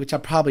V3, which I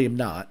probably am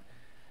not,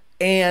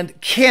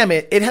 and cam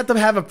it, it'd have to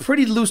have a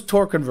pretty loose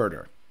torque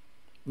converter.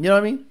 You know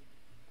what I mean?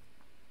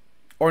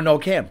 Or no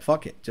cam.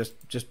 Fuck it. Just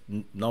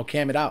no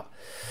cam it out.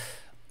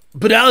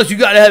 But Alex, you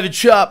got to have it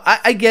chop.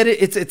 I get it.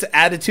 It's an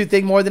attitude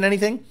thing more than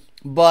anything.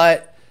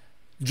 But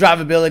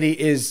drivability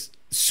is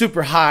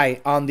super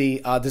high on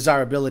the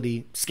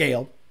desirability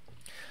scale.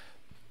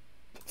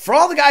 For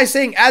all the guys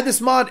saying, add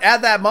this mod,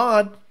 add that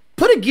mod,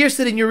 put a gear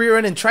stick in your rear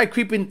end and try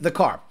creeping the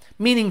car.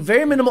 Meaning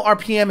very minimal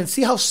RPM and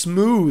see how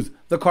smooth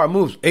the car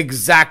moves.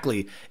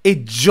 Exactly.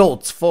 It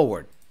jolts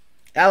forward.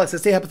 Alex,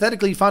 let's say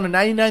hypothetically you found a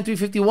 99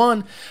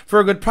 351 for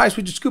a good price.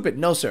 Would you scoop it?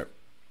 No, sir.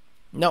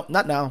 No,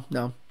 not now.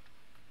 No.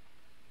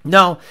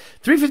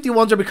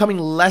 351s are becoming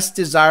less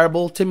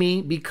desirable to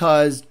me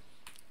because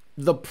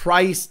the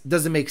price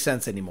doesn't make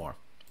sense anymore.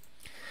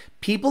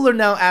 People are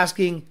now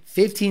asking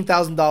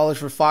 $15,000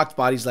 for Fox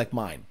bodies like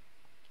mine.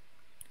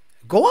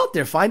 Go out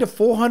there, find a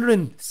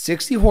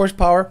 460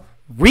 horsepower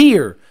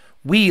rear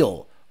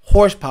wheel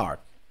horsepower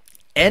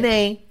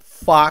NA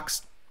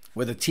Fox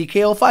with a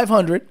TKO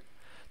 500,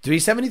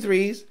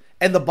 373s,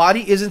 and the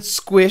body isn't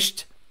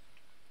squished.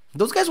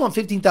 Those guys want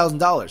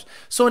 $15,000.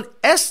 So an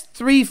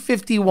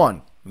S351,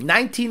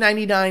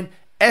 1999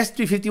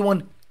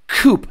 S351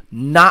 coupe,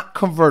 not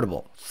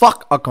convertible.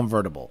 Fuck a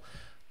convertible.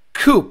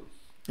 Coupe.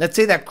 Let's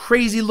say that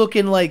crazy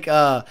looking like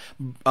a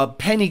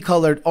penny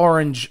colored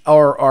orange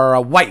or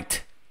a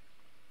white.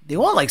 They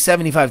want like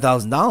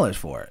 $75,000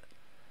 for it.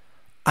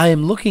 I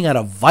am looking at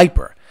a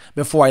Viper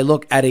before I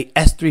look at a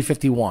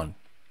S351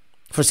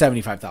 for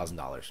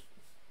 $75,000.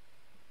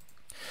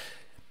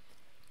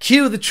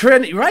 Cue the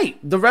trend, right?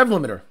 The rev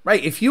limiter,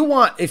 right? If you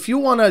want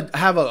to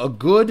have a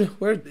good,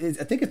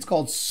 I think it's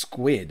called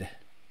Squid.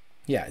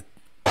 Yeah.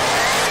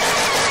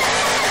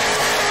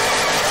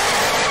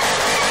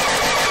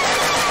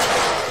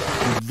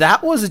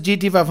 That was a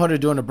GT500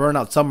 doing a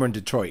burnout somewhere in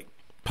Detroit.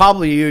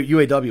 Probably a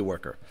UAW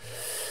worker.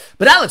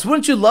 But Alex,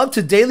 wouldn't you love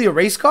to daily a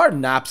race car?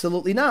 No,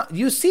 absolutely not.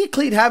 You see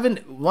Cleet having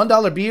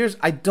 $1 beers?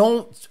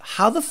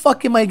 How the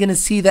fuck am I going to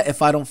see that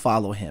if I don't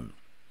follow him?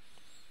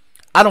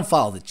 I don't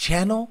follow the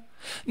channel.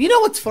 You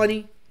know what's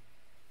funny?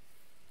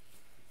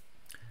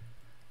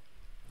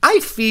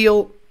 I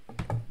feel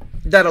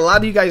that a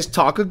lot of you guys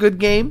talk a good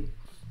game,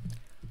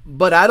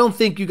 but I don't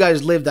think you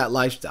guys live that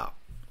lifestyle.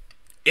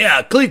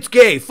 Yeah, Cleet's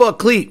gay. Fuck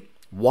Cleet.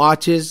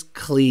 Watches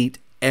Cleet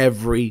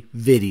every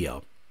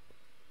video.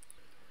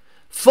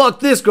 Fuck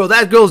this girl.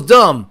 That girl's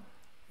dumb.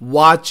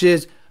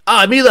 Watches.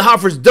 Amelia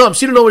Hoffman's dumb.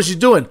 She don't know what she's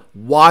doing.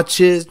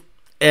 Watches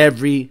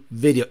every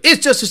video.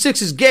 It's Just for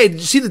Six is gay. Did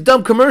you see the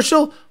dumb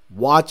commercial?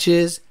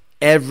 Watches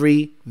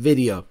every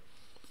video.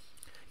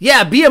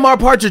 Yeah, BMR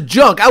parts are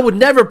junk. I would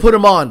never put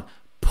them on.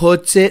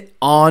 Puts it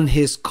on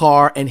his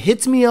car and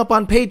hits me up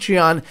on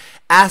Patreon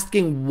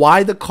asking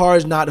why the car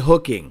is not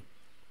hooking.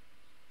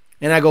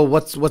 And I go,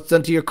 what's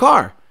done to your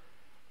car?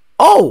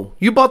 Oh,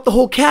 you bought the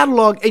whole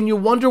catalog and you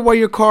wonder why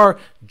your car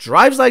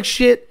drives like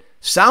shit,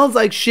 sounds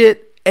like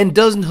shit, and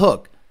doesn't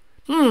hook.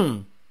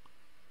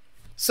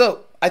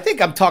 So I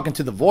think I'm talking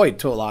to the void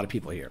to a lot of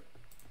people here.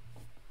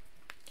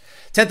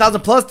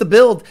 10,000 plus to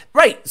build.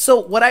 Right. So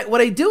what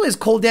I do is,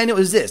 Cole Daniel,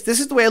 is this.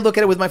 This is the way I look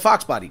at it with my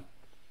Fox body.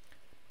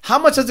 How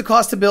much does it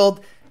cost to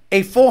build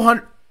a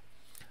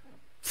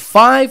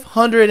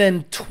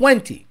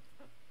 520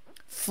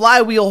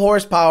 flywheel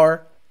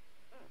horsepower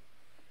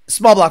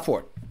small block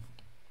Ford?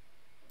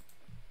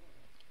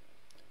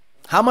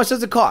 How much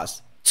does it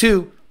cost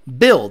to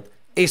build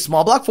a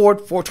small block Ford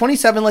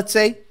 427, let's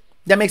say,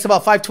 that makes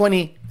about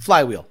 520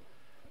 flywheel?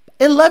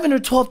 $11,000 or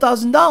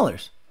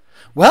 $12,000.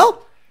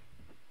 Well,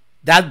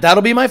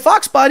 that'll be my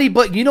Fox body,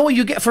 but you know what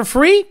you get for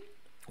free?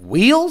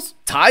 Wheels,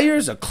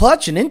 tires, a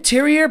clutch, an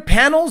interior,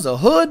 panels, a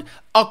hood,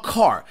 a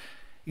car.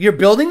 You're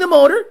building the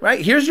motor,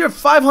 right? Here's your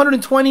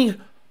 520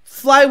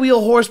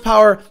 flywheel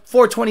horsepower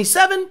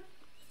 427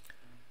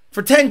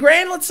 for 10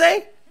 grand, let's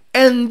say,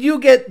 and you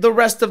get the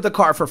rest of the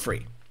car for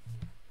free.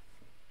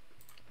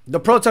 The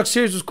Pro Truck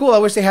series was cool. I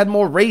wish they had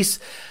more race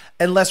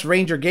and less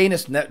range or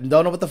gayness. Don't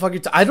know what the fuck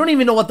I don't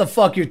even know what the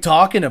fuck you're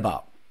talking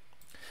about.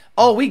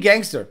 Oh, we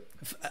gangster.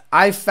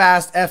 I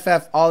fast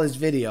FF all his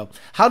video.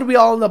 How do we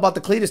all know about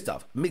the Cletus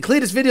stuff?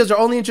 Cletus videos are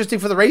only interesting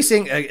for the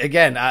racing.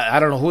 Again, I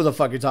don't know who the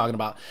fuck you're talking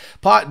about.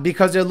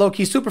 Because they're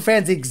low-key super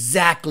fans.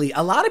 Exactly.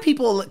 A lot of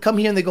people come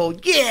here and they go,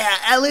 yeah,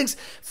 Alex,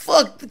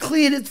 fuck the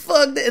Cletus,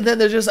 fuck. And then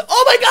they're just like,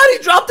 oh my God,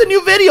 he dropped a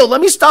new video.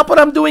 Let me stop what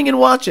I'm doing and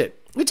watch it.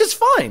 Which is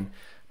fine.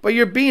 But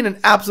you're being an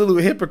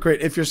absolute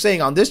hypocrite if you're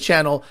saying on this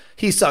channel,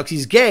 he sucks,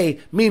 he's gay.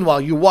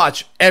 Meanwhile, you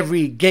watch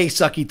every gay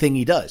sucky thing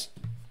he does.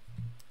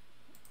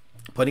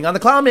 Putting on the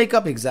clown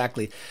makeup,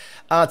 exactly.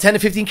 10 to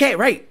 15K,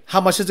 right. How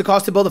much does it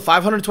cost to build a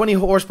 520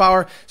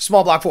 horsepower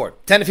small block Ford?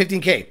 10 to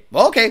 15K.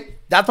 Well, okay,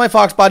 that's my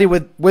Fox body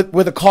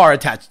with a car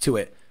attached to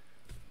it.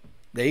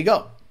 There you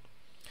go.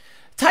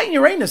 Titan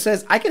Uranus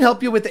says, I can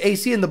help you with the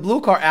AC in the blue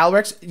car,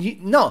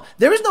 Alrex. No,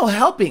 there is no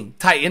helping,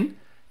 Titan.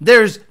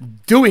 There's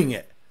doing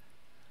it.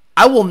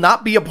 I will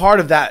not be a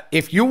part of that.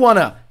 If you want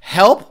to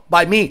help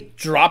by me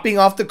dropping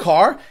off the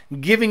car,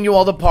 giving you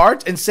all the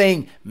parts and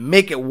saying,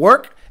 make it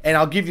work, and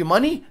I'll give you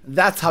money,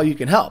 that's how you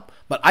can help.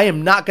 But I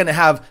am not going to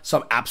have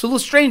some absolute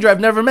stranger I've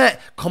never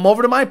met come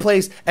over to my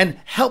place and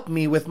help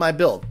me with my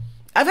build.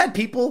 I've had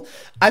people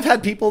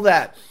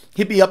that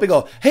hit me up and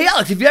go, hey,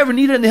 Alex, if you ever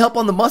needed any help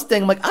on the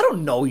Mustang, I'm like, I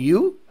don't know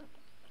you.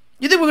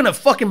 You think we're going to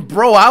fucking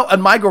bro out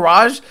in my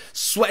garage,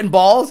 sweating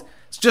balls,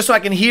 just so I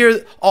can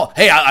hear, oh,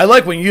 hey, I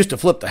like when you used to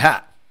flip the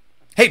hat.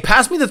 Hey,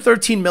 pass me the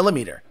 13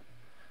 millimeter.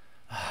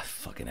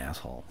 Fucking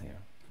asshole.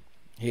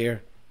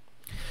 Here.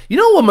 You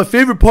know what my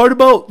favorite part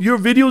about your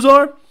videos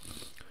are?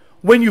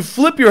 When you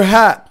flip your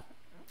hat.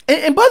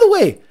 And by the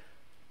way,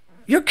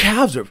 your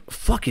calves are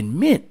fucking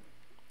mint.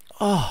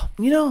 Oh,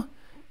 you know,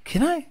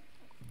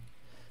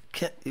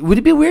 would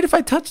it be weird if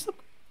I touched them?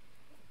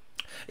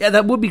 Yeah,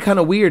 that would be kind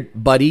of weird,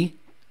 buddy.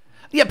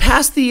 Yeah,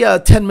 pass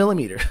the 10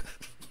 millimeter.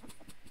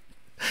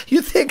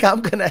 You think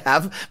I'm going to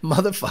have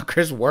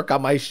motherfuckers work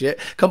on my shit?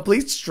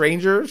 Complete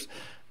strangers?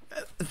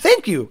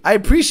 Thank you. I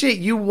appreciate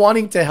you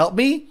wanting to help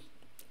me.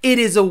 It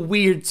is a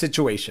weird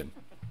situation.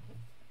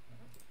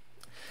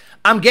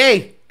 I'm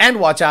gay. And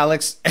watch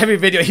Alex. Every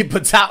video he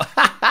puts out.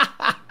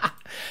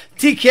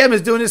 T. Kim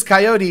is doing his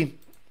coyote.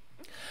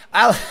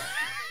 Alex,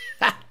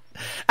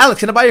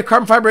 can I buy your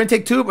carbon fiber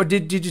intake tube? Or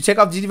did you take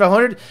off the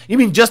GT500? You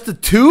mean just the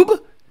tube?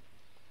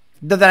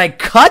 That I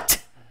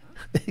cut?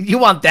 You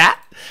want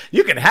that?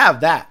 You can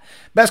have that.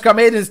 Best car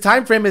made in his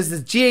time frame is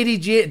this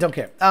G80. Don't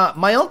care.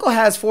 My uncle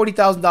has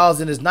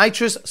 $40,000 in his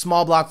nitrous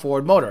small block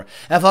Ford motor.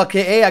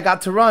 FLKA, I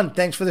got to run.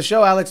 Thanks for the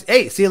show, Alex.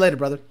 Hey, see you later,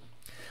 brother.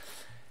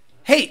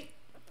 Hey,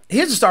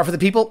 here's a star for the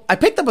people. I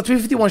picked up a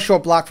 351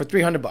 short block for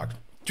 $300.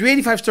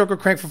 385 stroker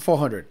crank for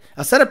 $400.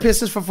 A set of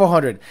pistons for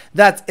 $400.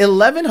 That's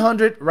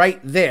 $1,100 right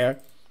there.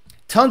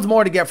 Tons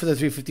more to get for the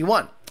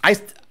 351.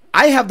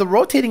 I have the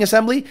rotating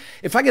assembly.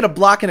 If I get a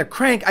block and a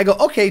crank, I go,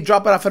 okay,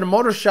 drop it off at a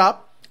motor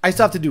shop. I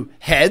still have to do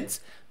heads,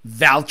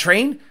 valve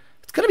train.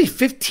 It's going to be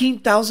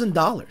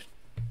 $15,000.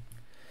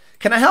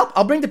 Can I help?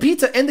 I'll bring the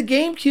pizza and the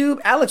GameCube.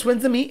 Alex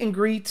wins the meet and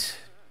greet.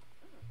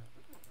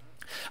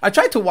 I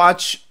tried to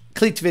watch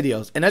Cleats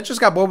videos, and I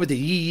just got bored with the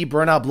yee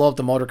burnout, blow up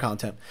the motor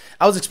content.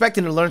 I was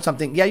expecting to learn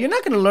something. Yeah, you're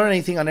not going to learn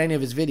anything on any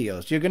of his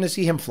videos. You're going to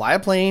see him fly a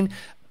plane,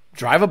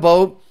 drive a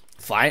boat,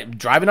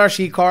 drive an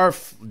RC car.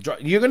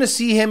 You're going to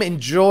see him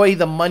enjoy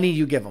the money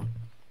you give him.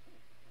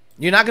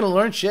 You're not going to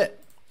learn shit.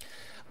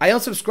 I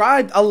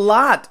unsubscribed a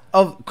lot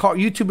of car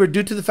YouTubers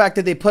due to the fact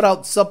that they put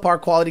out subpar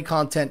quality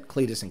content,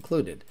 Cletus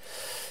included.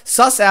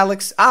 Sus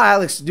Alex.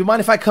 Alex, do you mind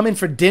if I come in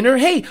for dinner?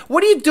 Hey,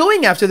 what are you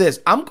doing after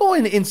this? I'm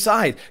going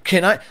inside.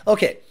 Can I?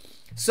 Okay.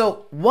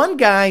 So one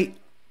guy,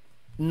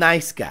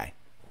 nice guy.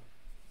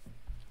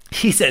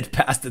 He said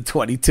pass the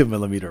 22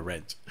 millimeter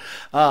wrench.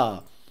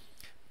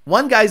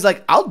 One guy's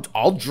like,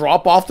 I'll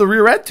drop off the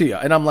rear end to you.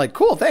 And I'm like,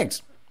 cool,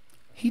 thanks.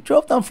 He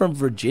drove down from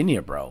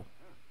Virginia, bro.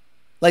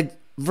 Like,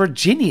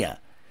 Virginia.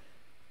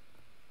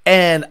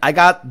 And I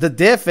got the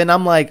diff, and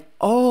I'm like,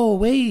 oh,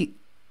 wait.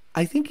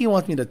 I think he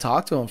wants me to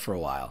talk to him for a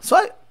while. So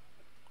I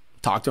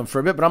talked to him for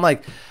a bit, but I'm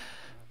like,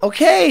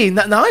 okay.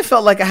 Now I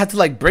felt like I had to,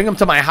 like, bring him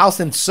to my house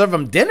and serve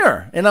him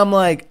dinner. And I'm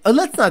like, oh,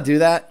 let's not do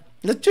that.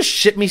 Let's just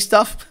ship me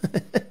stuff.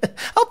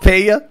 I'll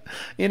pay you,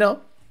 you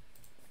know.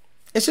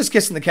 It's just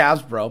kissing the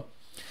calves, bro.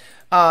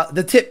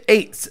 The tip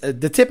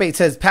 8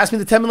 says, pass me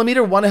the 10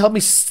 millimeter. Want to help me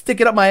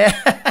stick it up my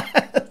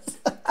ass?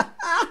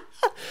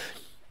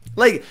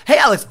 Like, hey,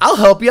 Alex, I'll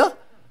help you.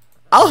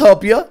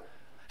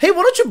 Hey,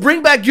 why don't you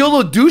bring back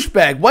YOLO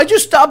douchebag? Why'd you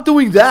stop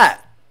doing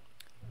that?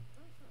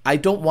 I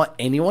don't want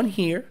anyone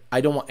here.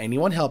 I don't want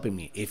anyone helping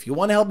me. If you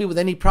want to help me with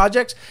any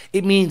projects,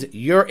 it means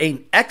you're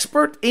an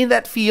expert in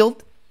that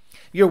field.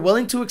 You're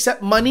willing to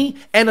accept money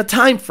and a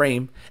time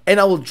frame, and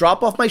I will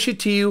drop off my shit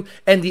to you.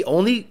 And the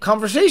only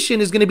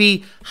conversation is going to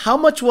be, how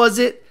much was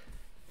it?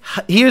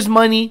 Here's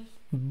money.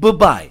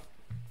 Bye-bye.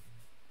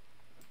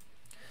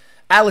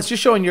 Alice, you're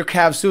showing your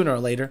calves sooner or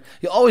later.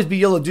 You'll always be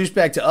YOLO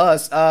douchebag to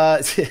us.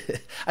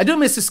 I do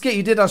miss the skit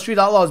you did on Street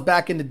Outlaws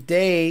back in the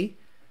day.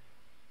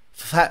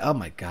 Oh,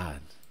 my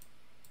God.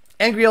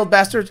 Angry old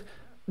bastard,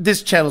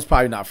 this channel's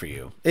probably not for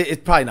you.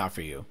 It's probably not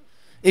for you.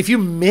 If you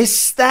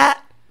miss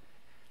that,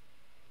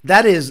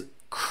 that is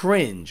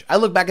cringe. I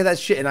look back at that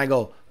shit and I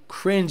go,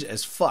 cringe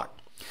as fuck.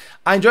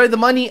 I enjoyed the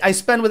money I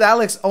spend with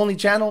Alex, only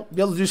channel.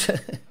 YOLO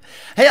douchebag.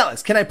 Hey,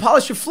 Alex, can I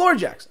polish your floor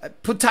jacks? I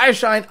put tire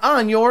shine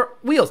on your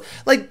wheels.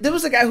 Like, there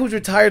was a guy who's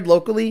retired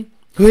locally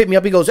who hit me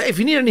up. He goes, hey, if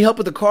you need any help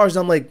with the cars,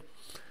 I'm like,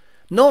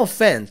 no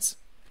offense.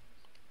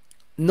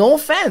 No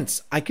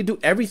offense. I could do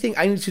everything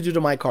I need to do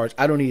to my cars.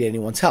 I don't need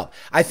anyone's help.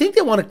 I think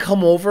they want to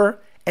come over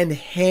and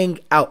hang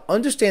out.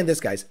 Understand this,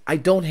 guys. I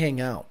don't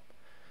hang out.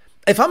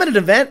 If I'm at an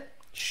event,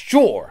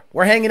 sure,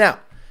 we're hanging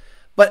out.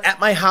 But at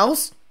my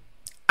house,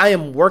 I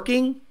am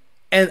working.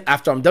 And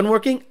after I'm done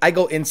working, I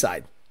go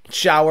inside,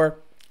 shower,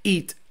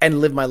 eat,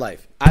 and live my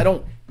life. I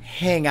don't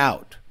hang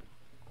out.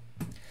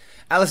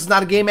 Alex is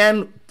not a gay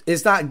man.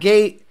 It's not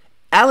gay.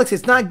 Alex,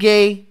 it's not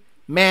gay,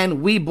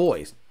 man. We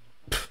boys.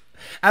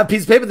 I have a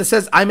piece of paper that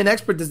says, I'm an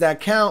expert. Does that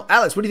count?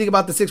 Alex, what do you think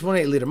about the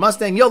 6.8 liter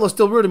Mustang? YOLO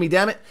still rude to me,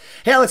 damn it.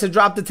 Hey, Alex, I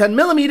dropped the 10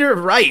 millimeter.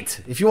 Right.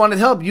 If you wanted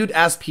help, you'd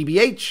ask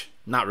PBH.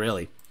 Not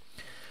really.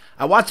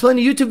 I watch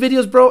plenty of YouTube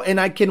videos, bro,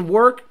 and I can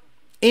work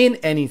in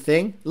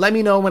anything. Let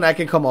me know when I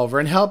can come over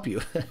and help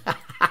you.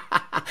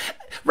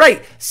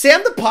 Right.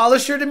 Sam the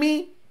Polisher to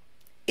me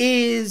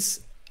is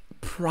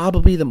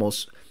probably the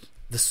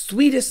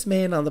sweetest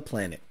man on the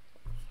planet.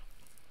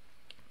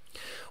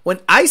 When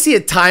I see a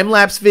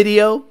time-lapse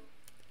video,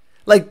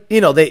 like,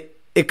 you know,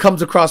 it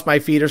comes across my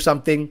feed or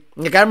something.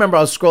 Like, I remember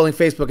I was scrolling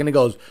Facebook and it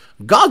goes,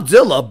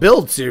 Godzilla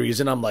build series.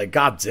 And I'm like,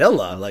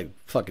 Godzilla? Like,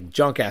 fucking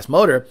junk-ass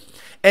motor.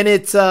 And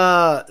it's,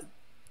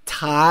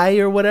 Ty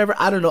or whatever.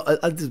 I don't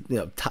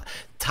know.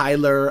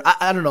 Tyler.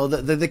 I don't know.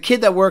 The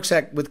kid that works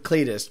with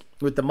Cletus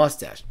with the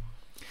mustache.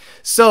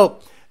 So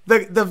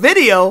the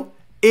video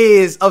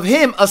is of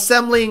him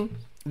assembling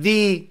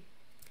the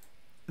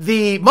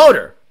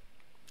motor.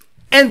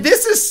 And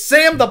this is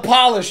Sam the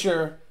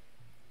Polisher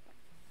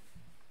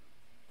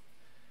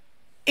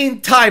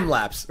in time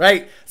lapse,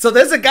 right? So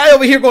there's a guy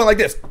over here going like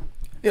this.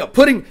 You know,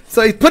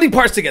 he's putting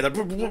parts together.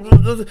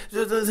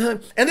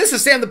 And this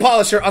is Sam the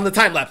Polisher on the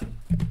time lapse.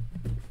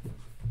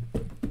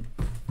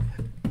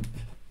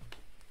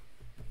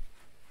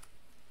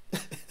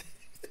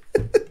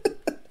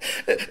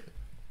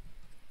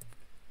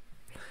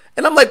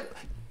 And I'm like,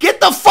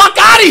 get the fuck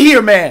out of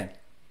here, man.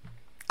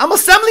 I'm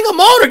assembling a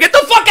motor. Get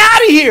the fuck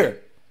out of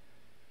here.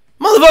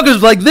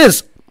 Motherfucker's like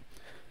this.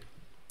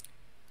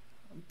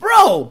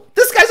 Bro,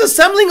 this guy's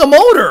assembling a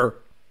motor.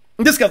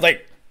 And this guy's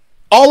like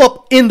all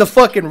up in the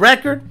fucking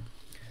record,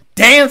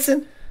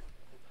 dancing.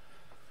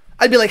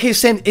 I'd be like, hey,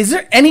 Sam, is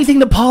there anything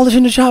to polish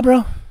in the shop,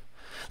 bro?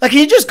 Like, can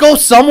you just go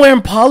somewhere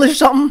and polish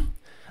something?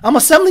 I'm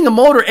assembling a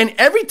motor, and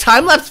every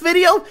time-lapse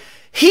video,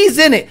 he's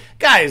in it.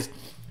 Guys,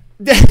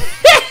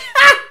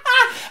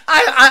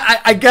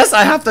 I guess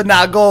I have to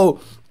now go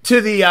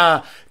to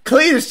the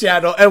Cletus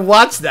channel and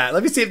watch that.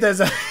 Let me see if there's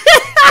a...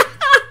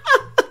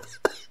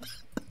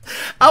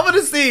 I'm going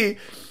to see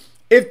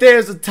if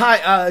there's a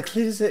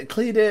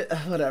Cletus,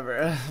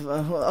 whatever.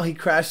 Oh, he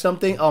crashed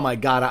something. Oh, my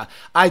God.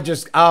 I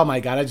just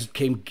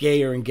became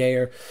gayer and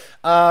gayer.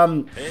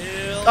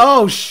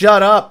 Oh,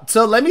 shut up.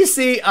 So let me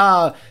see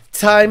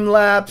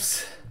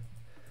time-lapse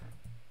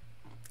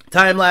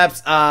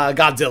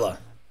Godzilla.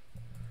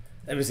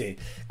 Let me see.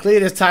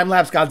 Cletus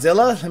time-lapse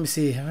Godzilla. Let me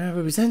see.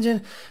 Ruby's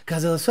engine.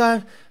 Godzilla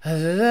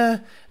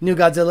 5. New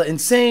Godzilla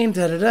Insane.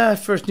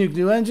 First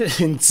new engine.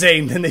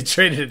 Insane. Then they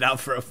traded it out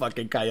for a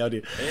fucking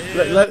coyote.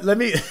 Let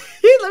me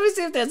let me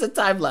see if there's a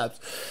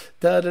time-lapse.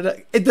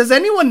 Does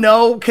anyone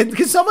know? Can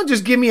someone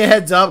just give me a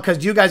heads up?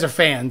 Because you guys are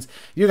fans.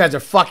 You guys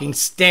are fucking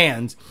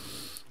stans.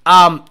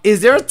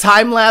 Is there a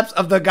time-lapse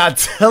of the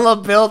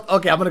Godzilla build?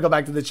 Okay, I'm going to go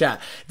back to the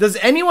chat. Does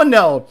anyone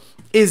know?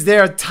 Is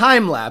there a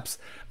time-lapse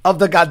of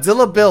the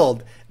Godzilla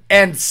build,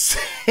 and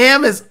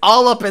Sam is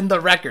all up in the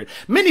record?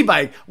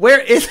 Minibike, where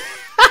is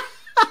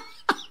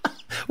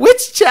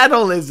which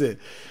channel is it?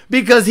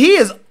 Because he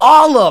is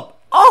all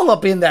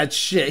up in that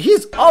shit.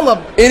 He's all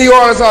up. Any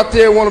artists out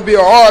there want to be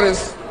an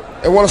artist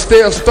and want to stay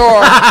a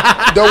star,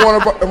 don't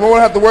want to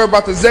have to worry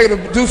about the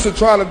executive producer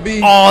trying to be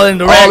all in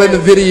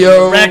the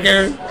video,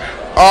 record,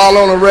 all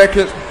on the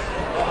record,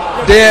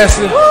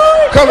 dancing,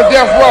 come to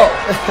Death Row.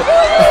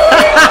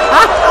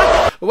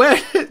 Where,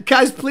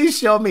 guys, please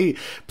show me.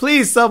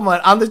 Please, someone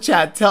on the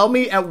chat, tell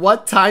me at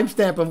what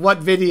timestamp of what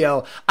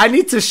video. I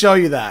need to show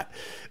you that.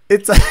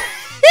 It's this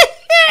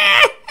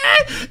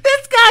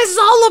guy's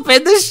all up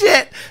in this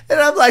shit.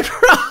 And I'm like,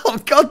 bro,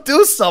 go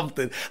do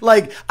something.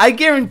 Like, I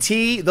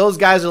guarantee those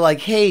guys are like,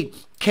 hey,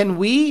 can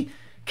we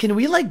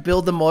like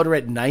build the motor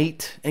at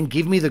night and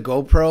give me the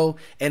GoPro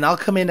and I'll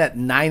come in at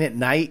 9 at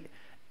night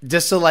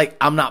just so like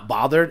I'm not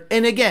bothered.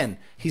 And again,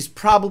 he's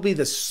probably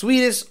the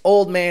sweetest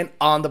old man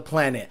on the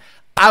planet.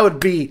 I would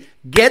be,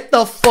 get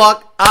the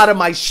fuck out of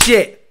my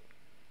shit.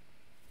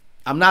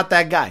 I'm not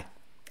that guy.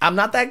 I'm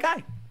not that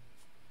guy.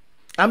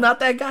 I'm not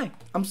that guy.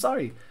 I'm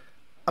sorry.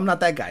 I'm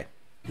not that guy.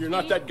 You're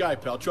not that guy,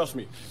 pal. Trust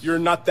me. You're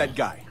not that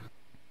guy.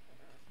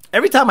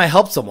 Every time I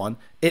help someone,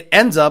 it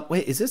ends up...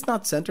 Wait, is this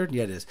not centered?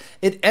 Yeah, it is.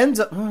 It ends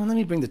up... let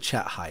me bring the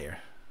chat higher.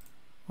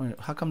 Wait,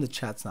 how come the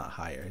chat's not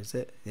higher? Is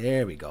it?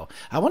 There we go.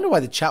 I wonder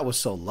why the chat was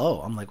so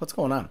low. I'm like, what's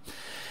going on?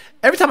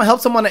 Every time I help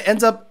someone, it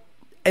ends up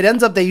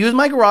they use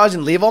my garage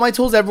and leave all my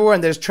tools everywhere,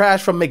 and there's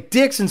trash from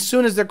McDick's, and as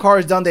soon as their car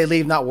is done, they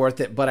leave. Not worth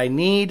it, but I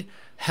need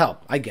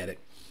help. I get it.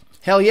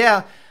 Hell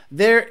yeah.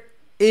 There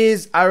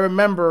is, I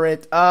remember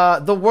it.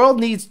 The world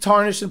needs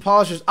tarnish and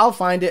polishers. I'll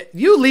find it.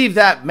 You leave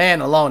that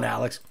man alone,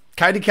 Alex.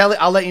 Kylie Kelly,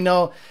 I'll let you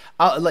know.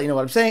 I'll let you know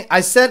what I'm saying.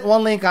 I sent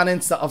one link on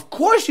Insta. Of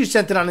course you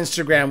sent it on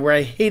Instagram, where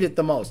I hate it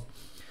the most.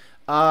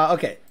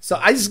 Okay, so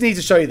I just need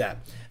to show you that.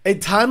 A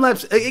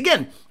time-lapse,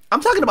 again,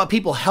 I'm talking about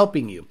people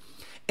helping you.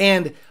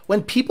 And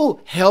when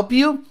people help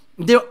you,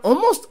 they're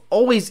almost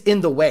always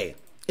in the way.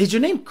 Is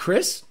your name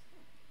Chris?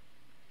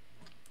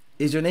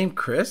 Is your name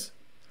Chris?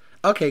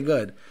 Okay,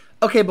 good.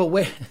 Okay, but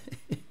wait.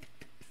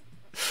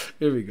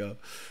 Here we go.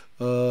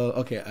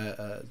 Okay.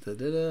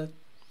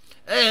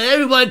 Hey,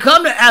 everybody,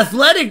 come to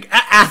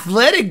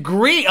Athletic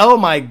Green. Oh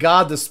my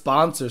God, the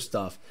sponsor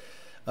stuff.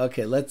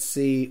 Okay, let's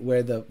see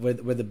where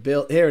the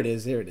bill. Here it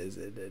is.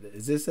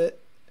 Is this it?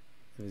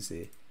 Let me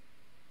see.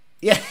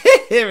 Yeah,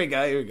 here we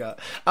go.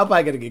 I'm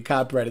probably going to get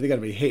copyrighted. They're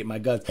going to be hating my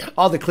guts.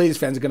 All the Cletus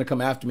fans are going to come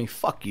after me.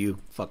 Fuck you,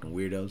 fucking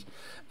weirdos.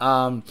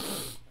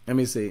 Let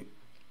me see.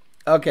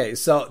 Okay,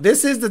 so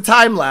this is the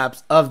time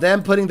lapse of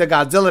them putting the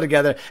Godzilla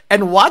together.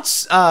 And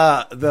watch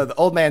the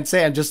old man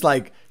Sam just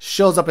like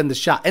shows up in the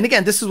shot. And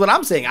again, this is what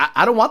I'm saying.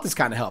 I don't want this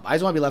kind of help. I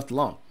just want to be left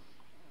alone.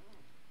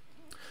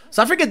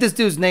 So I forget this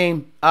dude's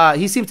name.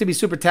 He seems to be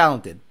super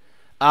talented.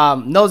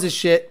 Knows his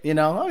shit, you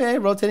know. Okay,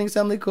 rotating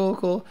assembly,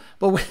 cool.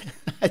 But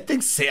I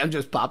think Sam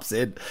just pops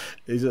in.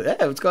 He's like,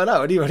 hey, what's going on?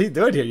 What are you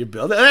doing here? You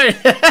building?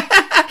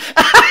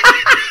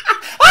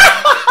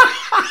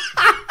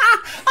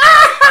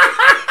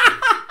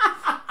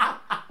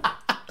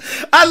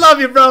 I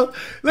love you, bro.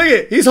 Look at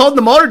it. He's holding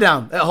the motor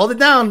down. Hold it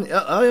down.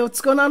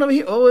 What's going on over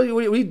here?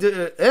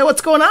 Hey,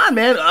 what's going on,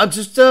 man? I'm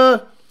just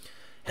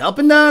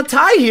helping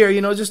Ty here, you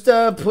know, just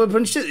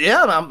putting shit.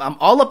 Yeah, I'm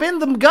all up in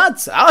them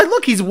guts.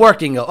 Look, he's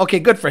working. Okay,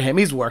 good for him.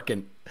 He's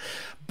working.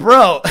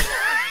 Bro,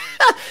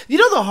 you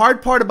know the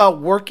hard part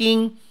about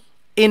working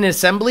in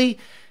assembly?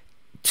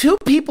 Two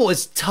people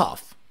is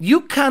tough.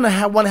 You kind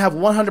of want to have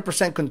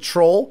 100%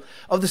 control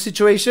of the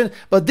situation,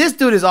 but this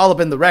dude is all up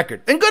in the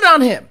record. And good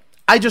on him.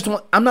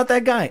 I'm not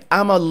that guy.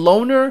 I'm a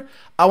loner.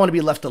 I want to be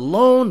left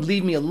alone.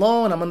 Leave me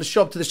alone. I'm going to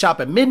show up to the shop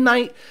at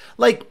midnight.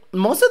 Like,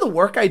 most of the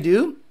work I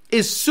do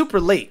is super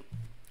late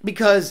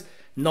because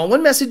no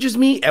one messages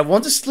me.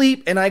 Everyone's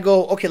asleep. And I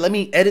go, okay, let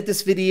me edit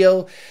this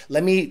video.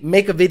 Let me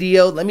make a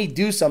video. Let me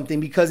do something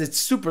because it's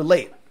super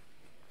late.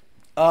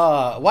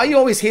 Why you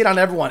always hate on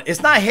everyone?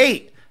 It's not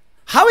hate.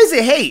 How is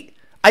it hate?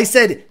 I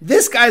said,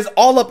 this guy's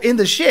all up in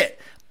the shit.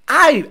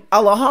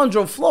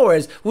 Alejandro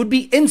Flores, would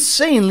be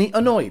insanely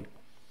annoyed.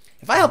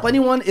 If I help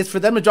anyone, it's for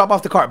them to drop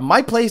off the car at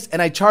my place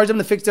and I charge them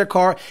to fix their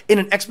car in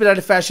an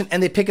expedited fashion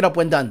and they pick it up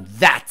when done.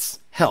 That's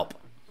help.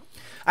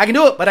 I can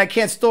do it, but I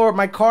can't store.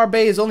 My car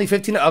bay is only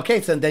 15. Okay,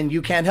 so then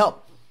you can't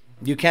help.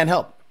 You can't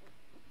help.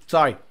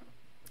 Sorry.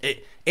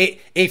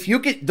 If you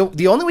could,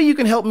 the only way you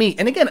can help me,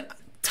 and again,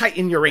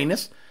 Titan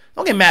Uranus,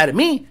 don't get mad at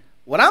me.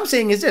 What I'm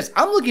saying is this.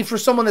 I'm looking for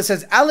someone that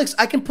says, Alex,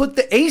 I can put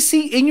the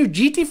AC in your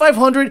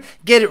GT500,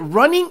 get it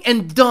running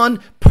and done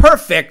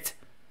perfect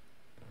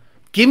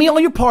Give me all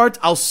your parts.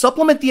 I'll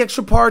supplement the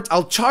extra parts.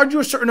 I'll charge you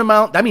a certain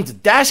amount. That means the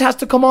dash has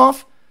to come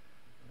off.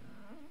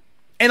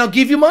 And I'll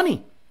give you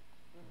money.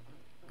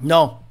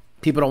 No,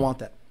 people don't want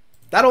that.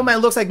 That old man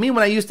looks like me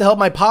when I used to help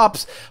my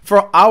pops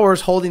for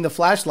hours holding the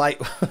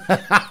flashlight.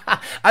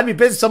 I'd be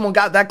busy. Someone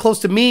got that close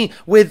to me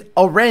with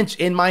a wrench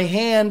in my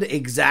hand.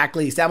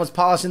 Exactly. Sam was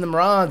polishing them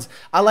rods.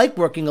 I like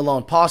working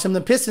alone. Polishing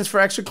the pistons for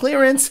extra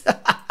clearance.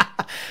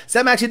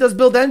 Sam actually does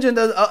build engine.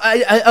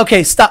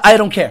 Okay, stop. I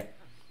don't care.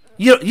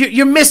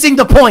 You're missing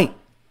the point.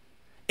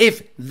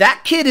 If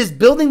that kid is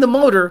building the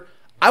motor,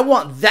 I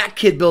want that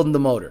kid building the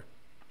motor.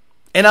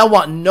 And I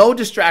want no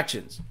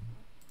distractions.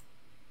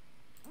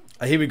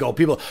 Here we go.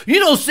 People,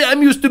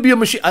 Sam used to be a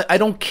machine. I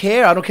don't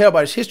care. I don't care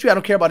about his history. I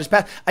don't care about his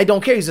past. I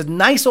don't care. He's a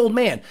nice old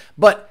man.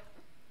 But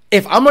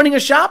if I'm running a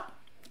shop,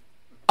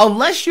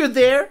 unless you're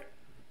there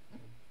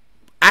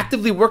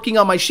actively working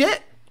on my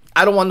shit,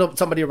 I don't want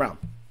somebody around.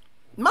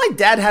 My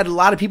dad had a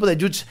lot of people that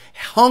just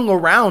hung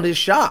around his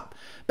shop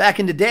back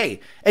in the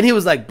day. And he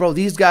was like, bro,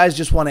 these guys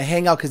just want to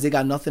hang out because they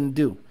got nothing to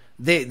do.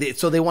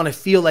 So they want to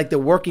feel like they're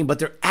working, but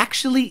they're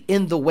actually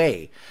in the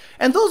way.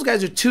 And those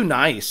guys are too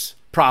nice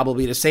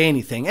probably to say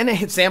anything.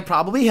 And Sam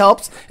probably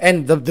helps.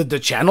 And the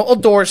channel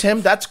adores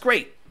him. That's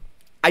great.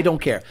 I don't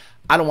care.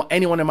 I don't want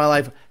anyone in my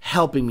life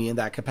helping me in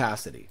that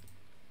capacity.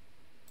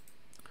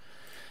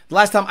 The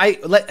last time I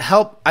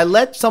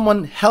let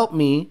someone help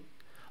me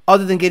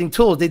other than getting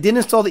tools. They didn't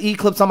install the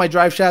E-clips on my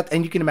drive shaft,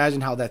 and you can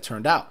imagine how that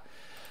turned out.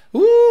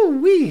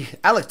 Ooh-wee.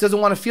 Alex doesn't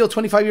want to feel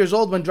 25 years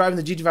old when driving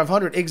the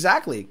GT500.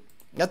 Exactly.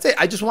 That's it.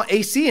 I just want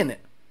AC in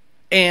it.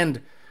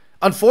 And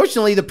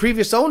unfortunately, the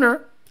previous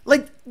owner,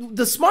 like,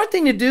 the smart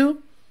thing to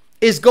do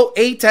is go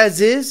 8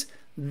 as is,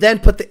 then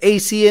put the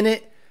AC in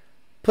it,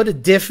 put a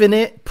diff in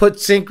it, put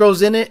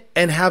synchros in it,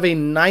 and have a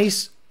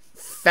nice,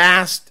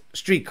 fast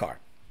street car.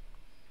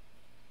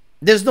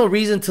 There's no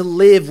reason to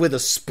live with a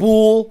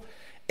spool,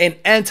 an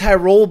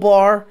anti-roll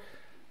bar,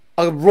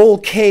 a roll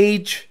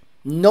cage,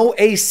 no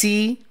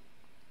AC.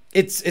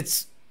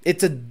 It's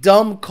a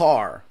dumb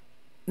car.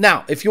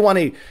 Now, if you want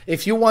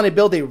to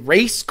build a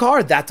race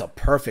car, that's a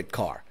perfect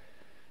car.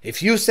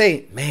 If you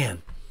say,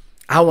 man,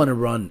 I want to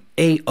run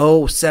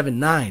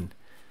 8079,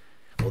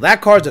 well,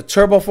 that car's a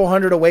turbo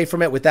 400 away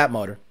from it with that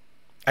motor.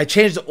 I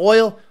changed the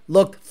oil,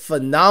 looked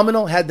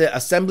phenomenal, had the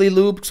assembly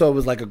lube, so it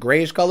was like a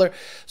grayish color.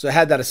 So it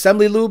had that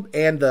assembly lube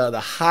and the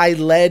high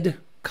lead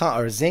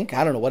or zinc,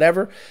 I don't know,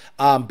 whatever,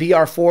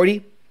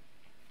 BR40.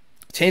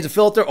 Changed the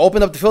filter,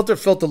 opened up the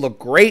filter looked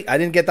great. I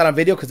didn't get that on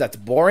video because that's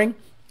boring.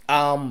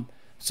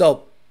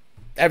 So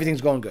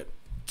everything's going good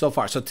so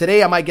far. So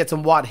today I might get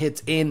some watt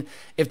hits in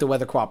if the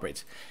weather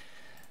cooperates.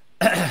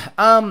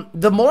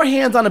 The more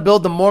hands on a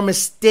build, the more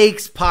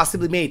mistakes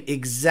possibly made.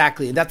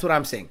 Exactly. And that's what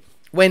I'm saying.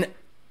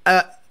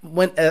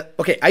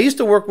 Okay, I used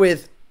to work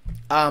with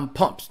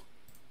pumps.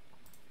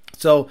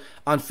 So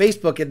on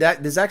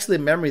Facebook, there's actually a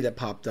memory that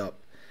popped up.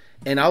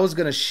 And I was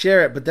going to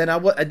share it, but then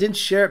I didn't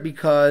share it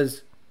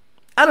because,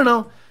 I don't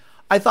know,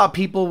 I thought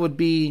people would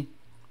be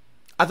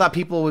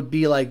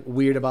like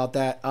weird about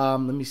that. Let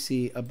me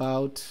see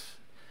about,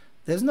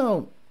 there's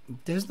no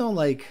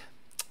like,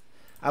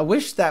 I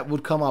wish that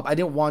would come up. I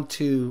didn't want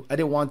to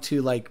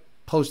like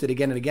post it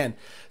again and again.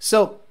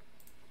 So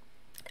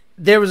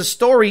there was a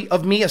story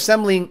of me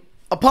assembling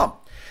a pump.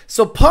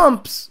 So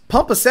pump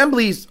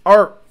assemblies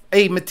are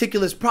a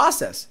meticulous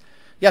process.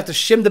 You have to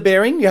shim the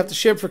bearing. You have to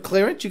shim for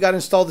clearance. You got to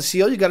install the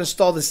seal. You got to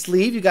install the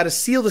sleeve. You got to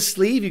seal the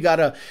sleeve. You got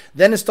to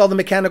then install the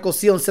mechanical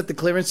seal and set the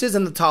clearances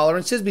and the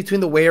tolerances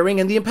between the wearing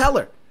and the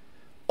impeller.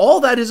 All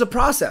that is a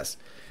process.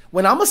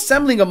 When I'm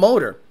assembling a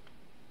motor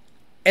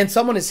and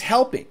someone is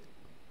helping,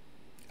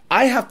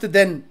 I have to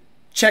then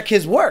check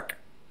his work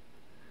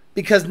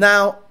because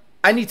now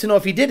I need to know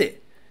if he did it.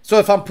 So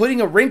if I'm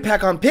putting a ring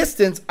pack on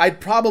pistons, I'd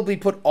probably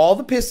put all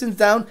the pistons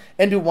down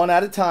and do one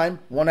at a time,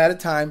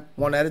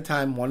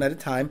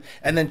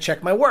 and then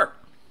check my work.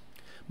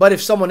 But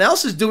if someone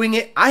else is doing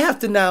it, I have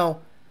to now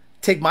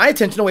take my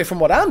attention away from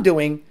what I'm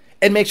doing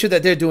and make sure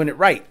that they're doing it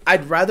right.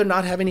 I'd rather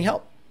not have any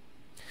help.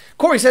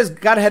 Corey says,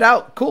 gotta head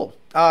out. Cool.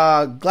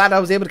 Glad I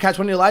was able to catch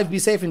one of your lives. Be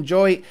safe,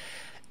 enjoy,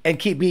 and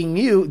keep being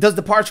you. Does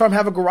the parts farm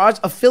have a garage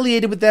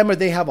affiliated with them, or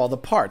they have all the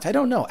parts? I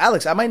don't know.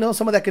 Alex, I might know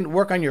someone that can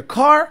work on your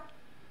car.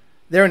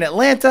 They're in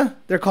Atlanta.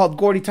 They're called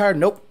Gordy Tire.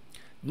 Nope.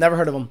 Never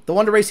heard of them. The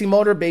Wonder Racing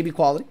motor, baby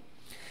quality.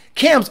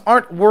 Cams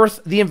aren't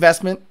worth the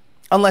investment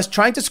unless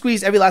trying to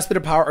squeeze every last bit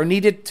of power or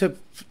needed to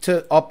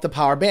up the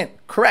power band.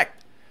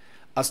 Correct.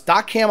 A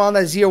stock cam on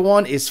that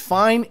Z01 is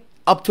fine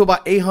up to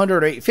about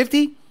 800 or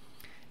 850.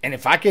 And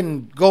if I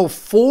can go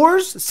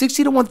 4s,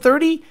 60 to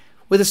 130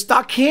 with a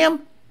stock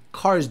cam,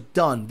 car is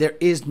done. There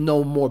is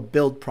no more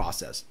build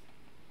process.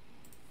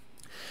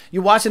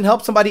 You watch and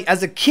help somebody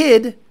as a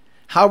kid.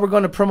 How we're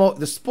going to promote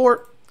the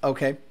sport?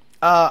 Okay.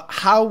 How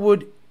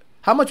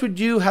much would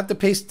you have to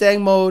pay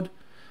Stang Mode?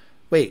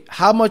 Wait,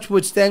 how much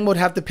would Stang Mode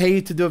have to pay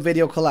you to do a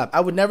video collab?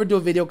 I would never do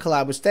a video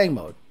collab with Stang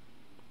Mode.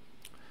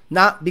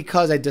 Not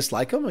because I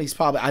dislike him.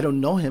 I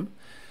don't know him,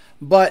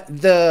 but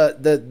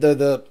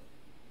it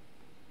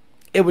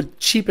would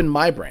cheapen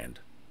my brand,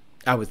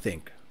 I would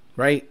think,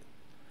 right?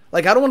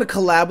 Like, I don't want to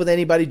collab with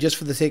anybody just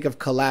for the sake of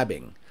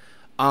collabing.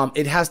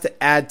 It has to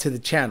add to the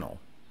channel.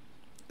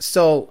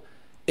 So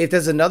if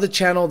there's another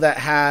channel that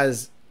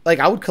has, like,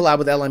 I would collab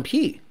with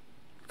LMP,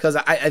 because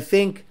I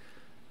think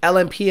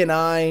LMP and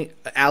I,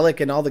 Alec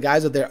and all the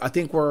guys out there, I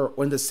think we're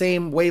in the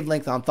same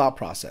wavelength on thought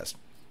process.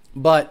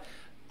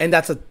 And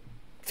that's a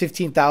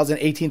 15,000,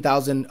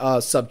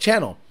 18,000 sub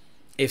channel.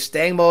 If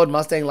Stang Mode,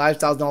 Mustang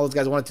Lifestyles, and all those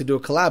guys wanted to do a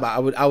collab,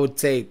 I would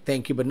say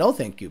thank you, but no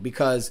thank you,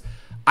 because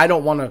I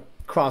don't want to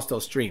cross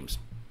those streams.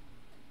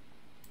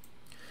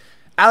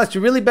 Alex,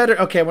 you're really better.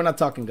 Okay, we're not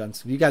talking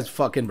guns. You guys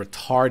fucking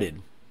retarded.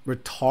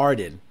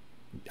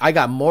 I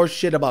got more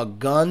shit about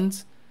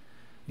guns.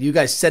 You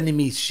guys sending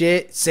me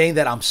shit, saying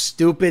that I'm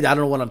stupid. I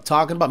don't know what I'm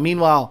talking about.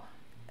 Meanwhile,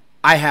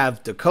 I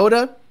have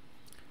Dakota,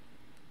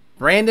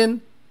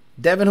 Brandon,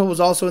 Devin, who was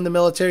also in the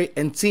military,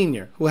 and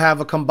Senior, who have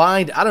a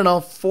combined,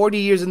 40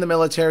 years in the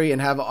military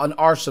and have an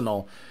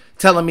arsenal,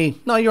 telling me,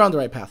 no, you're on the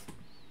right path.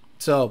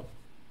 So,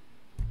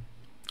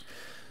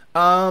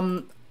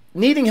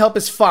 needing help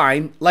is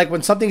fine, like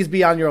when something is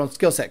beyond your own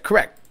skill set.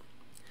 Correct.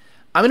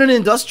 I'm in an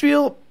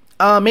industrial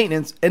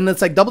maintenance, and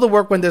it's like double the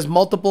work when there's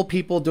multiple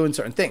people doing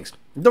certain things.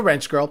 The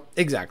wrench girl,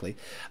 exactly.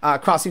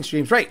 Crossing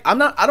streams, right. I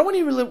don't want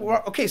to really,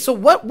 okay, so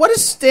what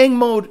does Stang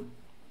Mode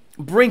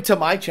bring to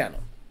my channel?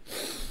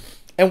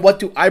 And what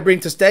do I bring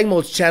to Stang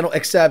Mode's channel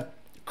except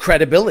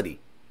credibility?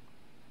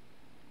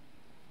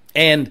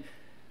 And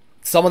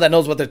someone that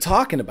knows what they're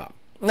talking about.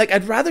 Like,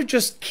 I'd rather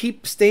just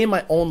stay in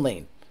my own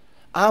lane.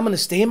 I'm going to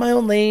stay in my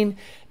own lane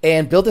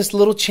and build this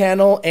little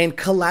channel. And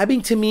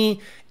collabing to me,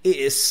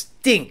 it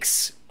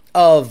stinks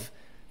of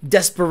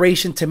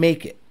desperation to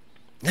make it.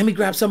 Let me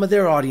grab some of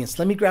their audience.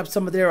 And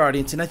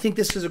I think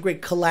this is a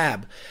great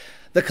collab.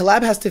 The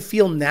collab has to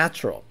feel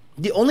natural.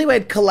 The only way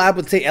I'd collab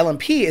with, say,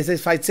 LMP is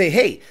if I'd say,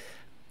 hey,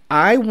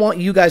 I want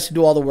you guys to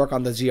do all the work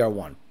on the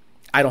ZR1.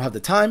 I don't have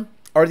the time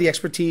or the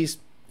expertise.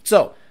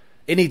 So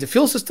it needs a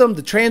fuel system,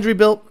 the trans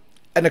rebuilt,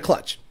 and a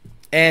clutch.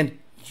 And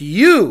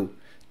you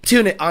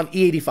tune it on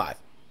E85.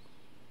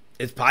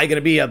 It's probably going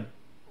to be a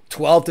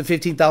 $12,000 to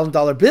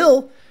 $15,000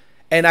 bill.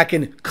 And I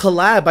can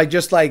collab by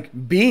just like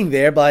being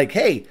there, by like,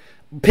 hey,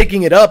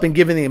 picking it up and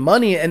giving them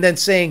money and then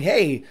saying,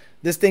 hey,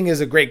 this thing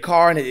is a great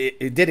car and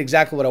it did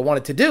exactly what I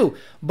wanted to do.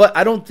 But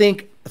I don't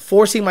think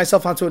forcing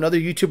myself onto another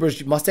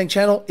YouTuber's Mustang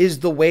channel is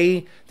the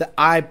way that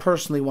I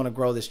personally want to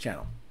grow this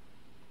channel.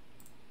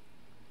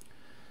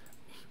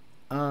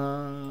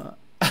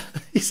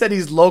 He said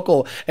he's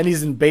local and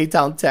he's in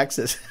Baytown,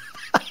 Texas.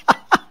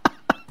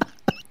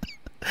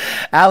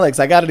 Alex,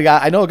 I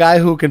know a guy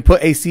who can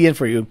put AC in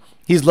for you.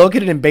 He's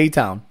located in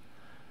Baytown.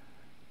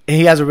 And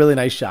he has a really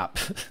nice shop.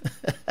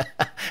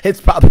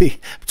 It's probably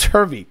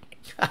turvy.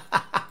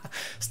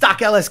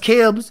 Stock LS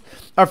cabs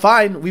are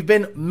fine. We've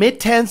been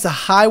mid-10s to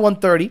high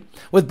 130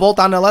 with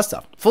bolt-on LS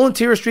stuff. Full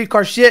interior street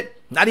car shit,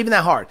 not even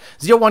that hard.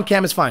 01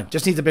 cam is fine.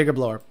 Just needs a bigger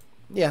blower.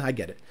 Yeah, I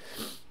get it.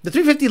 The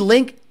 350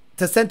 link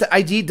to send to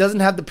IG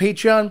doesn't have the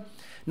Patreon.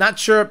 Not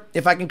sure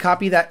if I can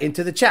copy that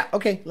into the chat.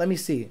 Okay, let me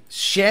see.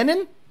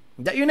 Shannon?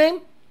 Is that your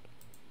name?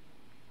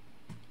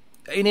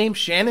 Your name,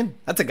 Shannon?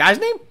 That's a guy's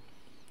name?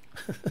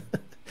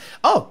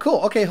 Oh,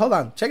 cool. Okay, hold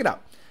on. Check it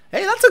out.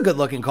 Hey, that's a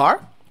good-looking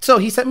car. So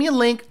he sent me a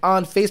link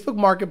on Facebook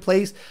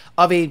Marketplace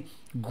of a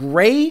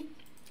gray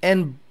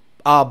and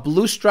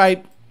blue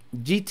stripe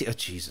GT. Oh,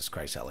 Jesus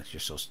Christ, Alex, you're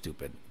so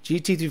stupid.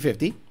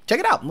 GT350. Check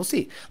it out. We'll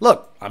see.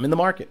 Look, I'm in the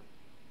market.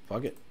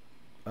 Fuck it.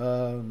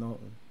 No.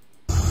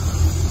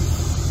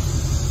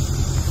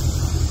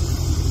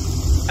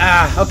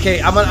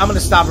 Okay. I'm gonna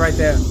stop right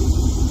there.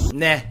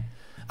 Nah.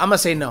 I'm gonna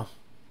say no.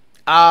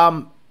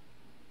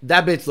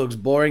 That bitch looks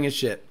boring as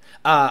shit.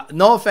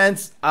 No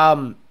offense.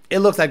 It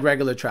looks like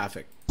regular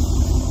traffic.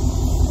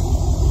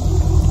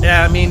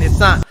 Yeah, I mean, it's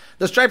not.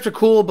 The stripes are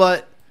cool,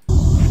 but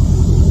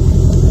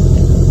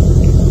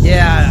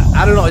yeah,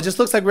 I don't know. It just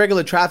looks like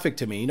regular traffic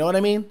to me. You know what I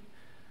mean?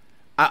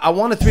 I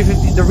want a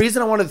 350. The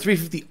reason I wanted a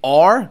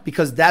 350R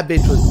because that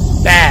bitch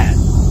was bad.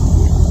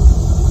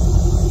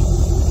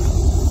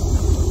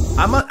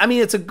 I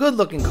mean, it's a good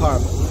looking car,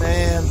 but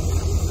man.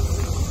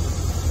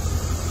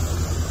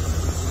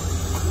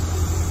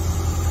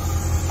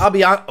 I'll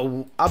be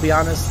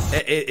honest.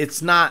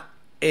 It's not.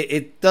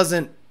 It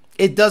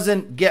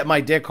doesn't get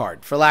my dick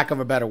hard, for lack of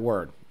a better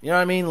word. You know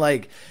what I mean?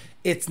 Like,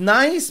 it's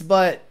nice,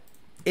 but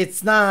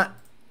it's not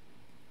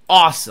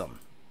awesome.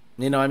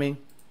 You know what I mean?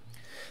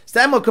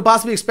 Stang Mode could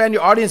possibly expand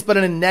your audience, but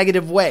in a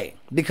negative way,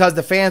 because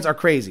the fans are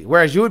crazy.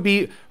 Whereas you would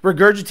be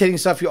regurgitating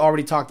stuff you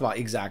already talked about.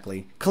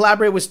 Exactly.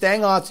 Collaborate with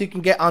Stang On so you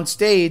can get on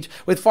stage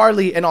with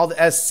Farley and all the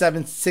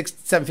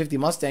S750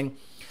 Mustang.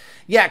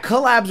 Yeah,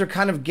 collabs are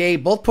kind of gay.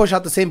 Both push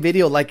out the same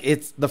video like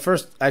it's the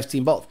first I've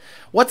seen both.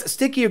 What's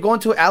sticky you're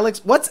going to,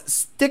 Alex? What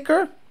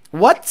sticker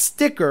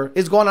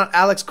is going on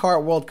Alex car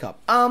at World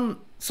Cup?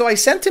 So I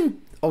sent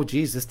him. Oh,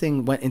 geez, this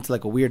thing went into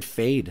like a weird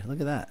fade.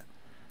 Look at that.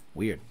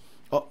 Weird.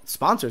 Oh,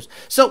 sponsors.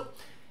 So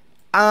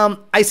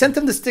I sent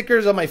him the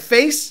stickers on my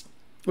face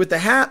with the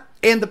hat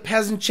and the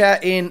Peasant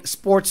Chat in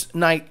Sports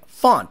Night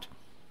font.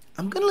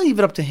 I'm going to leave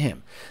it up to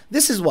him.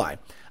 This is why.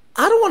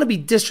 I don't want to be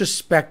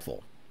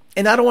disrespectful,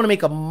 and I don't want to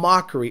make a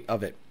mockery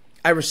of it.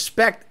 I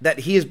respect that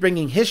he is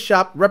bringing his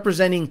shop,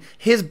 representing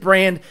his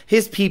brand,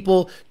 his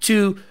people,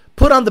 to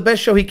put on the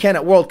best show he can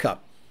at World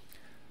Cup.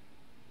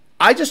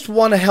 I just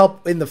want to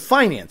help in the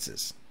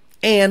finances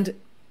and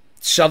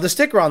shove the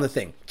sticker on the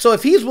thing. So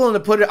if he's willing to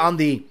put it on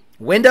the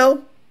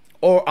window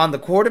or on the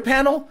quarter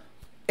panel,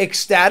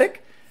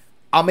 ecstatic,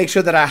 I'll make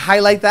sure that I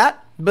highlight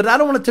that. But I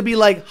don't want it to be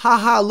like,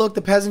 haha, look,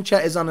 the peasant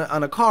chat is on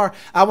a car.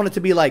 I want it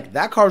to be like,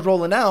 that car's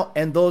rolling out,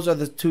 and those are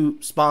the two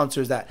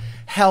sponsors that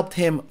helped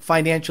him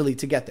financially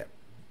to get there.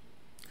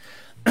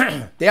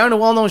 They aren't a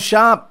well-known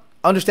shop.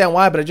 Understand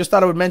why, but I just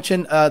thought I would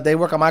mention they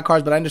work on my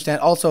cars, but I understand.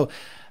 Also,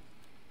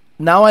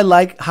 now I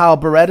like how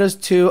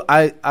Berettas too.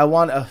 I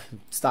want to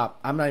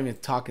stop. I'm not even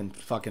talking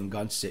fucking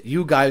gun shit.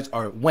 You guys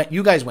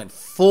went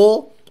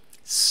full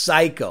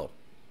psycho.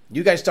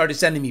 You guys started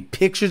sending me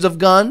pictures of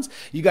guns.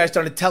 You guys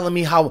started telling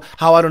me how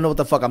I don't know what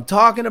the fuck I'm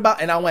talking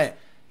about. And I went,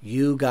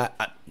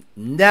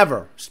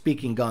 never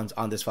speaking guns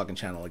on this fucking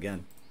channel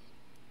again.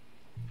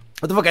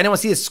 What the fuck? I didn't want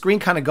to see his screen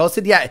kind of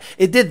ghosted. Yeah,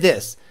 it did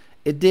this.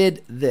 It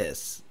did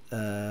this.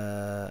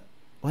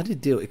 What did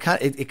it do? It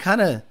kind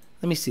of,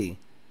 let me see.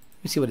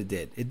 Let me see what it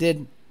did. It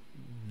did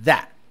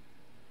that.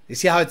 You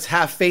see how it's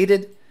half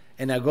faded?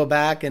 And I go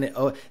back and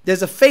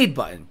there's a fade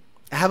button.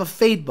 I have a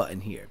fade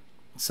button here.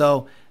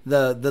 So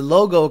the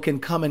logo can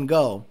come and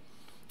go,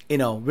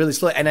 really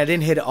slow. And I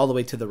didn't hit it all the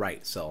way to the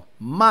right. So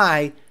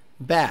my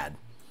bad.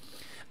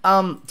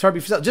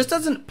 Turby just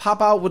doesn't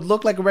pop out, would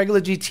look like a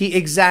regular GT.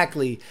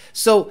 Exactly.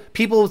 So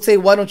people would say,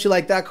 why don't you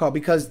like that car?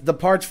 Because the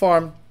Parts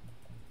Farm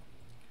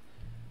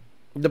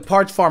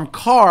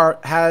car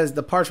has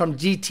the Parts Farm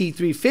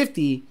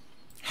GT350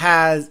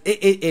 has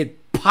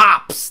it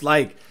pops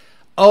like,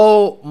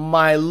 oh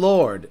my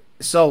Lord.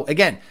 So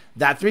again,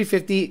 that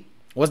 350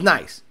 was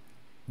nice,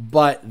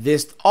 but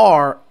this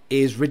R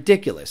is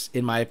ridiculous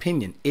in my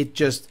opinion. It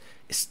just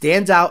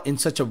stands out in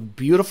such a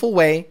beautiful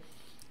way,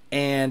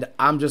 and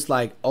I'm just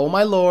like, oh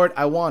my Lord,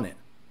 I want it.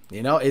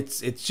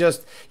 It's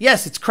just,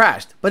 yes, it's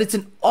crashed, but it's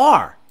an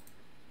R.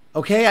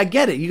 Okay, I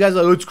get it. You guys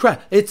are like, oh, it's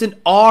crashed. It's an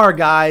R,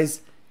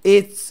 guys.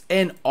 It's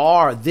an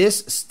R.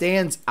 This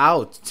stands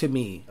out to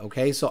me.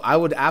 Okay, so I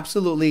would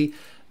absolutely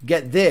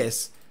get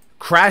this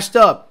crashed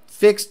up,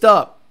 fixed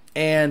up,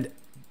 and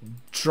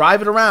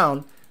drive it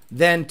around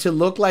than to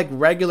look like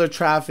regular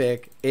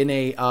traffic in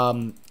a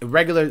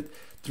regular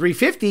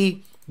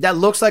 350 that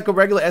looks like a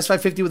regular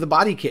S550 with a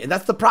body kit. And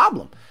that's the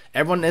problem.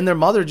 Everyone and their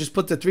mother just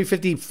put the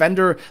 350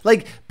 fender.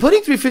 Like,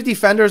 putting 350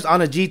 fenders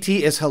on a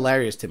GT is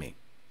hilarious to me.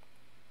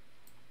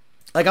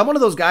 Like, I'm one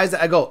of those guys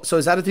that I go, so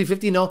is that a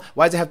 350? No.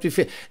 Why does it have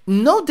 350?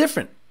 No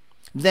different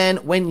than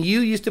when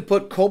you used to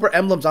put Cobra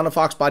emblems on a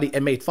Fox body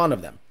and made fun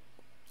of them.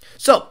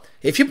 So,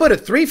 if you put a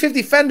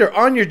 350 fender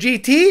on your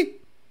GT,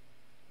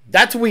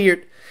 that's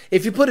weird.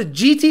 If you put a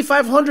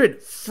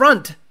GT500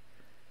 front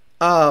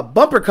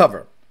bumper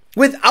cover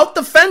without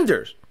the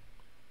fenders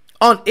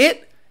on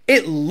it,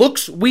 it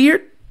looks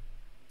weird.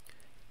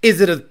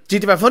 Is it a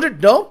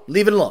GT500? No.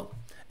 Leave it alone.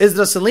 Is it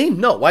a Saleen?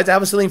 No. Why does it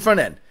have a Saleen front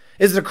end?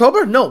 Is it a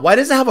Cobra? No. Why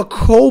does it have a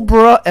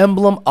Cobra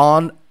emblem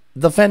on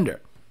the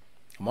fender?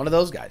 I'm one of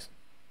those guys.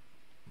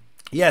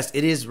 Yes,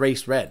 it is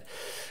race red.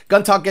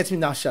 Gun talk gets me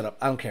now. Shut up.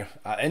 I don't care.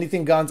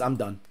 Anything guns, I'm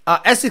done.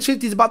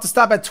 S650 is about to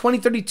stop at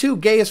 2032.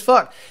 Gay as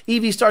fuck.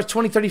 EV starts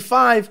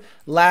 2035.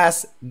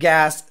 Last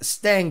gas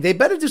stang. They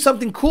better do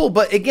something cool.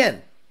 But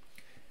again,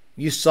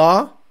 you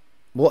saw.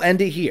 We'll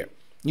end it here.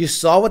 You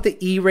saw what the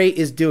E-Ray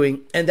is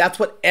doing, and that's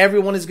what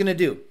everyone is going to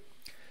do.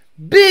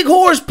 Big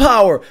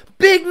horsepower,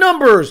 big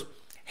numbers,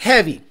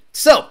 heavy.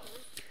 So,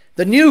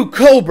 the new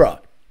Cobra.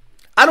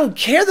 I don't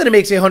care that it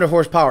makes 800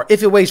 horsepower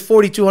if it weighs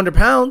 4,200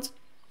 pounds.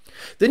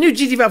 The new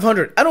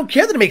GT500. I don't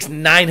care that it makes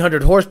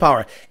 900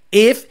 horsepower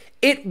if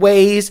it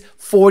weighs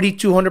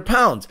 4,200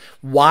 pounds.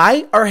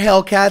 Why are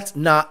Hellcats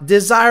not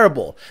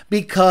desirable?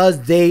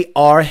 Because they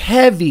are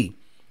heavy.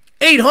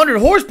 800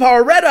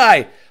 horsepower Red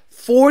Eye.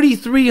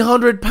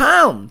 4,300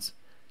 pounds.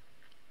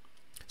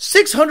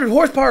 600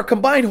 horsepower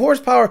combined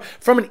horsepower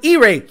from an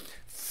E-Ray.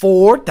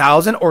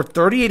 4,000 or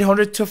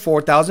 3,800 to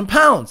 4,000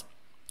 pounds.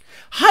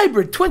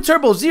 Hybrid twin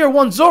turbo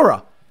ZR1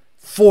 Zora.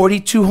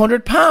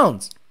 4,200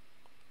 pounds.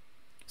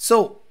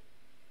 So,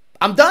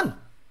 I'm done.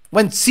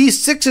 When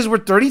C6s were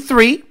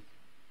 33,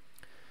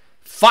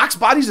 Fox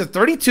bodies are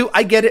 32.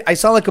 I get it. I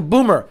sound like a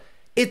boomer.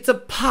 It's a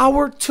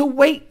power to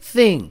weight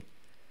thing.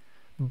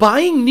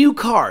 Buying new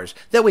cars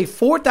that weigh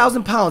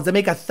 4,000 pounds that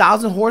make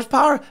 1,000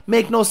 horsepower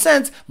make no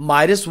sense.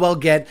 Might as well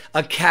get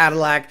a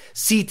Cadillac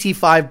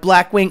CT5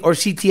 Blackwing or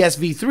CTS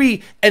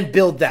V3 and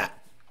build that.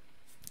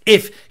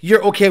 If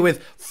you're okay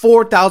with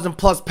 4,000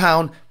 plus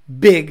pound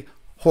big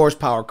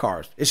horsepower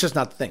cars. It's just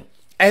not the thing.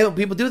 I hope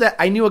people do that.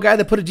 I knew a guy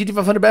that put a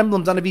GT500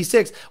 emblems on a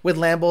V6 with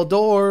Lambo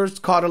doors,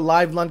 caught a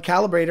live Lund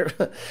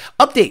calibrator.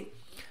 Update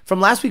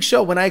from last week's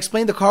show when I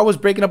explained the car was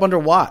breaking up under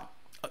Watt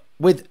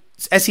with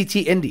SET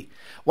Indy.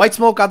 White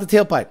smoke out the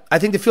tailpipe. I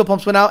think the fuel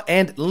pumps went out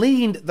and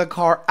leaned the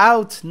car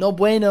out. No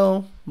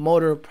bueno.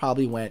 Motor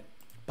probably went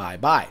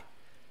bye-bye.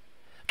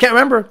 Can't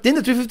remember.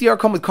 Didn't the 350R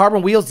come with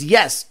carbon wheels?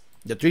 Yes.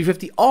 The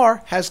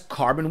 350R has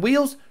carbon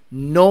wheels,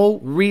 no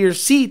rear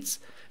seats.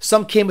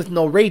 Some came with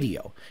no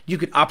radio. You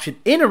could option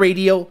in a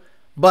radio,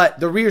 but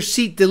the rear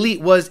seat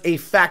delete was a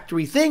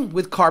factory thing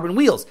with carbon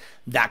wheels.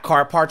 That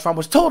car at Parts Farm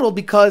was totaled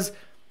because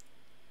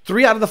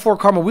 3 out of the 4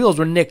 carbon wheels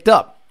were nicked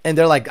up, and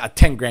they're like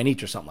 $10,000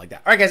 each or something like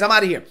that. All right, guys, I'm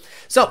out of here.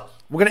 So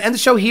we're going to end the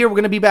show here. We're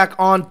going to be back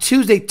on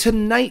Tuesday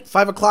tonight,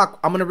 5 o'clock.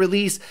 I'm going to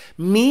release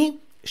me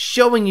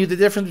showing you the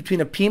difference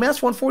between a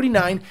PMAS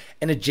 149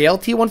 and a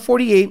JLT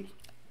 148.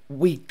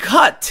 We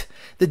cut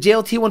the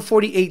JLT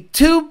 148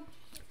 tube,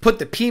 put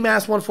the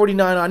PMAS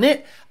 149 on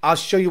it. I'll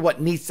show you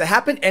what needs to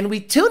happen, and we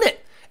tune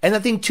it. And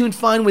that thing tuned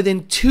fine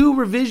within 2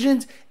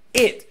 revisions.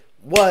 It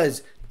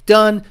was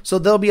done. So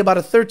there'll be about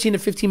a 13 to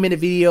 15 minute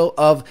video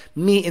of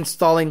me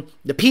installing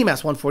the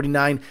PMAS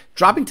 149,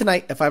 dropping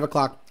tonight at 5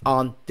 o'clock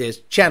on this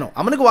channel.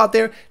 I'm going to go out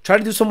there, try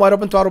to do some wide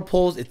open throttle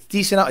pulls. It's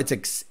decent out. It's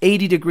like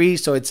 80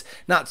 degrees, so it's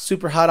not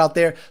super hot out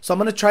there. So I'm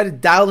going to try to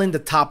dial in the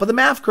top of the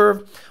MAF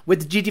curve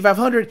with the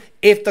GT500.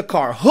 If the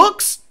car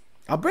hooks,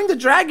 I'll bring the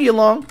Draggy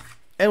along,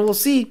 and we'll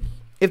see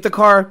if the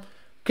car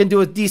can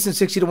do a decent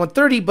 60 to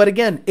 130. But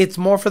again, it's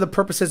more for the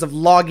purposes of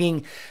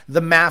logging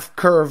the MAF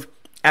curve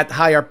at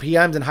high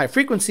RPMs and high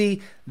frequency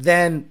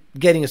than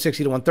getting a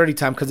 60 to 130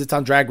 time because it's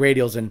on drag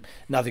radials and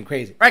nothing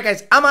crazy. All right,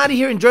 guys, I'm out of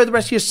here. Enjoy the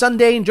rest of your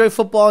Sunday. Enjoy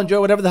football. Enjoy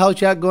whatever the hell you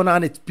got going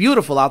on. It's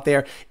beautiful out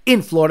there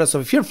in Florida. So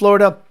if you're in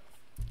Florida,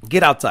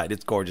 get outside.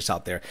 It's gorgeous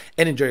out there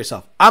and enjoy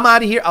yourself. I'm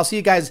out of here. I'll see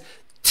you guys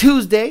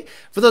Tuesday.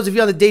 For those of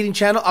you on the dating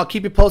channel, I'll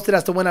keep you posted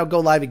as to when I'll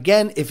go live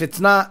again. If it's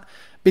not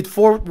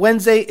before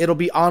Wednesday, it'll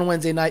be on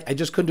Wednesday night. I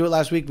just couldn't do it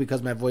last week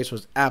because my voice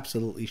was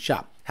absolutely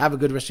shot. Have a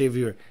good rest of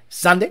your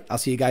Sunday. I'll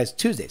see you guys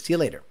Tuesday. See you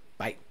later.